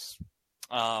course,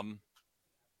 Mark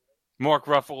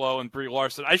Ruffalo and Brie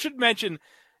Larson. I should mention,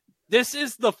 this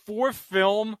is the fourth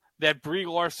film that Brie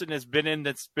Larson has been in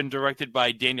that's been directed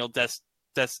by Daniel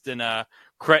Destin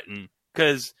Cretton,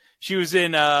 because she was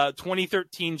in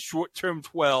 2013 Short Term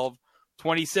 12,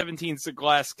 2017's The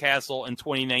Glass Castle, and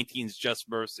 2019's Just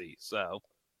Mercy. So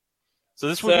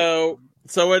this would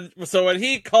so when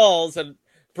he calls and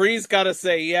Bree's got to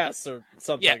say yes or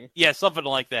something. Yeah, something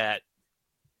like that.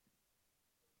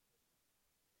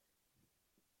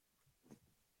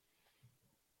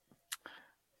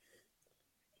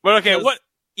 But okay, what?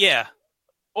 Yeah.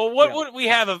 Well, what would we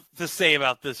have to say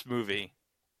about this movie?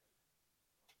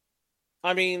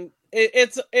 I mean,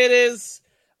 it is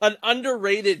an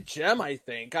underrated gem. I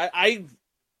think. I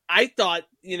thought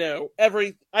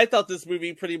I thought this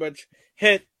movie pretty much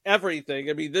hit everything.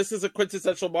 I mean, this is a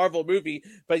quintessential Marvel movie,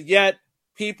 but yet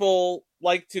people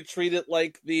like to treat it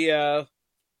like the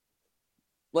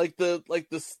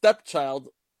stepchild.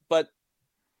 But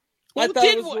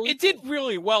it did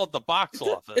really well at the box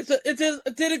office.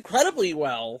 It did incredibly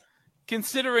well,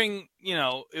 considering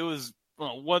it was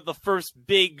one of the first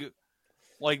big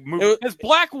movie. Because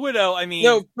Black Widow, I mean,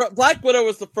 no, Black Widow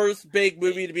was the first big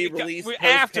movie to be released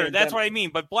after. That's what I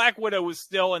mean. But Black Widow was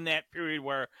still in that period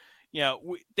where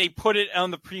they put it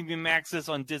on the premium access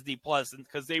on Disney Plus,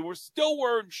 because they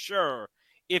weren't sure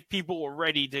if people were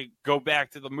ready to go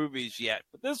back to the movies yet.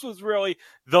 But this was really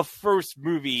the first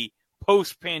movie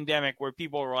post-pandemic where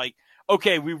people were like,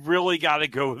 okay, we really got to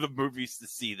go to the movies to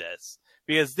see this,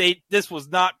 because this was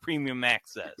not premium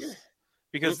access,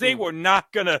 because they were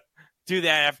not going to do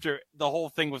that after the whole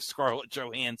thing with Scarlett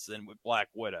Johansson with Black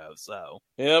Widow. So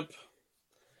yep,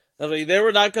 I mean, they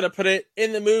were not going to put it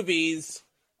in the movies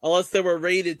unless they were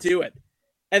ready to do it,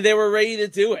 and they were ready to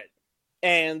do it.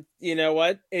 And you know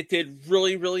what? It did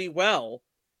really, really well,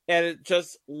 and it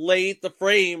just laid the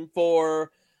frame for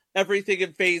everything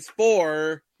in Phase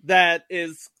 4 that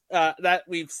is that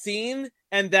we've seen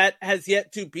and that has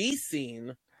yet to be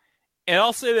seen. And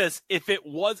I'll say this: if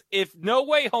No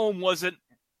Way Home wasn't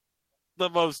the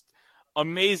most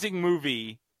amazing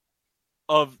movie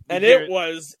of the year, it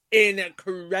was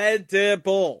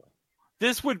incredible.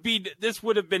 This would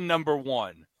have been number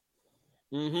one.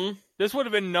 Mm-hmm. This would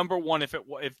have been number one if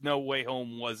No Way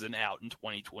Home wasn't out in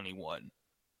 2021.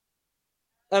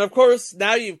 And of course,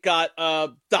 now you've got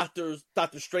Doctor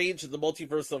Strange and the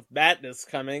Multiverse of Madness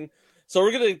coming, so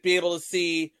we're going to be able to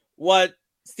see what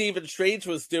Stephen Strange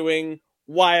was doing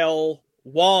while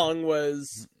Wong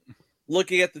was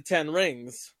looking at the 10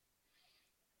 Rings.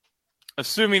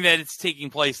 Assuming that it's taking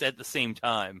place at the same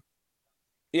time.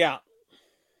 Yeah.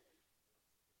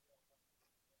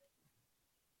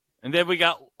 And then we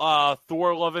got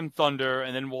Thor: Love and Thunder,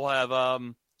 and then we'll have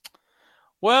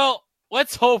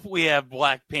let's hope we have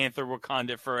Black Panther: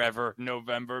 Wakanda Forever in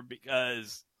November,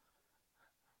 because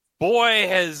boy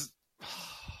has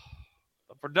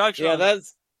the production. Yeah,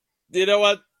 that's, you know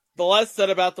what? The less said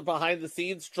about the behind the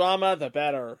scenes drama, the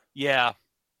better. Yeah.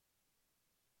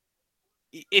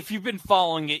 If you've been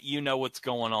following it, you know what's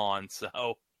going on.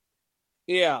 So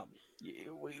yeah,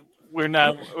 we're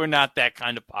not that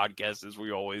kind of podcast, as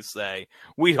we always say.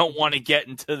 We don't want to get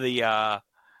into the.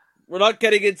 We're not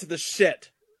getting into the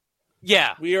shit.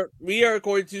 Yeah. We are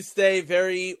going to stay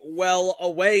very well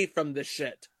away from the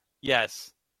shit.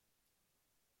 Yes.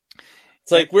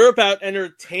 It's like we're about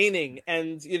entertaining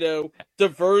and,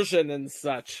 diversion and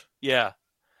such. Yeah.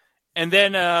 And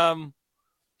then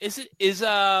is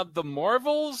the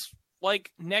Marvels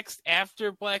like next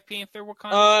after Black Panther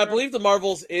Wakanda? I believe the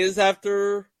Marvels is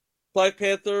after Black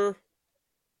Panther.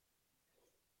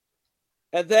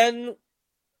 And then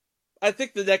I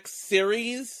think the next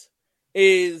series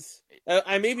is,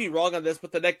 I may be wrong on this,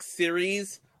 but the next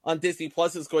series on Disney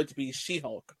Plus is going to be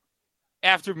She-Hulk.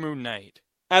 After Moon Knight.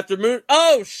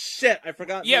 Oh shit, I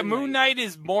forgot. Yeah, Moon Knight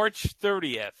is March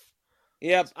 30th.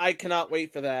 Yep, I cannot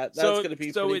wait for that. That's going to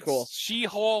be pretty cool.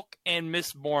 She-Hulk and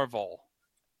Miss Marvel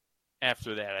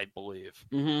after that, I believe.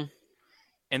 Mm-hmm.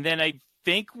 And then I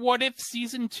think What If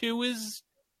Season 2 is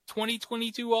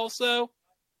 2022 also?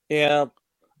 Yeah.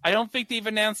 I don't think they've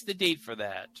announced the date for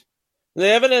that. They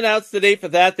haven't announced the date for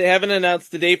that. They haven't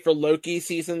announced the date for Loki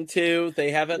Season 2.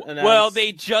 They haven't announced... Well,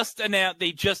 they just announced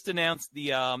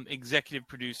the executive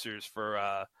producers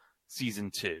for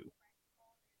Season 2.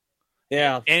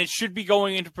 Yeah. And it should be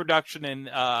going into production in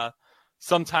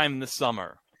sometime this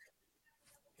summer.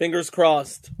 Fingers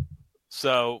crossed.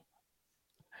 So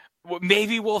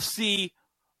maybe we'll see.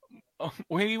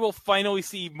 Maybe we'll finally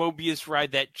see Mobius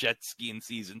ride that jet ski in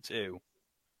Season 2.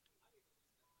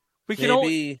 We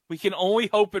can only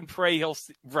hope and pray he'll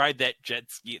ride that jet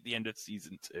ski at the end of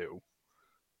Season 2.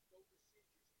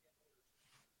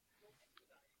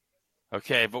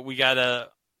 Okay, but we got a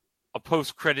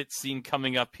post-credit scene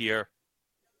coming up here.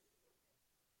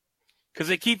 Because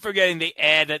they keep forgetting they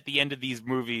add at the end of these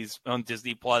movies on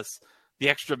Disney Plus the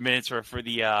extra minutes are for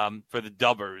the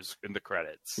dubbers in the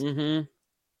credits. Mm-hmm.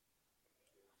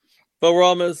 But we're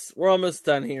almost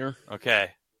done here. Okay.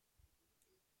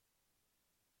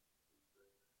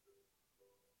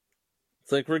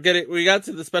 It's like we got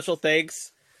to the special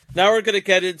thanks. Now we're gonna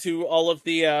get into all of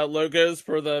the logos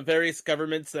for the various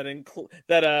governments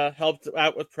that helped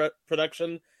out with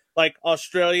production, like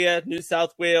Australia, New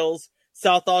South Wales,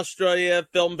 South Australia,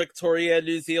 Film Victoria,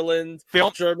 New Zealand,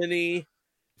 Germany,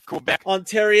 Quebec,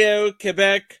 Ontario,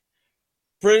 Quebec,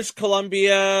 British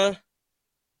Columbia.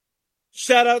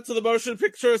 Shout out to the Motion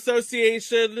Picture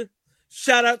Association.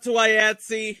 Shout out to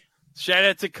IATSE. Shout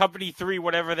out to Company 3,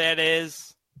 whatever that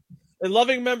is. In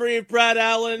loving memory of Brad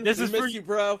Allen. This is miss for you,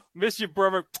 bro. Miss you,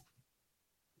 brother.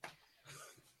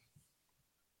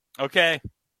 Okay.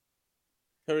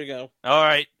 Here we go. All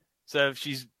right. So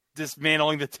she's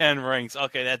dismantling the 10 rings.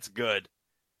 Okay, that's good.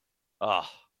 Oh.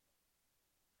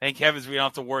 Thank heavens we don't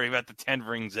have to worry about the 10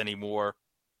 rings anymore.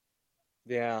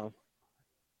 Yeah.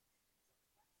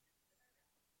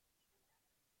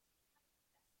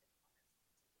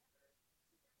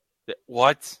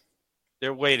 What?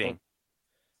 They're waiting.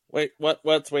 Wait,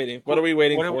 what's waiting? What are we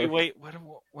waiting for? Wait.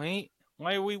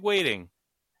 Why are we waiting?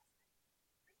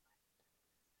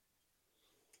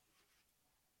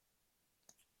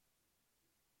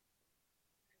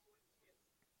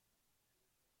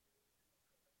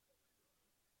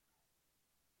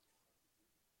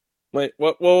 Wait,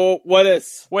 what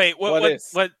is? Wait,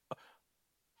 what?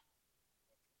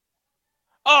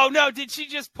 Oh no, did she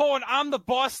just pull an I'm the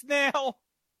boss now?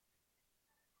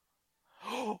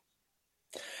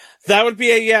 That would be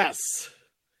a yes.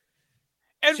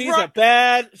 And she's a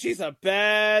bad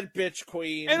bitch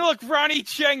queen. And look, Ronnie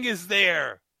Cheng is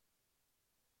there.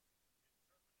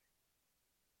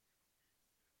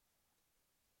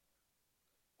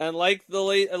 And like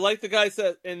the guy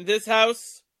said, in this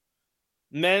house,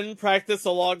 men practice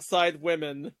alongside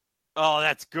women. Oh,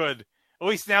 that's good. At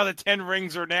least now the 10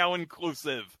 rings are now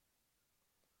inclusive.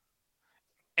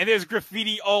 And there's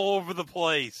graffiti all over the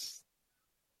place.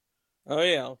 Oh,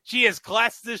 yeah. She has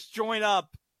classed this joint up.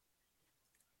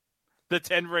 The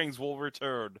 10 rings will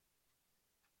return.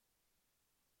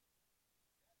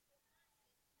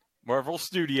 Marvel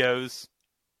Studios.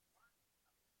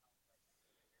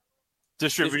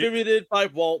 Distributed by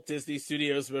Walt Disney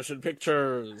Studios Motion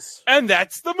Pictures. And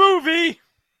that's the movie!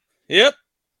 Yep.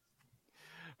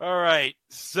 All right.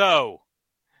 So,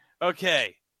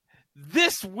 okay.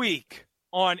 This week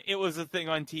on It Was a Thing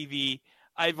on TV,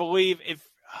 I believe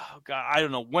I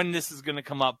don't know when this is going to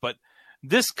come up, but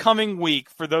this coming week,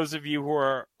 for those of you who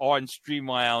are on Stream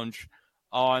Lounge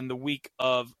on the week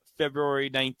of February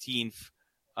 19th,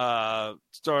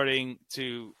 starting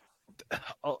to...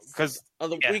 because on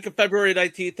the week of February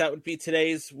 19th, that would be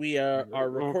today's, we are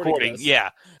recording this.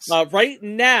 Yeah. Right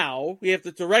now, we have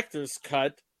the director's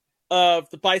cut of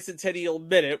the Bicentennial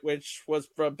Minute, which was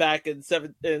from back in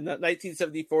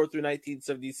 1974 through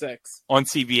 1976 on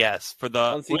CBS for the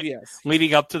on CBS.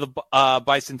 leading up to the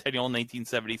bicentennial in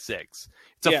 1976.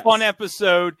 It's a fun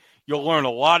episode. You'll learn a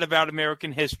lot about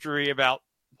American history about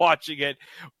watching it.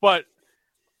 But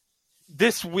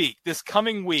this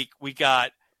coming week, we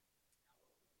got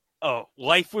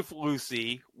Life with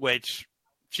Lucy, which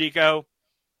Chico.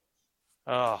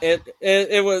 It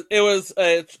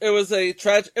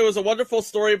was a wonderful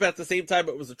story, but at the same time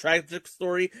it was a tragic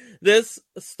story. This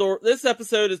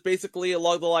episode is basically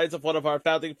along the lines of one of our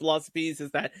founding philosophies: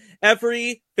 is that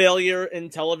every failure in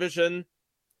television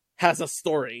has a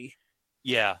story.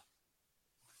 Yeah.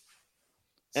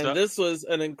 And this was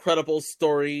an incredible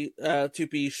story, to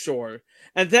be sure.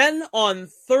 And then on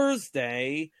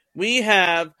Thursday, we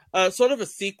have sort of a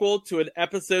sequel to an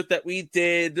episode that we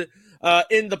did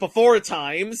in the before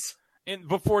times. In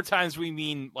before times, we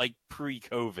mean like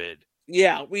pre-COVID.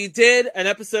 Yeah, we did an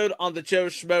episode on the Joe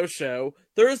Schmo Show.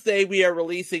 Thursday, we are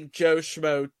releasing Joe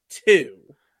Schmo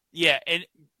 2. Yeah, and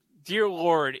dear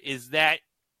Lord, is that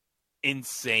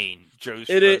insane, Joe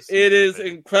Schmo? It is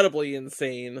incredibly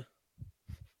insane.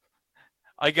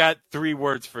 I got 3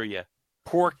 words for you.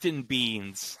 Porked and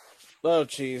beans. Oh,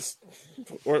 jeez.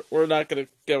 We're not going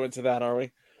to go into that, are we?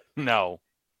 No.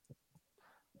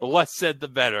 The less said, the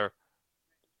better.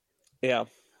 Yeah.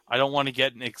 I don't want to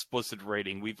get an explicit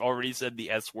rating. We've already said the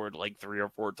S word like 3 or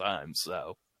 4 times,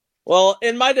 so. Well,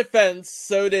 in my defense,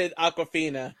 so did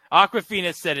Aquafina.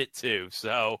 Aquafina said it too,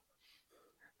 so.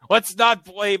 Let's not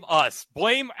blame us.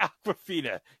 Blame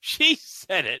Aquafina. She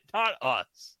said it, not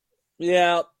us.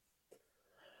 Yeah.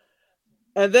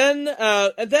 And then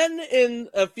in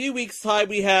a few weeks' time,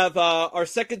 we have our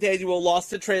second annual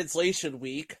Lost in Translation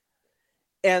Week.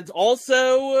 And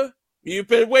also, you've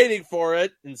been waiting for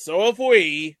it, and so have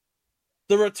we,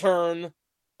 the return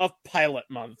of Pilot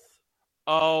Month.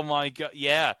 Oh my god,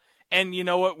 yeah. And you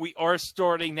know what? We are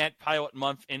starting that Pilot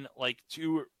Month in like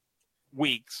 2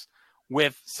 weeks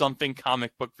with something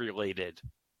comic book related.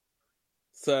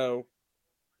 So,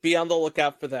 be on the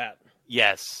lookout for that.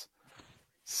 Yes.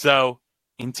 So,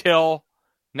 until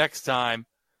next time,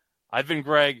 I've been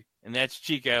Greg, and that's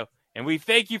Chico, and we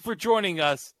thank you for joining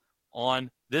us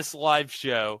on this live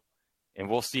show, and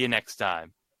we'll see you next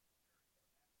time.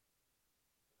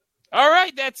 All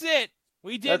right, that's it.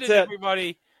 We did it,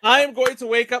 everybody. I am going to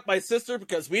wake up my sister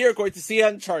because we are going to see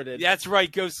Uncharted. That's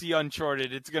right. Go see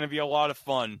Uncharted. It's going to be a lot of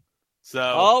fun. So,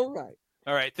 all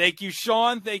right. Thank you,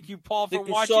 Sean. Thank you, Paul, for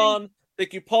watching. Thank you, Sean.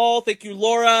 Thank you, Paul. Thank you,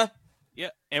 Laura.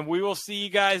 Yeah, and we will see you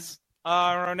guys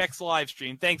on our next live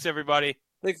stream. Thanks, everybody.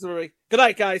 Thanks, everybody. Good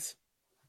night, guys.